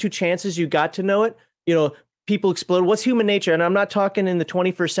one or two chances you got to know it, people explode. What's human nature? And I'm not talking in the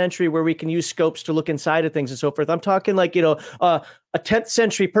 21st century where we can use scopes to look inside of things and so forth. I'm talking like, a 10th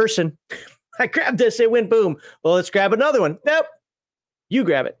century person. I grabbed this, it went boom. Well, let's grab another one. Nope. You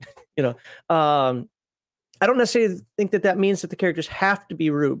grab it. I don't necessarily think that means that the characters have to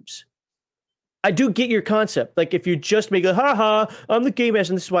be rubes. I do get your concept. Like if you just make a haha, I'm the game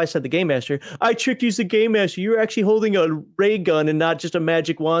master, and this is why I said the game master. I tricked you as the game master. You're actually holding a ray gun and not just a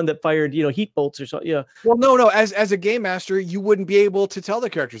magic wand that fired, heat bolts or something. Yeah. Well, no. As a game master, you wouldn't be able to tell the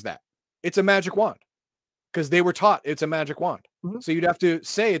characters that it's a magic wand because they were taught it's a magic wand. Mm-hmm. So you'd have to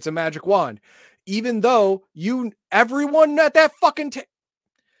say it's a magic wand, even though everyone at that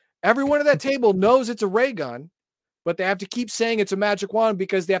table knows it's a ray gun, but they have to keep saying it's a magic wand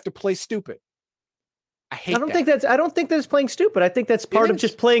because they have to play stupid. I don't think that's playing stupid. I think that's part of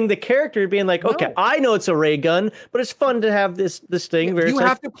just playing the character, being like, okay, I know it's a ray gun, but it's fun to have this thing where you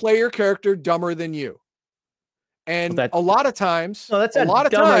have to play your character dumber than you. And a lot of times,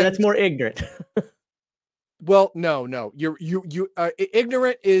 that's more ignorant. Well, no, you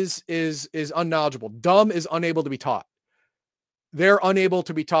ignorant is unknowledgeable. Dumb is unable to be taught. They're unable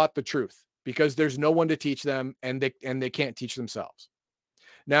to be taught the truth because there's no one to teach them, and they can't teach themselves.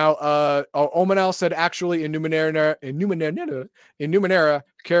 Now, Omanel said actually in Numenera,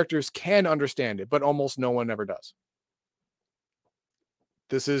 characters can understand it, but almost no one ever does.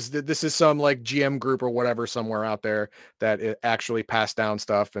 This is some like GM group or whatever somewhere out there that it actually passed down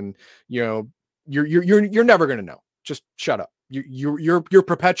stuff, and you're never gonna know. Just shut up. You're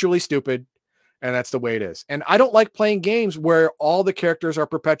perpetually stupid, and that's the way it is. And I don't like playing games where all the characters are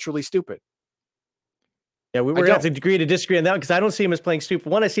perpetually stupid. Yeah, we're going to have to agree to disagree on that because I don't see him as playing stupid.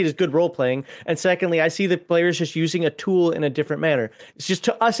 One, I see it as good role playing. And secondly, I see the players just using a tool in a different manner. It's just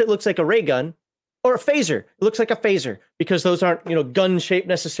to us, it looks like a ray gun or a phaser. It looks like a phaser because those aren't, gun shaped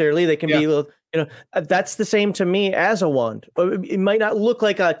necessarily. They can be, that's the same to me as a wand. It might not look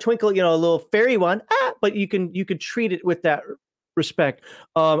like a twinkle, a little fairy wand, but you could treat it with that respect.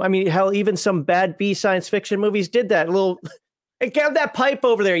 I mean, hell, even some bad B science fiction movies did that. A little... Hey, get that pipe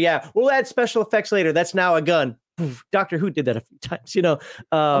over there. Yeah, we'll add special effects later. That's now a gun. Doctor Who did that a few times.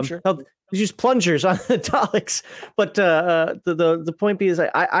 I'm sure. Use plungers on the Daleks. But the point being is,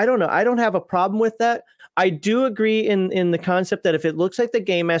 I don't know. I don't have a problem with that. I do agree in the concept that if it looks like the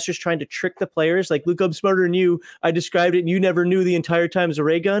game master's trying to trick the players, like, look, I'm smarter than you. I described it, and you never knew the entire time as a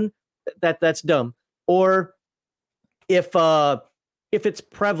ray gun. That's dumb. Or if it's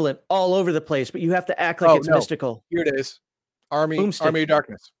prevalent all over the place, but you have to act like it's mystical. Here it is. Army of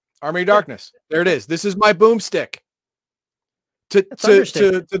Darkness. Army of Darkness. There it is. This is my boomstick. To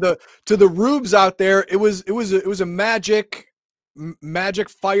the rubes out there, it was a magic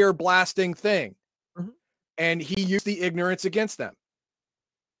fire blasting thing, and he used the ignorance against them.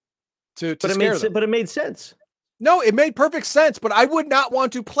 But it made sense. No, it made perfect sense. But I would not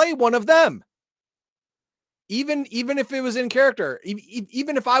want to play one of them, even if it was in character.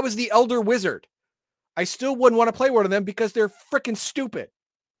 Even if I was the Elder Wizard, I still wouldn't want to play one of them because they're freaking stupid.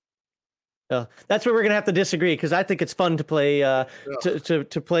 That's where we're gonna have to disagree because I think it's fun to play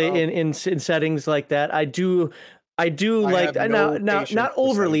to play in settings like that. I do like not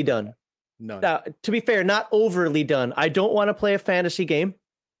overly done. None. Now, to be fair, not overly done. I don't want to play a fantasy game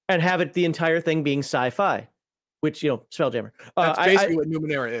and have it the entire thing being sci-fi, which Spelljammer. That's basically what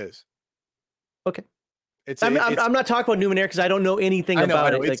Numenera is. Okay. I'm not talking about Numenera because I don't know anything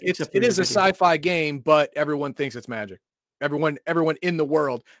about it. It is a sci-fi game, but everyone thinks it's magic. Everyone in the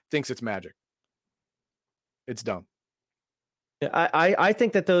world thinks it's magic. It's dumb. I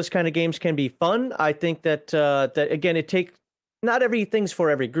think that those kind of games can be fun. I think that again, not everything's for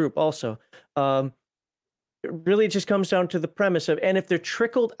every group. Also, it really just comes down to the premise of, and if they're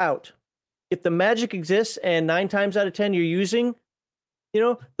trickled out, if the magic exists, and 9 times out of 10 you're using,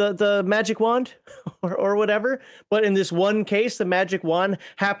 the magic wand or whatever. But in this one case, the magic wand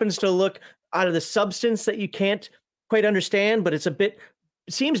happens to look out of the substance that you can't quite understand, but it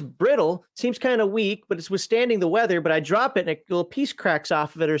seems brittle, seems kind of weak, but it's withstanding the weather. But I drop it and a little piece cracks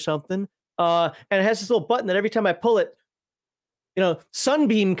off of it or something. And it has this little button that every time I pull it,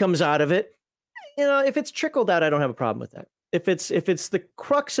 sunbeam comes out of it. If it's trickled out, I don't have a problem with that. If it's the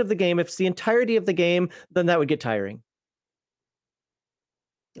crux of the game, if it's the entirety of the game, then that would get tiring.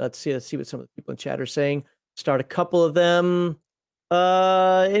 Let's see what some of the people in chat are saying. Start a couple of them.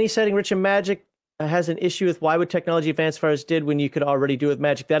 Any setting rich in magic has an issue with why would technology advance as far as did when you could already do it with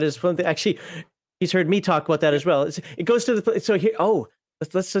magic. That is one thing. Actually, he's heard me talk about that as well. It goes to the so here. Oh,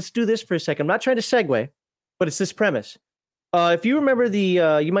 let's do this for a second. I'm not trying to segue, but it's this premise. If you remember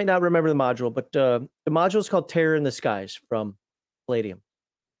you might not remember the module, but the module is called Terror in the Skies from Palladium.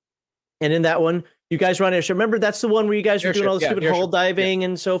 And in that one, you guys run airship. Remember, that's the one where you guys were doing all the stupid hull diving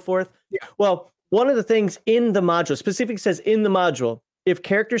and so forth? Yeah. Well, one of the things in the module, specifically says in the module, if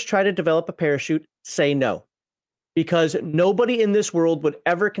characters try to develop a parachute, say no. Because nobody in this world would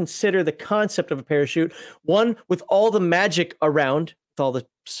ever consider the concept of a parachute, one, with all the magic around, with all the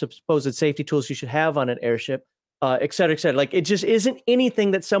supposed safety tools you should have on an airship, et cetera, et cetera. Like it just isn't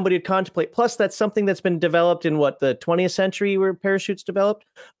anything that somebody would contemplate. Plus, that's something that's been developed in the 20th century where parachutes developed.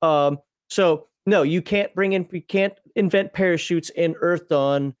 So no, you can't invent parachutes in Earth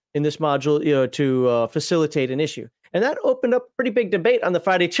Dawn in this module, to facilitate an issue. And that opened up a pretty big debate on the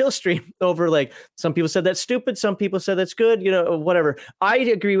Friday Chill stream over like some people said that's stupid, some people said that's good, whatever. I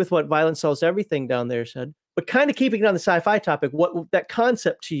agree with what Violence Solves Everything down there said, but kind of keeping it on the sci-fi topic, what that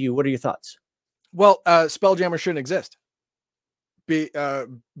concept to you, what are your thoughts? Well, Spelljammer shouldn't exist.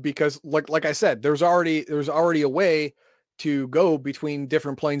 Because like I said, there's already a way to go between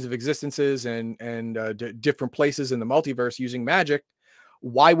different planes of existences and different places in the multiverse using magic.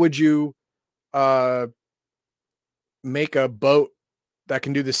 Why would you make a boat that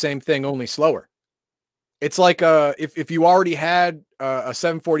can do the same thing only slower? It's like if you already had a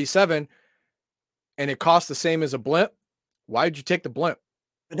 747 and it costs the same as a blimp, why did you take the blimp?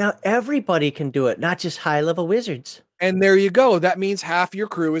 But now everybody can do it, not just high-level wizards. And there you go. That means half your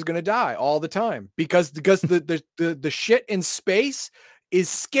crew is going to die all the time because the shit in space is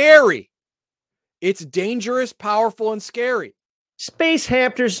scary. It's dangerous, powerful, and scary. Space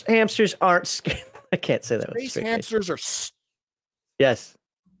hamsters aren't scary. I can't say that. Space hamsters are. Yes.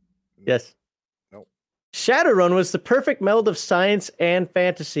 No. Shadowrun was the perfect meld of science and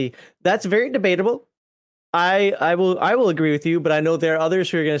fantasy. That's very debatable. I will agree with you, but I know there are others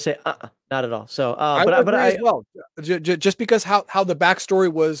who are going to say, not at all. So, but I as well, just because how the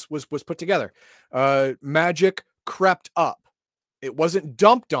backstory was put together, magic crept up. It wasn't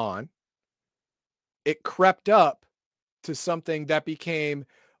dumped on. It crept up to something that became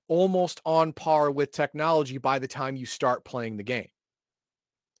almost on par with technology by the time you start playing the game.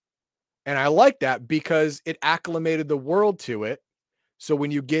 And I like that because it acclimated the world to it. So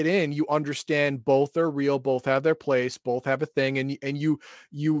when you get in, you understand both are real, both have their place, both have a thing, and you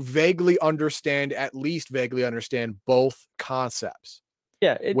at least vaguely understand both concepts.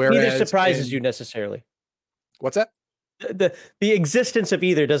 Yeah, it neither surprises you necessarily. What's that? The existence of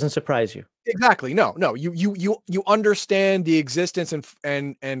either doesn't surprise you. Exactly. No. You understand the existence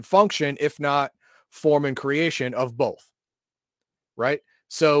and function, if not form and creation of both. Right?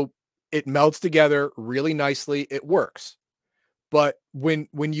 So it melds together really nicely. It works. But when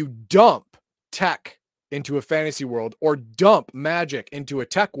you dump tech into a fantasy world or dump magic into a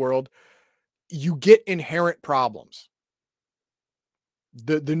tech world, you get inherent problems.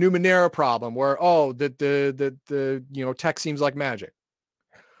 The Numenera problem where the tech seems like magic.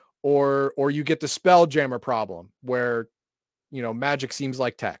 Or you get the Spelljammer problem where magic seems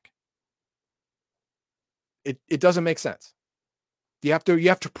like tech. It doesn't make sense. You have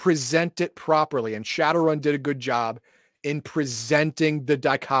to present it properly, and Shadowrun did a good job in presenting the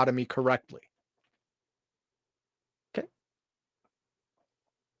dichotomy correctly. Okay.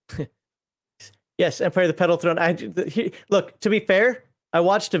 Yes, Empire of the Petal Throne. Look, to be fair, I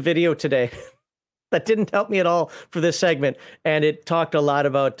watched a video today that didn't help me at all for this segment, and it talked a lot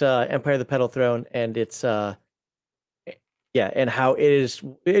about Empire of the Petal Throne and its and how it is.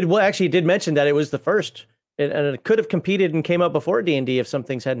 Actually, it did mention that it was the first, and it could have competed and came out before D&D if some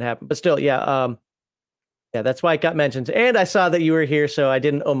things hadn't happened. But still, yeah, that's why it got mentioned. And I saw that you were here, so I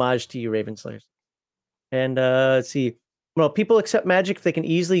did an homage to you, Ravenslayers. And let's see. Well, people accept magic if they can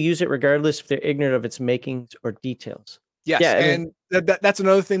easily use it, regardless if they're ignorant of its makings or details. Yes, yeah, and that's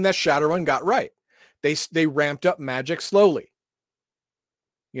another thing that Shadowrun got right. They ramped up magic slowly.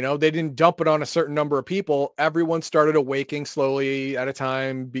 They didn't dump it on a certain number of people. Everyone started awaking slowly at a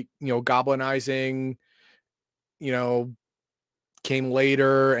time. Goblinizing, came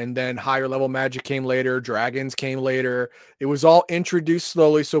later, and then higher level magic came later. Dragons came later. It was all introduced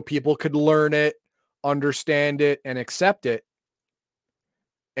slowly so people could learn it, understand it, and accept it.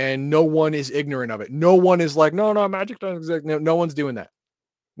 And no one is ignorant of it. No one is like, no, magic doesn't exist. No one's doing that.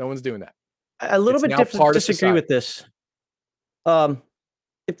 No one's doing that. A little bit disagree with this.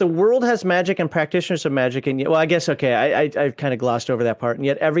 If the world has magic and practitioners of magic, and I guess, okay, I kind of glossed over that part, and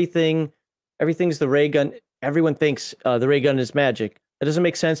yet everything's the ray gun. Everyone thinks the ray gun is magic. That doesn't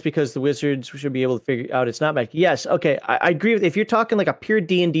make sense because the wizards should be able to figure out it's not magic. Yes, okay, I agree with. If you're talking like a pure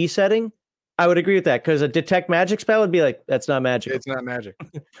D&D setting, I would agree with that because a detect magic spell would be like, that's not magic. It's not magic.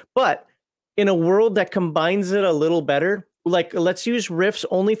 But in a world that combines it a little better, like let's use rifts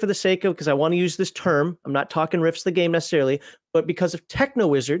only for the sake of, because I want to use this term. I'm not talking rifts the game necessarily, but because of techno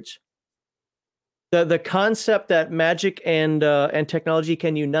wizards, the concept that magic and technology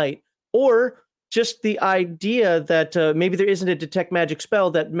can unite, or just the idea that maybe there isn't a detect magic spell,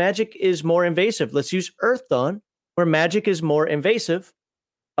 that magic is more invasive. Let's use Earth Dawn, where magic is more invasive.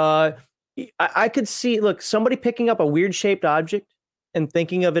 I could see, look, somebody picking up a weird shaped object and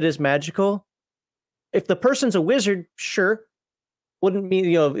thinking of it as magical. If the person's a wizard, sure, wouldn't mean,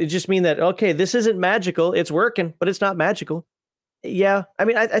 it just mean that, okay, this isn't magical. It's working, but it's not magical. Yeah. I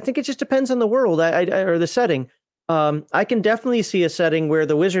mean, I think it just depends on the world or the setting. I can definitely see a setting where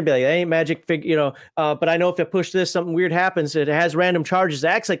the wizard be like, "Hey, magic but I know if I push this, something weird happens. It has random charges,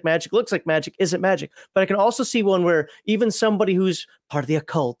 acts like magic, looks like magic, isn't magic." But I can also see one where even somebody who's part of the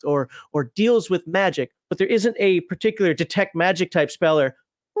occult or deals with magic, but there isn't a particular detect magic type speller.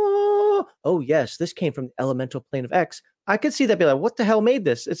 Oh yes, this came from the elemental plane of X. I could see that be like, what the hell made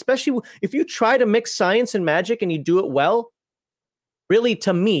this? Especially if you try to mix science and magic and you do it well. Really,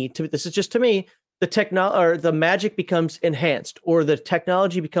 this is just to me, the magic becomes enhanced, or the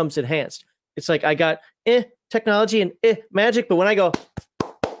technology becomes enhanced. It's like I got technology and magic, but when I go,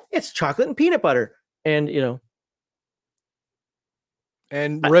 it's chocolate and peanut butter, and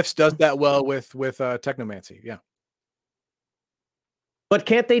And Rifts does that well with technomancy. Yeah. But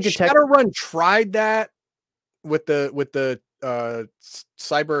can't they detect? Shadowrun tried that with the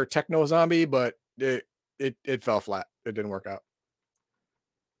cyber techno zombie, but it fell flat. It didn't work out.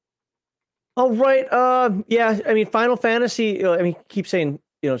 Oh, right. Yeah. I mean, Final Fantasy. Keep saying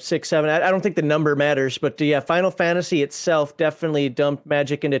 6, 7. I don't think the number matters, but yeah, Final Fantasy itself definitely dumped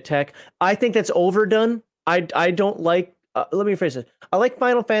magic into tech. I think that's overdone. I don't like. Let me rephrase it. I like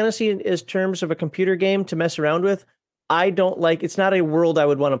Final Fantasy as terms of a computer game to mess around with. I don't like. It's not a world I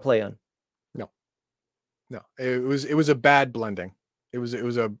would want to play on. No. It was a bad blending. It was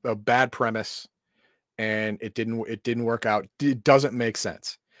a bad premise, and it didn't work out. It doesn't make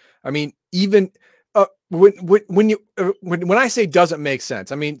sense. I mean, even when I say doesn't make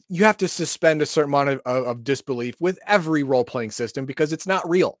sense, I mean, you have to suspend a certain amount of disbelief with every role-playing system because it's not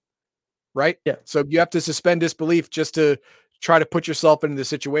real, right? Yeah. So you have to suspend disbelief just to try to put yourself into the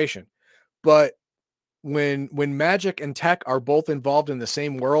situation. But when magic and tech are both involved in the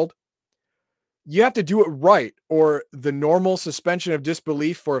same world, you have to do it right, or the normal suspension of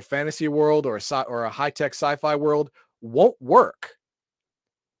disbelief for a fantasy world or a high-tech sci-fi world won't work.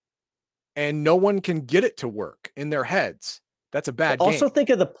 And no one can get it to work in their heads. That's a bad game. Also think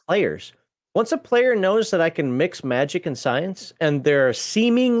of the players. Once a player knows that I can mix magic and science and there are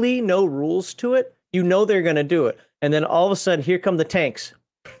seemingly no rules to it, they're going to do it. And then all of a sudden, here come the tanks.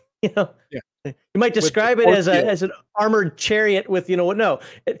 Yeah. You might describe it as an armored chariot with, no.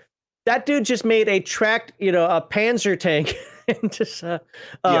 That dude just made a Panzer tank and just and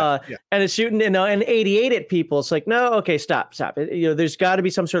it's shooting an 88 at people. It's like, no, okay, stop. There's got to be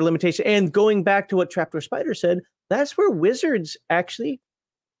some sort of limitation. And going back to what Trapdoor Spider said, that's where Wizards actually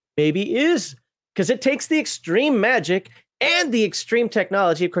maybe is, because it takes the extreme magic and the extreme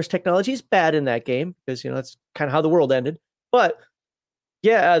technology. Of course, technology is bad in that game because that's kind of how the world ended. But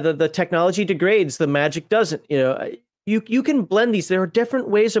yeah, the technology degrades, the magic doesn't. You can blend these. There are different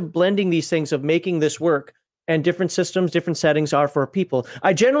ways of blending these things, of making this work, and different systems, different settings are for people.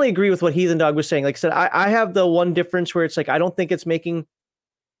 I generally agree with what Heathen Dog was saying. Like I said, I have the one difference where it's like, I don't think it's making,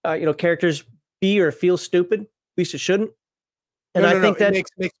 characters be or feel stupid. At least it shouldn't. And I think that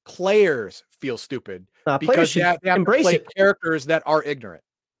makes players feel stupid because they have to play characters that are ignorant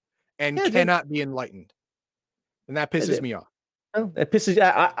and cannot be enlightened. And that pisses me off. Oh, that pisses.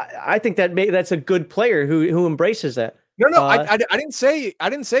 I think that's a good player who embraces that. No, I didn't say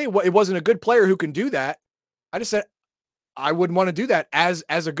it wasn't a good player who can do that. I just said I wouldn't want to do that as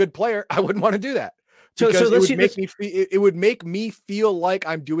a good player. I wouldn't want to do that because it would make me feel like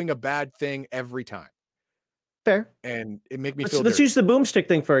I'm doing a bad thing every time. Fair, and it make me feel. Let's use the boomstick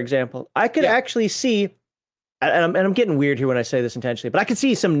thing for example. I could actually see, and I'm getting weird here when I say this intentionally, but I could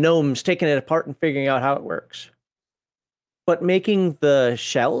see some gnomes taking it apart and figuring out how it works. But making the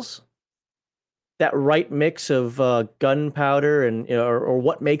shells, that right mix of gunpowder and or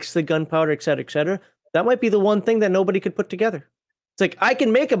what makes the gunpowder, et cetera, that might be the one thing that nobody could put together. It's like, I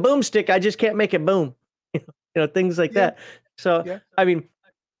can make a boomstick, I just can't make it boom. Things like that. So I mean,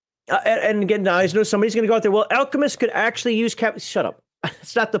 and again, now I know somebody's going to go out there. Well, alchemists could actually use Shut up.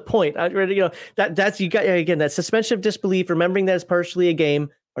 It's not the point. That's you got again that suspension of disbelief. Remembering that it's partially a game,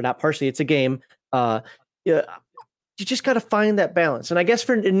 or not partially, it's a game. You just got to find that balance. And I guess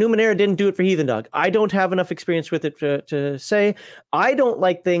for Numenera didn't do it for Heathen Dog. I don't have enough experience with it to say. I don't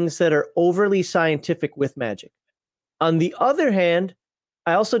like things that are overly scientific with magic. On the other hand,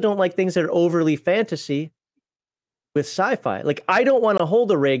 I also don't like things that are overly fantasy with sci-fi. Like, I don't want to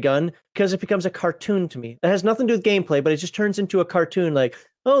hold a ray gun because it becomes a cartoon to me. It has nothing to do with gameplay, but it just turns into a cartoon. Like,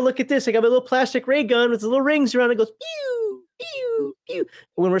 oh, look at this. I got my little plastic ray gun with the little rings around it. It goes, pew, pew, pew.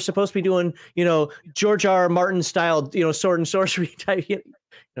 When we're supposed to be doing, George R. R. Martin style, sword and sorcery type,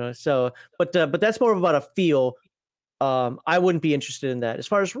 So, but that's more about a feel. I wouldn't be interested in that. As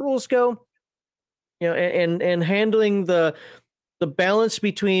far as rules go, and handling the balance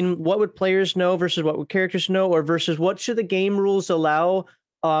between what would players know versus what would characters know, or versus what should the game rules allow.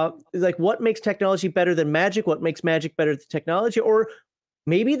 Like what makes technology better than magic? What makes magic better than technology? Or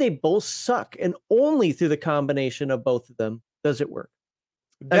maybe they both suck, and only through the combination of both of them does it work.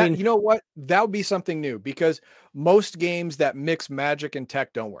 You know what? That would be something new, because most games that mix magic and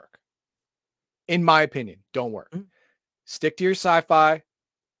tech don't work. In my opinion, don't work. Mm-hmm. Stick to your sci-fi,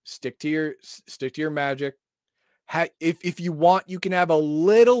 stick to your magic. If you want, you can have a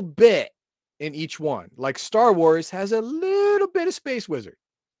little bit in each one. Like Star Wars has a little bit of Space Wizard.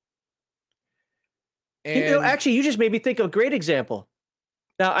 And actually, you just made me think of a great example.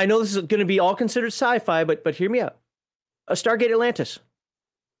 Now, I know this is going to be all considered sci-fi, but hear me out. Stargate Atlantis.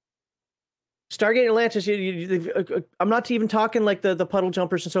 Stargate Atlantis, I'm not even talking like the puddle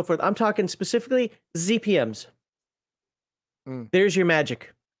jumpers and so forth. I'm talking specifically ZPMs. There's your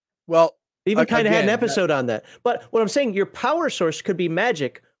magic. Well, they even kind of had an episode on that. But what I'm saying, your power source could be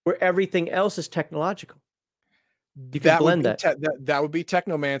magic, where everything else is technological. You can blend that. That would be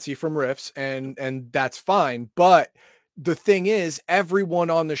technomancy from Rifts, and that's fine. But the thing is, everyone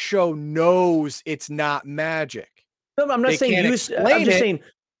on the show knows it's not magic. No, I'm not saying use. I'm just saying.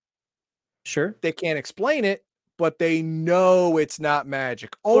 Sure. They can't explain it, but they know it's not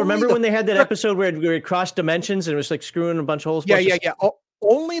magic. Remember when they had that episode where it crossed dimensions and it was like screwing a bunch of holes? Yeah.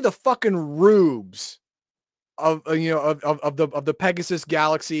 Only the fucking rubes of the Pegasus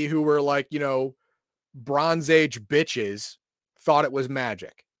Galaxy, who were like, Bronze Age bitches, thought it was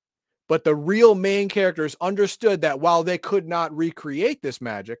magic. But the real main characters understood that while they could not recreate this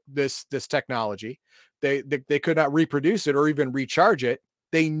magic, this technology, they could not reproduce it or even recharge it.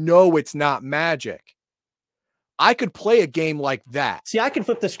 They know it's not magic. I could play a game like that. See, I can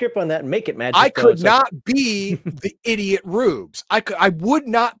flip the script on that and make it magic. I could not be the idiot rubes. I would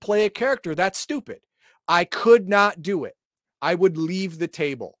not play a character that's stupid. I could not do it. I would leave the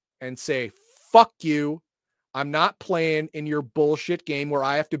table and say, fuck you. I'm not playing in your bullshit game where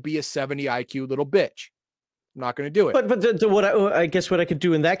I have to be a 70 IQ little bitch. I'm not going to do it. But what I guess what I could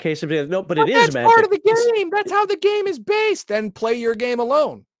do in that case, no, but it is that's magic. Part of the game. That's how the game is based. Then play your game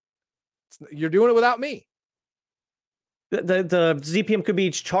alone. You're doing it without me. The ZPM could be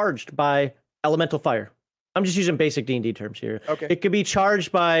charged by elemental fire. I'm just using basic D&D terms here. Okay. It could be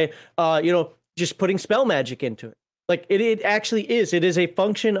charged by, just putting spell magic into it. Like it actually is. It is a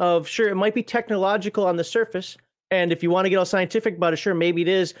function of, sure, it might be technological on the surface, and if you want to get all scientific about it, sure, maybe it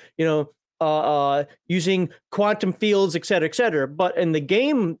is, using quantum fields, et cetera, but in the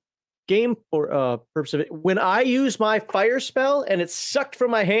game for purpose of it, when I use my fire spell and it's sucked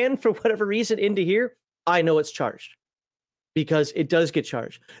from my hand for whatever reason into here, I know it's charged because it does get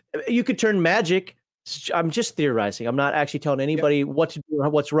charged. You could turn magic. I'm just theorizing. I'm not actually telling anybody what to do or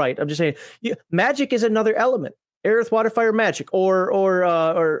what's right. I'm just saying magic is another element. Earth, water, fire, magic,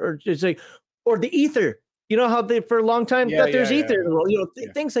 or just like, or the ether. You know how they for a long time thought there's ether in the world.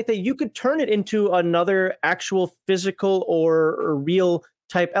 Things like that. You could turn it into another actual physical or real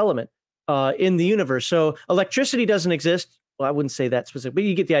type element in the universe. So electricity doesn't exist. Well, I wouldn't say that specific, but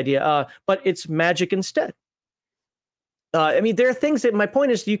you get the idea. But it's magic instead. There are things that my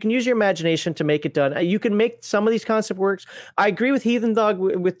point is you can use your imagination to make it done. You can make some of these concept works. I agree with Heathen Dog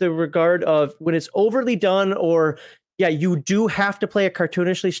with the regard of when it's overly done, or you do have to play a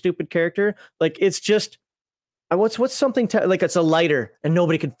cartoonishly stupid character. Like it's just what's something like it's a lighter and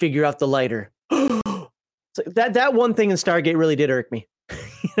nobody can figure out the lighter. So that one thing in Stargate really did irk me.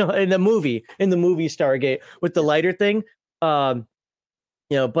 In the movie Stargate with the lighter thing. I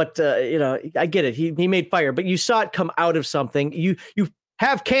get it. He made fire, but you saw it come out of something. You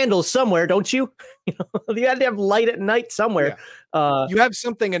have candles somewhere, don't you? You had to have light at night somewhere. Yeah. You have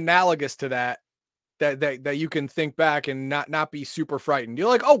something analogous to that you can think back and not be super frightened. You're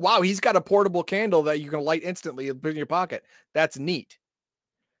like, oh wow, he's got a portable candle that you can light instantly and put in your pocket. That's neat.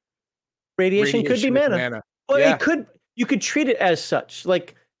 Radiation could be mana. Well, you could treat it as such.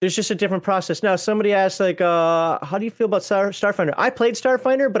 Like there's just a different process. Now, somebody asked, like, how do you feel about Starfinder? I played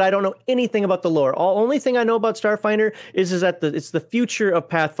Starfinder, but I don't know anything about the lore. Only thing I know about Starfinder is that it's the future of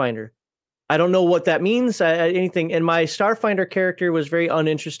Pathfinder. I don't know what that means, anything. And my Starfinder character was very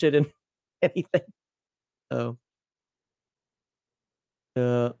uninterested in anything.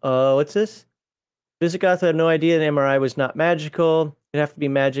 What's this? Visigoth had no idea an MRI was not magical. It'd have to be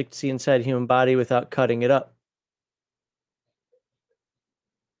magic to see inside a human body without cutting it up.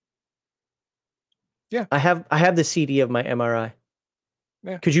 Yeah, I have the CD of my MRI.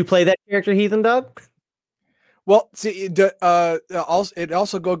 Yeah. Could you play that character, Heathen Dog? Well, see, it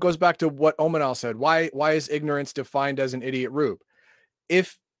also goes back to what Omanal said. Why is ignorance defined as an idiot rube?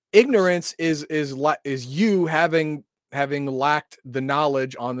 If ignorance is you having lacked the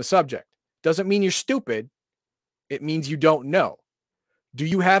knowledge on the subject, doesn't mean you're stupid. It means you don't know. Do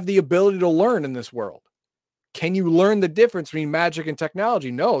you have the ability to learn in this world? Can you learn the difference between magic and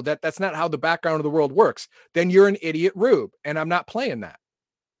technology? No, that's not how the background of the world works. Then you're an idiot rube, and I'm not playing that.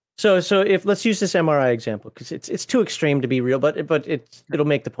 So if let's use this MRI example because it's too extreme to be real, but it'll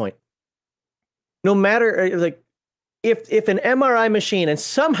make the point. No matter like if an MRI machine and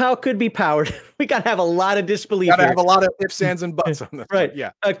somehow could be powered, we gotta have a lot of disbelief. Gotta have a lot of ifs, ands, and buts on this. Right?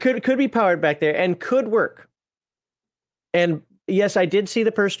 Yeah. Could be powered back there and could work. And yes, I did see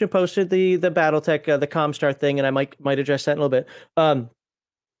the person who posted the BattleTech the Comstar thing, and I might address that in a little bit.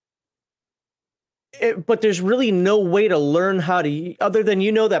 But there's really no way to learn how to, other than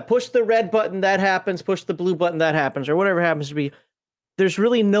that push the red button, that happens, push the blue button, that happens, or whatever happens to be. There's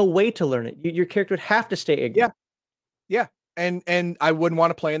really no way to learn it. Your character would have to stay ignorant. Yeah. And I wouldn't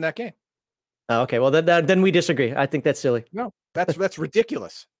want to play in that game. Oh, okay, well then we disagree. I think that's silly. No, that's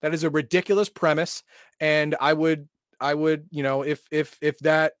ridiculous. That is a ridiculous premise, and I would if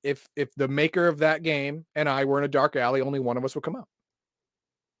the maker of that game and I were in a dark alley, only one of us would come out.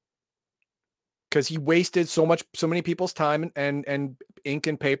 Because he wasted so many people's time and ink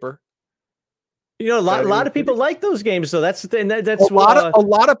and paper. A lot of people like those games, though. That's the thing. That's a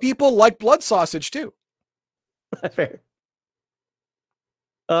lot of people like Blood Sausage too. Fair.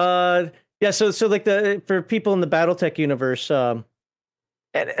 Yeah. So like for people in the BattleTech universe,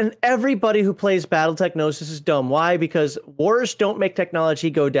 and everybody who plays BattleTech knows this is dumb. Why? Because wars don't make technology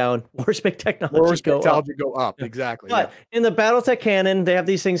go down. Wars make technology go up. Exactly. But in the BattleTech canon, they have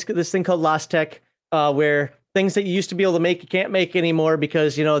this thing called Lost Tech, where things that you used to be able to make, you can't make anymore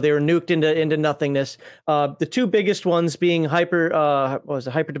because, they were nuked into nothingness. The two biggest ones being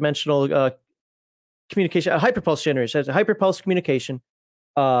hyperdimensional communication, hyperpulse generators, hyperpulse communication.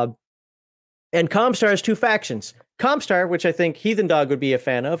 And Comstar has two factions. Comstar, which I think Heathen Dog would be a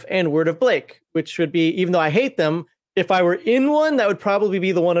fan of, and Word of Blake, which would be, even though I hate them, if I were in one, that would probably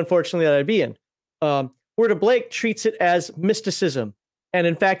be the one, unfortunately, that I'd be in. Word of Blake treats it as mysticism. And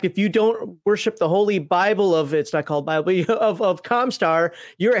in fact, if you don't worship the Holy Bible it's not called Bible, of Comstar,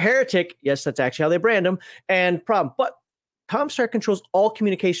 you're a heretic. Yes, that's actually how they brand them. And problem, but Comstar controls all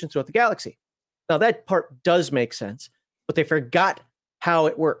communication throughout the galaxy. Now that part does make sense, but they forgot how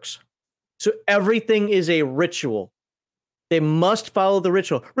it works. So everything is a ritual. They must follow the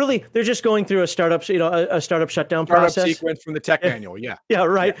ritual. Really, they're just going through a startup shutdown process. Sequence from the tech manual. Yeah. Yeah,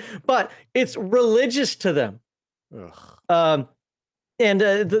 right. Yeah. But it's religious to them. Ugh. And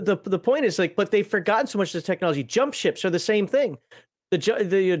the point is but they've forgotten so much of the technology. Jump ships are the same thing.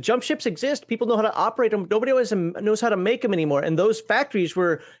 The jump ships exist. People know how to operate them. Nobody always knows how to make them anymore. And those factories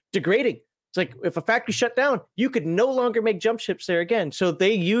were degrading. It's like if a factory shut down, you could no longer make jump ships there again. So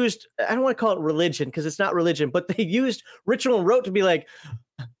they used, I don't want to call it religion because it's not religion, but they used ritual and rote to be like,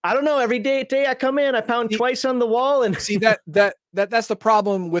 I don't know, every day I come in, I pound twice on the wall. And see that's the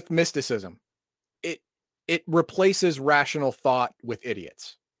problem with mysticism. It replaces rational thought with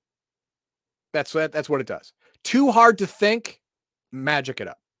idiots. That's what it does. Too hard to think, magic it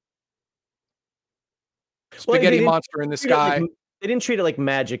up. Spaghetti monster in the sky. They didn't treat it like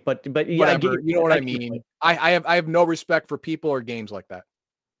magic, but yeah, whatever. You know what I mean. I have no respect for people or games like that.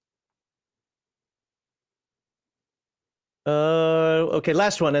 Okay,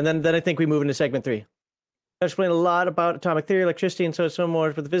 last one, and then I think we move into segment 3. I explained a lot about atomic theory, electricity, and so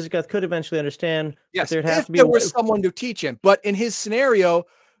more. But the Visigoth could eventually understand. Yes, there was someone to teach him. But in his scenario,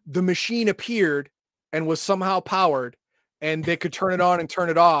 the machine appeared and was somehow powered, and they could turn it on and turn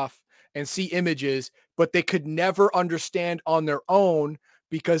it off and see images, but they could never understand on their own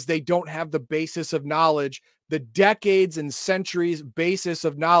because they don't have the basis of knowledge, the decades and centuries basis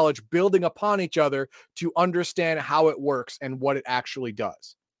of knowledge building upon each other to understand how it works and what it actually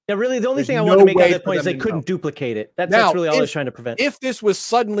does. Yeah, really, the only thing I want to make at that point is they couldn't duplicate it. That's really all I was trying to prevent. If this was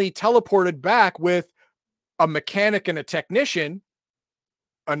suddenly teleported back with a mechanic and a technician,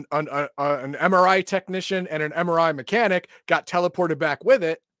 an MRI technician and an MRI mechanic got teleported back with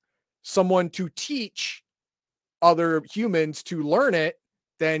it, someone to teach other humans to learn it,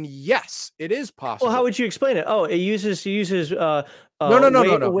 then yes, it is possible. Well, how would you explain it? Oh, it uses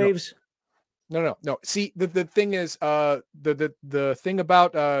waves. No. See, the thing is, the thing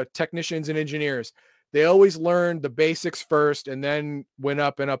about technicians and engineers, they always learn the basics first and then went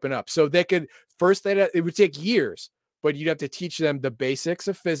up and up and up. So they could first, it would take years, but you'd have to teach them the basics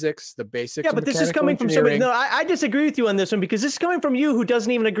of physics, the basics of this is coming from somebody. No, I disagree with you on this one because this is coming from you who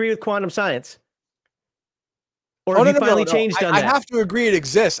doesn't even agree with quantum science. Or Oh, have no, you no, finally no, no. changed on I that? have to agree it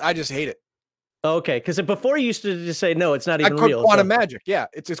exists. I just hate it. Okay, because before you used to just say no, it's not I even call it real. quantum So magic. Yeah,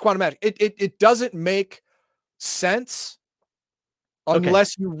 it's quantum magic. It doesn't make sense okay,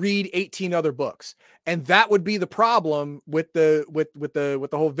 unless you read 18 other books. And that would be the problem with the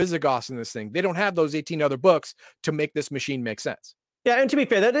whole Visigoths in this thing. They don't have those 18 other books to make this machine make sense. yeah, and to be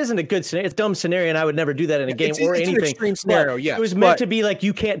fair, that isn't a good scenario. It's a dumb scenario, and I would never do that in a Yeah, game or it's an anything. extreme But scenario, yes. it was meant to be like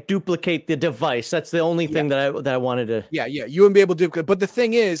you can't duplicate the device. That's the only thing that I wanted to. Yeah, you wouldn't be able to do. But the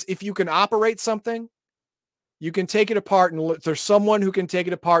thing is, if you can operate something, you can take it apart, and there's someone who can take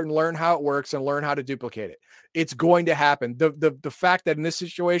it apart and learn how it works and learn how to duplicate it. It's going to happen. The fact that in this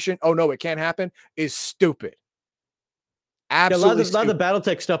situation, oh no, it can't happen, is stupid. Absolutely. Yeah, a lot of the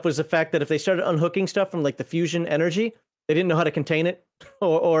BattleTech stuff was the fact that if they started unhooking stuff from like the fusion energy, they didn't know how to contain it,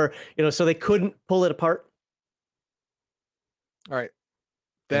 or so they couldn't pull it apart. All right.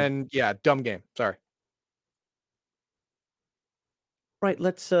 Then yeah, dumb game. Sorry. Right,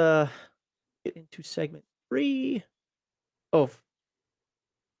 let's get into segment 3. Oh,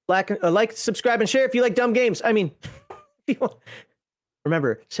 like, subscribe, and share if you like dumb games. I mean,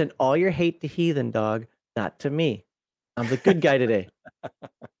 remember, send all your hate to Heathen Dog, not to me. I'm the good guy today.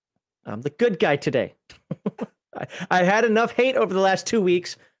 I'm the good guy today. I had enough hate over the last 2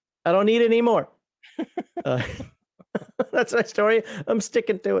 weeks. I don't need any more. That's my story. I'm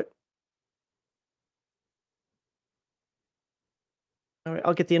sticking to it. All right,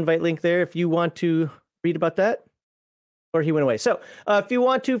 I'll get the invite link there if you want to read about that. Or he went away. So if you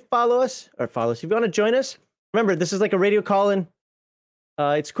want to follow us, if you want to join us, remember, this is like a radio call-in.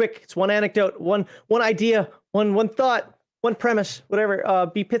 It's quick. It's one anecdote, one idea, one thought, one premise, whatever.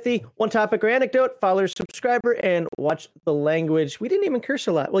 Be pithy, one topic or anecdote, follow, subscriber, and watch the language. We didn't even curse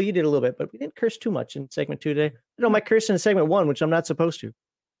a lot. Well, you did a little bit, but we didn't curse too much in segment 2 today. I might curse in segment 1, which I'm not supposed to.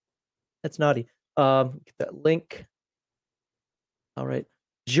 That's naughty. Get that link. All right.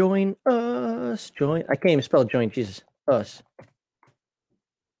 Join us. Join. I can't even spell join. Jesus. Us.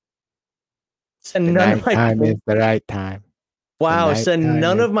 Send none of my time is the right time. Wow. Send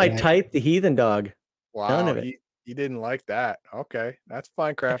none of my type to Heathen Dog. Wow. None of it. You didn't like that. Okay. That's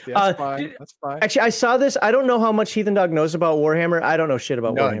fine, Crafty. That's fine. That's fine. Actually, I saw this. I don't know how much Heathen Dog knows about Warhammer. I don't know shit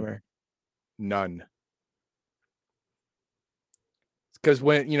about Warhammer. None. Because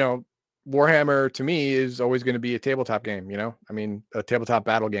when, Warhammer to me is always going to be a tabletop game, I mean, a tabletop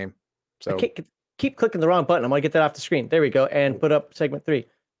battle game. So keep clicking the wrong button. I'm going to get that off the screen. There we go. And put up segment 3.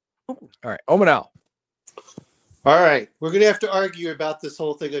 All right. Omanal. All right. We're going to have to argue about this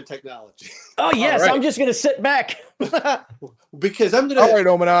whole thing on technology. Oh, yes. Right. I'm just going to sit back. Because I'm going to. All right,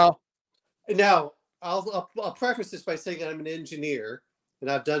 Omanal. Now, I'll preface this by saying I'm an engineer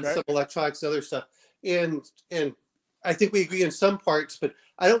and I've done some electronics and other stuff. And I think we agree in some parts, but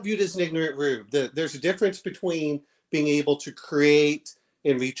I don't view it as an ignorant rube. There's a difference between being able to create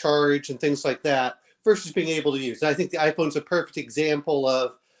and recharge and things like that versus being able to use. And I think the iPhone's a perfect example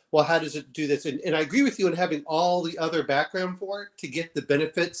of, well, how does it do this? And I agree with you in having all the other background for it to get the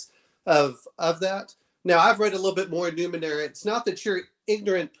benefits of that. Now, I've read a little bit more in Numenera. It's not that you're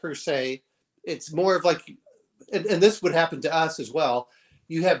ignorant per se. It's more of like, and this would happen to us as well.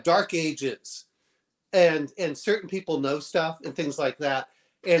 You have dark ages and certain people know stuff and things like that.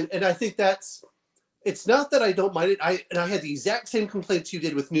 And I think it's not that I don't mind it. I had the exact same complaints you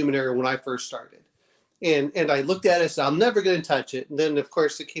did with Numenera when I first started. And I looked at it and said, I'm never going to touch it. And then, of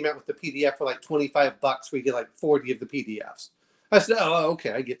course, it came out with the PDF for like $25 where you get like 40 of the PDFs. I said, oh,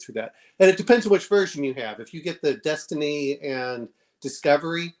 okay, I get through that. And it depends on which version you have. If you get the Destiny and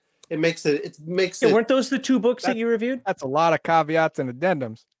Discovery, it makes it. Weren't those the 2 books that you reviewed? That's a lot of caveats and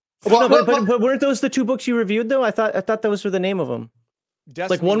addendums. Well, no, but weren't those the 2 books you reviewed though? I thought those were the name of them.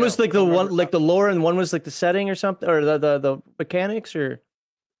 Destiny, like one was like the one, like the lore, and one was like the setting or something, or the mechanics, or.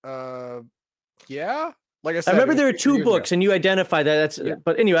 Yeah. Like I said, I remember there were 2 books, and you identified that.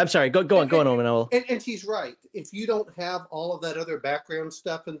 But anyway, I'm sorry. Go on, Owen. And he's right. If you don't have all of that other background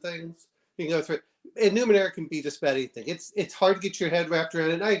stuff and things, you can go through it. And Numenera can be just about anything. It's hard to get your head wrapped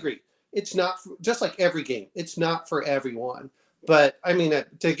around it. And I agree. It's not just like every game. It's not for everyone. But I mean,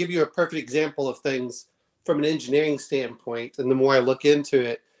 to give you a perfect example of things from an engineering standpoint, and the more I look into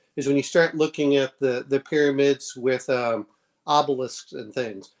it, is when you start looking at the pyramids with obelisks and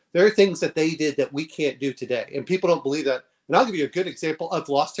things. There are things that they did that we can't do today, and people don't believe that. And I'll give you a good example of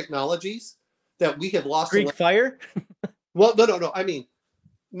lost technologies that we have lost. Greek fire? Well, no. I mean,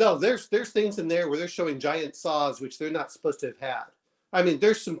 no. There's things in there where they're showing giant saws, which they're not supposed to have had. I mean,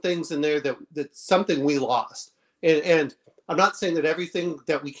 there's some things in there that's something we lost. And I'm not saying that everything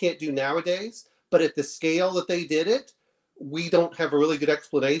that we can't do nowadays, but at the scale that they did it, we don't have a really good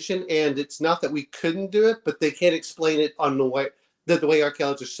explanation, and it's not that we couldn't do it, but they can't explain it on the way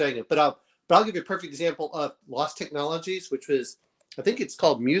archaeologists are saying it. But I'll give you a perfect example of lost technologies, which was, I think it's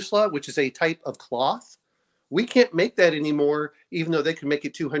called musla, which is a type of cloth. We can't make that anymore, even though they could make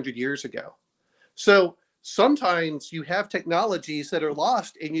it 200 years ago. So sometimes you have technologies that are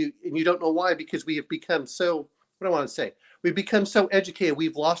lost, and you don't know why, because we have become so, what do I want to say? We've become so educated,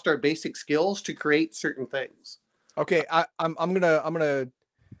 we've lost our basic skills to create certain things. Okay, I'm gonna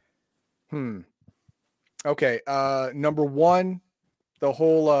okay, number one, the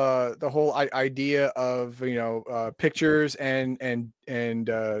whole idea of, you know, pictures and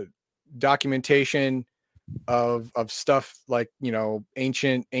documentation of stuff like, you know,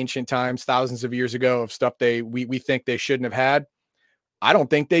 ancient times, thousands of years ago, of stuff we think they shouldn't have had. I don't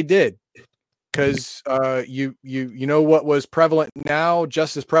think they did, because you know what was prevalent now,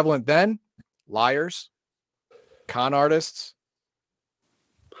 just as prevalent then? Liars, con artists,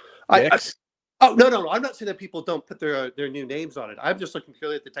 dicks. Oh, no. I'm not saying that people don't put their new names on it. I'm just looking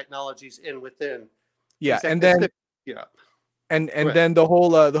purely at the technologies in within. Yeah, and then yeah. And then the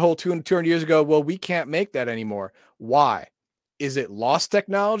whole 200 years ago, well, we can't make that anymore. Why? Is it lost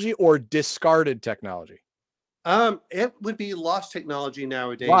technology or discarded technology? It would be lost technology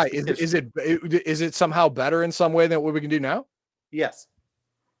nowadays. Why? Is it somehow better in some way than what we can do now? Yes.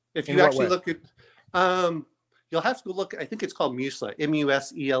 If you actually look at, you'll have to look. I think it's called musla,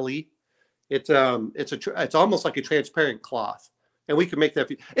 musele. It's almost like a transparent cloth. And we can make that.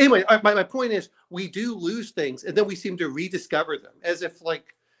 Anyway, my point is, we do lose things, and then we seem to rediscover them, as if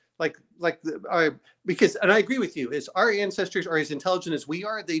because, and I agree with you, is our ancestors are as intelligent as we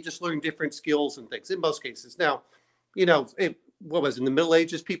are. They just learn different skills and things in most cases. Now, you know, what was in the Middle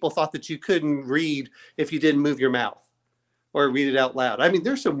Ages? People thought that you couldn't read if you didn't move your mouth or read it out loud. I mean,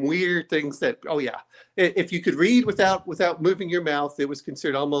 there's some weird things that, oh yeah, if you could read without moving your mouth, it was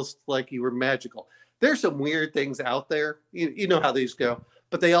considered almost like you were magical. There's some weird things out there. You know how these go,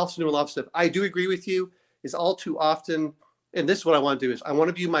 but they also know a lot of stuff. I do agree with you, is all too often, and this is what I want to do, is I want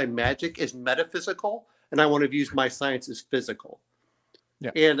to view my magic as metaphysical, and I want to view my science as physical.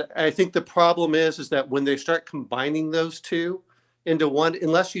 Yeah. And I think the problem is that when they start combining those two into one,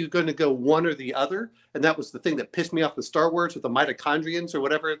 unless you're going to go one or the other, and that was the thing that pissed me off with Star Wars with the mitochondrians or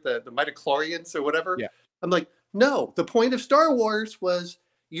whatever, the midichlorians or whatever. Yeah. I'm like, no, the point of Star Wars was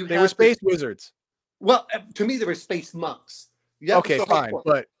they were space wizards. Well, to me, they were space monks. Okay, fine,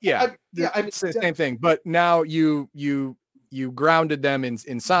 but it's the same thing. But now you grounded them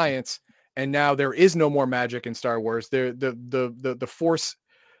in science, and now there is no more magic in Star Wars. The Force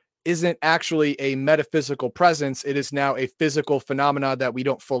isn't actually a metaphysical presence; it is now a physical phenomena that we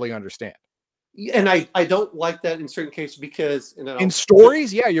don't fully understand. And I don't like that in certain cases, because in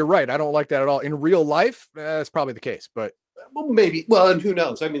stories, yeah, you're right. I don't like that at all. In real life, that's probably the case, but. Well, maybe. Well, and who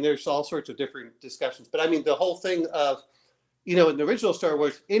knows? I mean, there's all sorts of different discussions. But I mean, the whole thing of, you know, in the original Star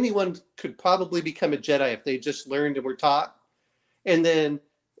Wars, anyone could probably become a Jedi if they just learned and were taught. And then,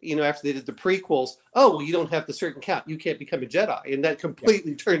 you know, after they did the prequels, oh, well, you don't have the certain count, you can't become a Jedi, and that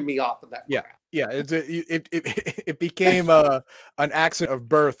completely turned me off of that. Yeah, yeah. It became an accident of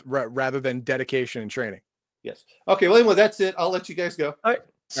birth rather than dedication and training. Yes. Okay. Well, anyway, that's it. I'll let you guys go. All right.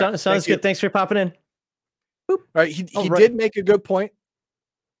 Sounds good. Thanks for popping in. All right, he did make a good point.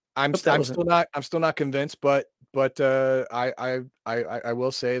 I'm still not convinced, but I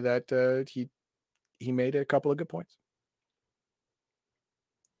will say that he made a couple of good points.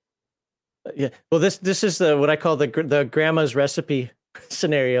 Yeah. Well, this is what I call the grandma's recipe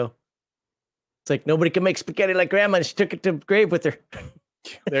scenario. It's like nobody can make spaghetti like grandma, and she took it to the grave with her.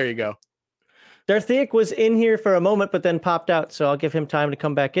 There you go. Darthiak was in here for a moment, but then popped out, so I'll give him time to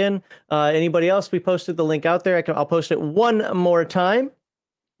come back in. Anybody else? We posted the link out there. I'll post it one more time,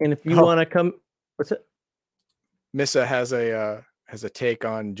 and if you want to come, what's it? Missa has a take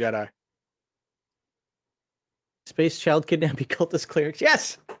on Jedi. Space child kidnapping cultist clerics.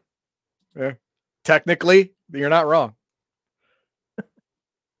 Yes. Yeah. Technically, you're not wrong.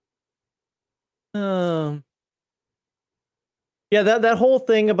 Yeah, that whole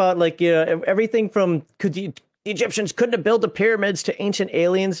thing about, like, you know, everything from the Egyptians couldn't have built the pyramids to ancient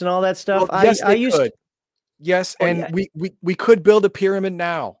aliens and all that stuff. Well, yes, they could. Yes, and we could build a pyramid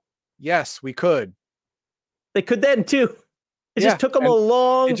now. Yes, we could. They could then too. It just took them a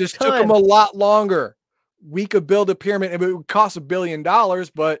long time. It just took them a lot longer. We could build a pyramid, and it would cost $1 billion,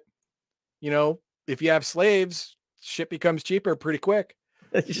 but, you know, if you have slaves, shit becomes cheaper pretty quick.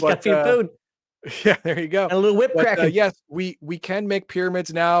 You just got to feed food. Yeah, there you go. And a little whip cracking. Yes, we can make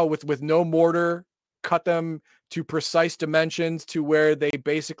pyramids now with no mortar, cut them to precise dimensions to where they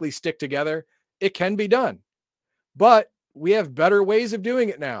basically stick together. It can be done. But we have better ways of doing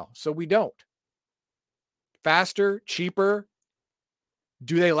it now, so we don't. Faster, cheaper.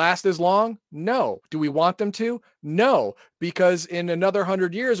 Do they last as long? No. Do we want them to? No, because in another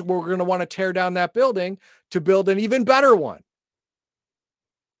 100 years, we're going to want to tear down that building to build an even better one.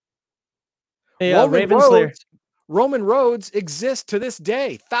 Yeah, Roman roads exist to this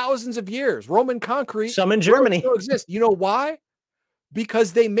day, thousands of years. Roman concrete. Some in Germany still exist. You know why?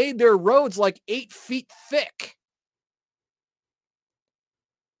 Because they made their roads like 8 feet thick.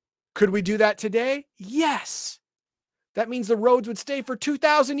 Could we do that today? Yes. That means the roads would stay for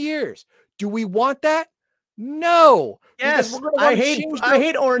 2,000 years. Do we want that? No. Yes. I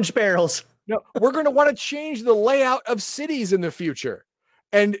hate orange barrels. No, we're going to want to change the layout of cities in the future.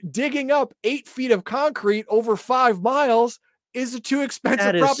 And digging up 8 feet of concrete over 5 miles is a too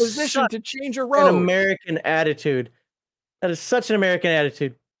expensive proposition to change a road. An American attitude. That is such an American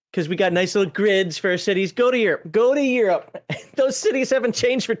attitude. Because we got nice little grids for our cities. Go to Europe. Go to Europe. Those cities haven't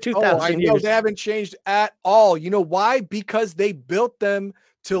changed for 2,000 years. They haven't changed at all. You know why? Because they built them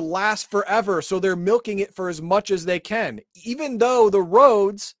to last forever. So they're milking it for as much as they can. Even though the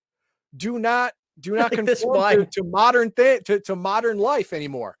roads do not conform to modern life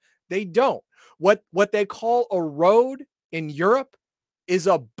anymore. They don't. What they call a road in Europe is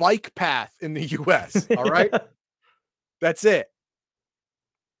a bike path in the US. All right. That's it.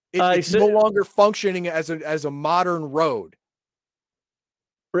 It's no longer functioning as a modern road.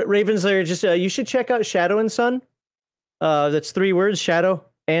 Ravenslayer, just you should check out Shadow and Sun. That's 3 words: Shadow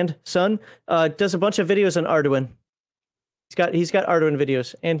and Sun. Does a bunch of videos on Arduino. He's got Arduino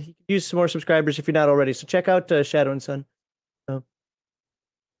videos, and he could use some more subscribers if you're not already. So check out Shadow and Sun.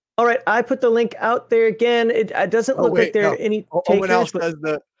 All right, I put the link out there again. It doesn't look like there are any takers. Someone else says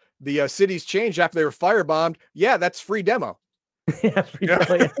the cities changed after they were firebombed. Yeah, that's free demo. Yeah, free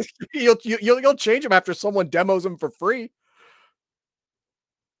demo, yeah. You'll change them after someone demos them for free.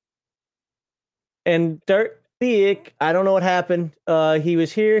 And Dark Theik, I don't know what happened. He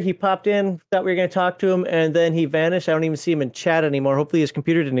was here, he popped in, thought we were going to talk to him, and then he vanished. I don't even see him in chat anymore. Hopefully his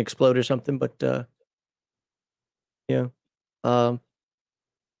computer didn't explode or something, but yeah.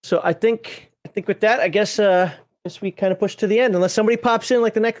 So I think with that, I guess we kind of push to the end. Unless somebody pops in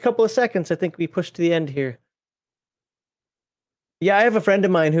like the next couple of seconds, I think we push to the end here. Yeah, I have a friend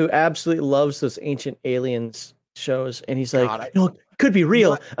of mine who absolutely loves those Ancient Aliens shows, and he's like, no, it could be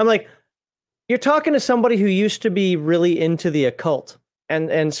real. I'm like, you're talking to somebody who used to be really into the occult,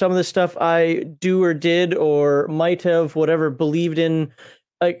 and some of the stuff I do or did or might have whatever believed in,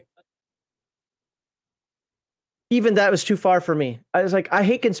 like, even that was too far for me. I was like, I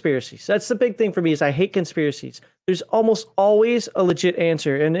hate conspiracies. That's the big thing for me, is I hate conspiracies. There's almost always a legit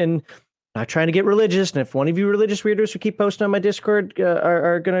answer, and I'm not trying to get religious. And if one of you religious weirdos who keep posting on my Discord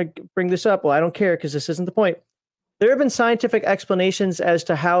are going to bring this up, well, I don't care, because this isn't the point. There have been scientific explanations as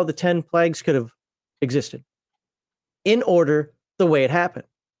to how the 10 plagues could have existed in order the way it happened.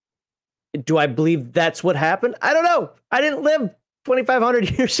 Do I believe that's what happened? I don't know. I didn't live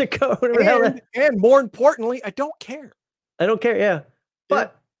 2,500 years ago. And more importantly, I don't care. I don't care, yeah.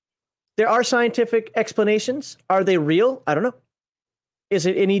 But there are scientific explanations. Are they real? I don't know. Is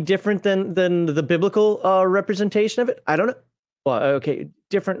it any different than the biblical representation of it? I don't know. Well, okay,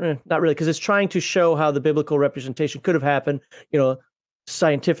 different, not really, because it's trying to show how the biblical representation could have happened,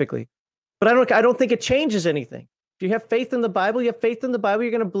 scientifically. But I don't think it changes anything. If you have faith in the Bible, you're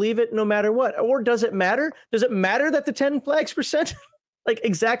going to believe it no matter what. Or does it matter? Does it matter that the 10 plagues were sent? Like,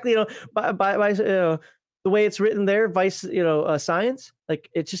 exactly, by the way it's written there, science? Like,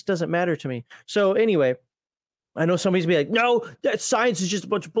 it just doesn't matter to me. So anyway, I know somebody's gonna be like, no, that science is just a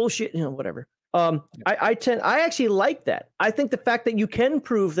bunch of bullshit, whatever. I actually like that. I think the fact that you can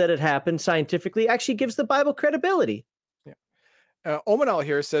prove that it happened scientifically actually gives the Bible credibility. Yeah. Omanal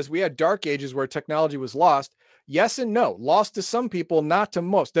here says we had dark ages where technology was lost. Yes and no. Lost to some people, not to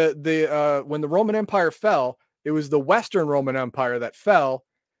most. When the Roman Empire fell, it was the Western Roman Empire that fell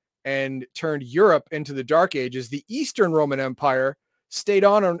and turned Europe into the Dark Ages. The Eastern Roman Empire stayed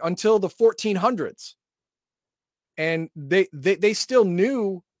on until the 1400s. And they still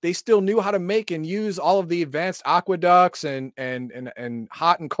knew how to make and use all of the advanced aqueducts and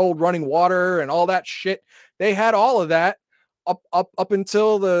hot and cold running water and all that shit. They had all of that up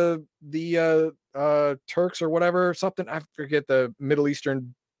until the Turks or whatever, something, I forget, the Middle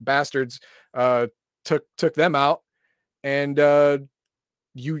Eastern bastards took them out and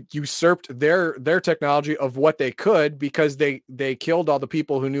usurped their technology of what they could, because they killed all the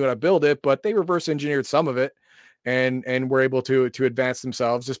people who knew how to build it, but they reverse engineered some of it. And were able to advance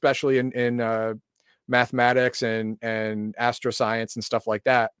themselves, especially in mathematics and astroscience and stuff like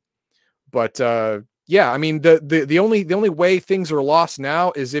that. But Yeah, I mean the only way things are lost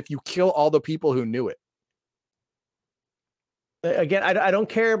now is if you kill all the people who knew it. Again, I don't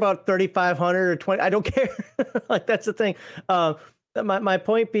care about 3,500 or 20. I don't care. Like that's the thing. My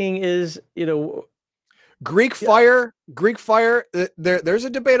point being is, Greek fire. There's a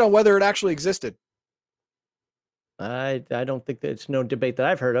debate on whether it actually existed. I don't think that it's no debate that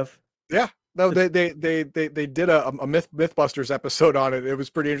I've heard of. Yeah, no, they did a Mythbusters episode on it. It was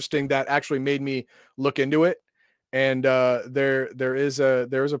pretty interesting. That actually made me look into it. And there is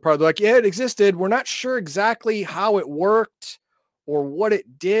a part like, yeah, it existed. We're not sure exactly how it worked or what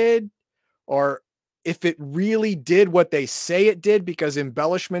it did, or if it really did what they say it did, because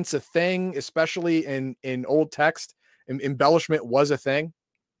embellishment's a thing, especially in old text. Embellishment was a thing.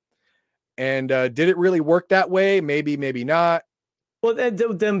 And did it really work that way? Maybe, maybe not. Well,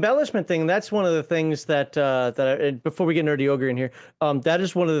 the embellishment thing, that's one of the things that before we get nerdy ogre in here, that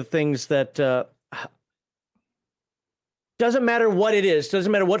is one of the things that doesn't matter what it is,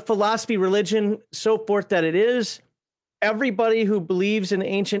 doesn't matter what philosophy, religion, so forth that it is. Everybody who believes in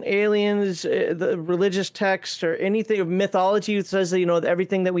ancient aliens, the religious text, or anything of mythology that says that,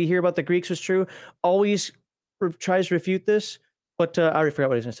 everything that we hear about the Greeks was true, always tries to refute this. But I already forgot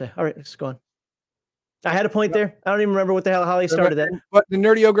what I was going to say. All right, let's go on. I had a point there. I don't even remember what the hell, how they started that. But the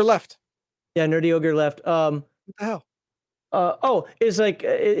nerdy ogre left. Yeah, nerdy ogre left. What the hell?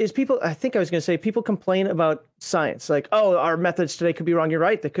 Is people, I think I was going to say, people complain about science. Like, oh, our methods today could be wrong. You're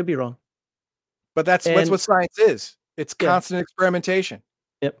right. They could be wrong. But that's what science is. It's constant experimentation.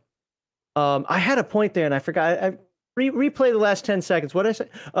 Yep. I had a point there and I forgot. I replay the last 10 seconds. What did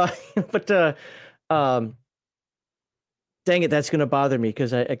I say? Dang it, that's going to bother me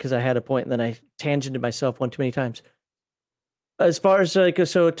because I had a point and then I tangented myself one too many times. As far as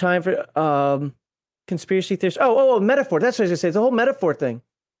time for conspiracy theories. Metaphor. That's what I was going to say. The whole metaphor thing.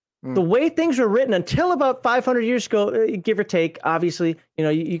 The way things were written until about 500 years ago, give or take, obviously,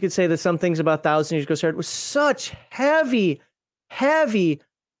 you could say that some things about 1,000 years ago started with such heavy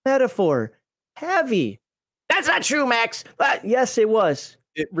metaphor. Heavy. That's not true, Max. But yes, it was.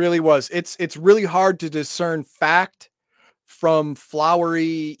 It really was. It's really hard to discern fact from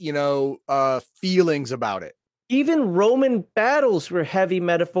flowery, feelings about it. Even Roman battles were heavy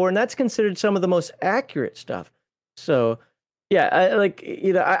metaphor, and that's considered some of the most accurate stuff. So, yeah,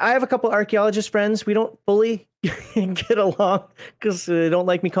 I have a couple archaeologist friends. We don't fully get along because they don't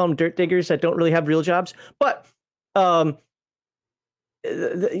like me calling them dirt diggers that don't really have real jobs. But,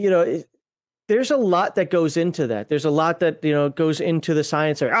 there's a lot that goes into that. There's a lot that, goes into the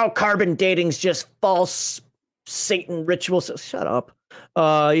science. Carbon dating's just false Satan rituals. Shut up.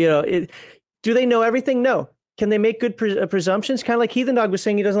 Do they know everything? No. Can they make good presumptions? Kind of like Heathen Dog was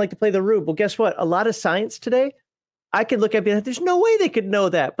saying he doesn't like to play the Rube. Well, guess what? A lot of science today, I could look at it, there's no way they could know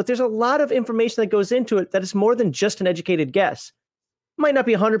that. But there's a lot of information that goes into it that is more than just an educated guess. It might not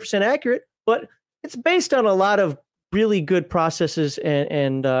be 100% accurate, but it's based on a lot of really good processes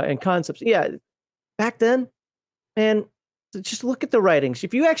and concepts. Yeah, back then, man, just look at the writings.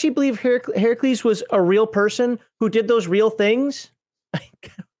 If you actually believe Heracles was a real person who did those real things, I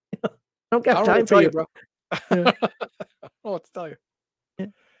don't got time for you, bro. I don't know what to tell you. Yeah.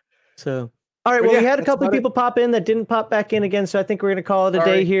 So, all right. Well, we had a couple of people pop in that didn't pop back in again, so I think we're going to call it a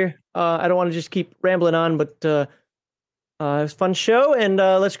day here. I don't want to just keep rambling on, but it was a fun show, and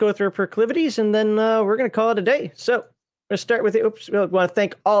let's go through our proclivities, and then we're going to call it a day. So, let's start with it. We want to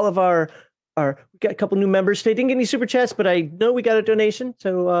thank all of our. We got a couple new members today. Didn't get any super chats, but I know we got a donation,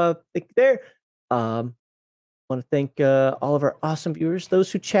 so thank you there. Want to thank all of our awesome viewers,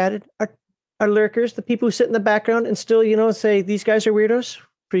 those who chatted, our lurkers, the people who sit in the background and still, say these guys are weirdos.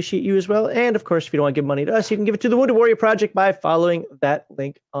 Appreciate you as well. And of course, if you don't want to give money to us, you can give it to the Wounded Warrior Project by following that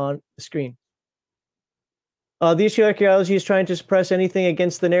link on the screen. The issue of archaeology is trying to suppress anything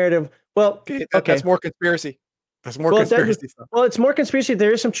against the narrative. Well, okay. That's more conspiracy. That's more conspiracy stuff. Well, it's more conspiracy.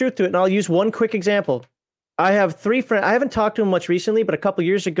 There is some truth to it. And I'll use one quick example. I have 3 friends. I haven't talked to them much recently, but a couple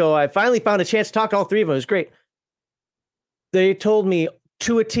years ago, I finally found a chance to talk to all 3 of them. It was great. They told me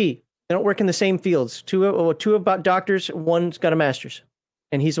to a T. They don't work in the same fields. 2 about doctors. One's got a master's.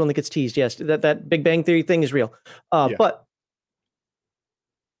 And he's the one that gets teased. Yes, that Big Bang Theory thing is real. But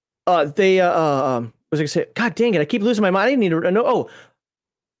they was I gonna say, God dang it! I keep losing my mind. I need to know. Oh,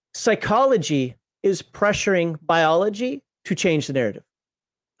 psychology is pressuring biology to change the narrative.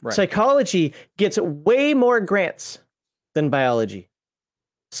 Right. Psychology gets way more grants than biology.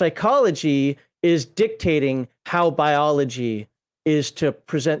 Psychology is dictating how biology is to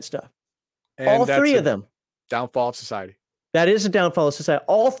present stuff. And all 3 of them. Downfall of society. That is a downfall of society.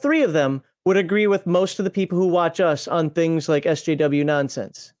 All 3 of them would agree with most of the people who watch us on things like SJW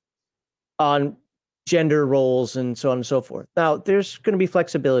nonsense, on gender roles and so on and so forth. Now, there's going to be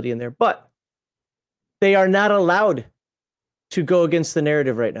flexibility in there, but they are not allowed to go against the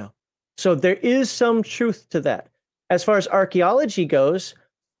narrative right now. So there is some truth to that. As far as archaeology goes,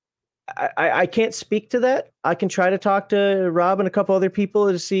 I can't speak to that. I can try to talk to Rob and a couple other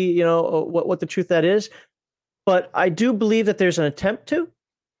people to see, what the truth that is. But I do believe that there's an attempt to,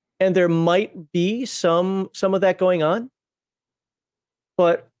 and there might be some of that going on.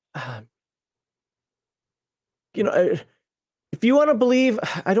 But if you want to believe,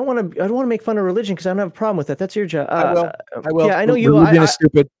 I don't want to make fun of religion because I don't have a problem with that. That's your job. I will. Yeah, I know you will. Religion is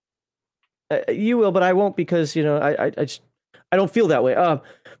stupid. You will, but I won't because I don't feel that way.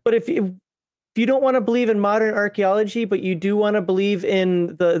 But if you don't want to believe in modern archaeology, but you do want to believe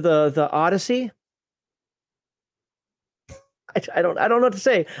in the Odyssey, I don't know what to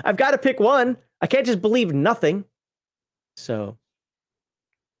say. I've got to pick one. I can't just believe nothing. So,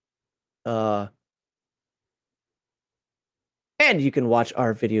 and you can watch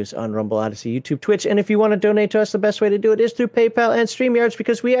our videos on Rumble, Odyssey, YouTube, Twitch. And if you want to donate to us, the best way to do it is through PayPal and StreamYards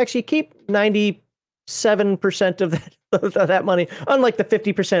because we actually keep 97% of that money, unlike the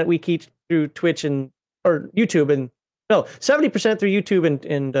 50% we keep through Twitch or YouTube, and no, 70% through YouTube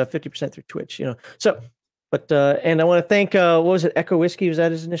and 50% through Twitch. So, but and I want to thank what was it, Echo Whiskey? Was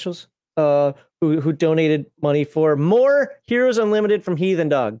that his initials? Who donated money for more Heroes Unlimited from Heathen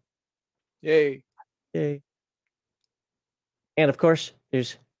Dog. Yay! And of course,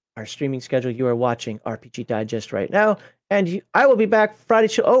 there's our streaming schedule. You are watching RPG Digest right now, and I will be back Friday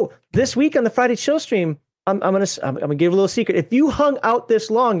show. Oh, this week on the Friday show stream, I'm gonna give a little secret. If you hung out this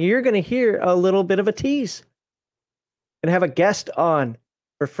long, you're gonna hear a little bit of a tease. Gonna have a guest on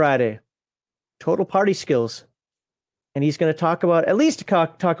for Friday, Total Party Skills, and he's gonna talk about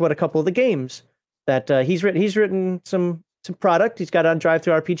a couple of the games that he's written. He's written some product he's got on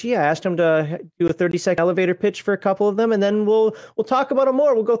DriveThruRPG. I asked him to do a 30-second elevator pitch for a couple of them, and then we'll talk about them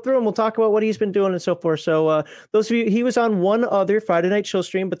more. We'll go through them. We'll talk about what he's been doing and so forth. So those of you, he was on one other Friday night show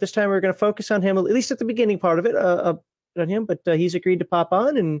stream, but this time we're going to focus on him, at least at the beginning part of it, on him. But he's agreed to pop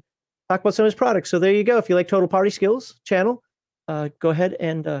on and talk about some of his products. So there you go. If you like Total Party Skills channel, go ahead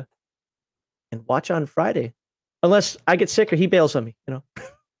and watch on Friday, unless I get sick or he bails on me.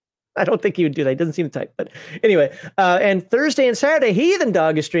 I don't think he would do that. He doesn't seem the type. But anyway, and Thursday and Saturday, Heathen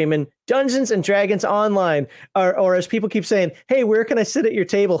Dog is streaming Dungeons and Dragons Online. Or as people keep saying, hey, where can I sit at your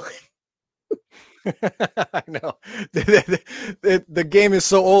table? I know. The game is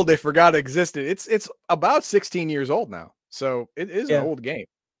so old they forgot it existed. It's about 16 years old now. So it is an old game.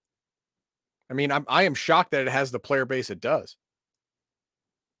 I mean, I am shocked that it has the player base it does.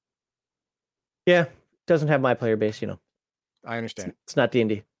 Yeah, it doesn't have my player base, I understand. It's not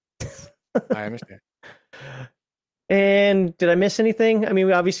D&D. I understand. And did I miss anything? I mean,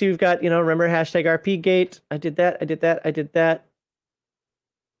 we've got, remember #RPGate. I did that.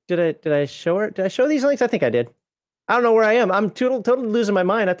 Did I show her? Did I show these links? I think I did. I don't know where I am. I'm totally losing my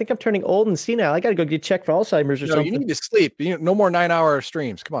mind. I think I'm turning old and senile. I got to go get checked for Alzheimer's or something. You need to sleep. No more 9-hour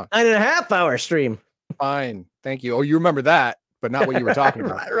streams. Come on. 9.5-hour stream. Fine. Thank you. Oh, you remember that, but not what you were talking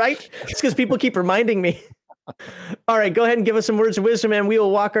about. Right? It's because people keep reminding me. All right, go ahead and give us some words of wisdom, and we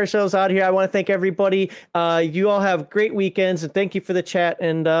will walk ourselves out here. I want to thank everybody. You all have great weekends, and thank you for the chat,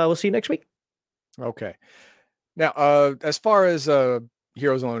 and we'll see you next week. Okay. Now, as far as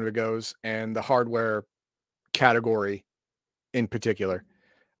Heroes Unlimited goes, and the hardware category in particular,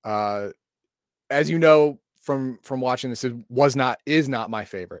 as you know from watching this, is not my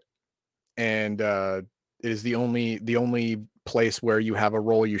favorite, and it is the only place where you have a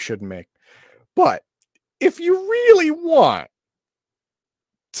role you shouldn't make. But if you really want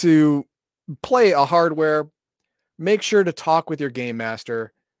to play a hardware, make sure to talk with your game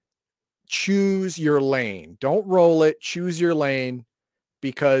master. Choose your lane. Don't roll it. Choose your lane,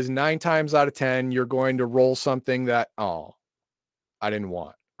 because 9 times out of 10, you're going to roll something that, I didn't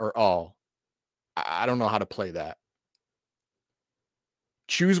want, or, I don't know how to play that.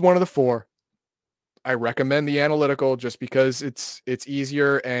 Choose one of the 4. I recommend the analytical just because it's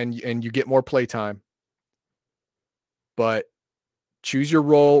easier and you get more playtime. But choose your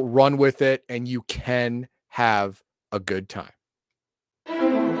role, run with it, and you can have a good time.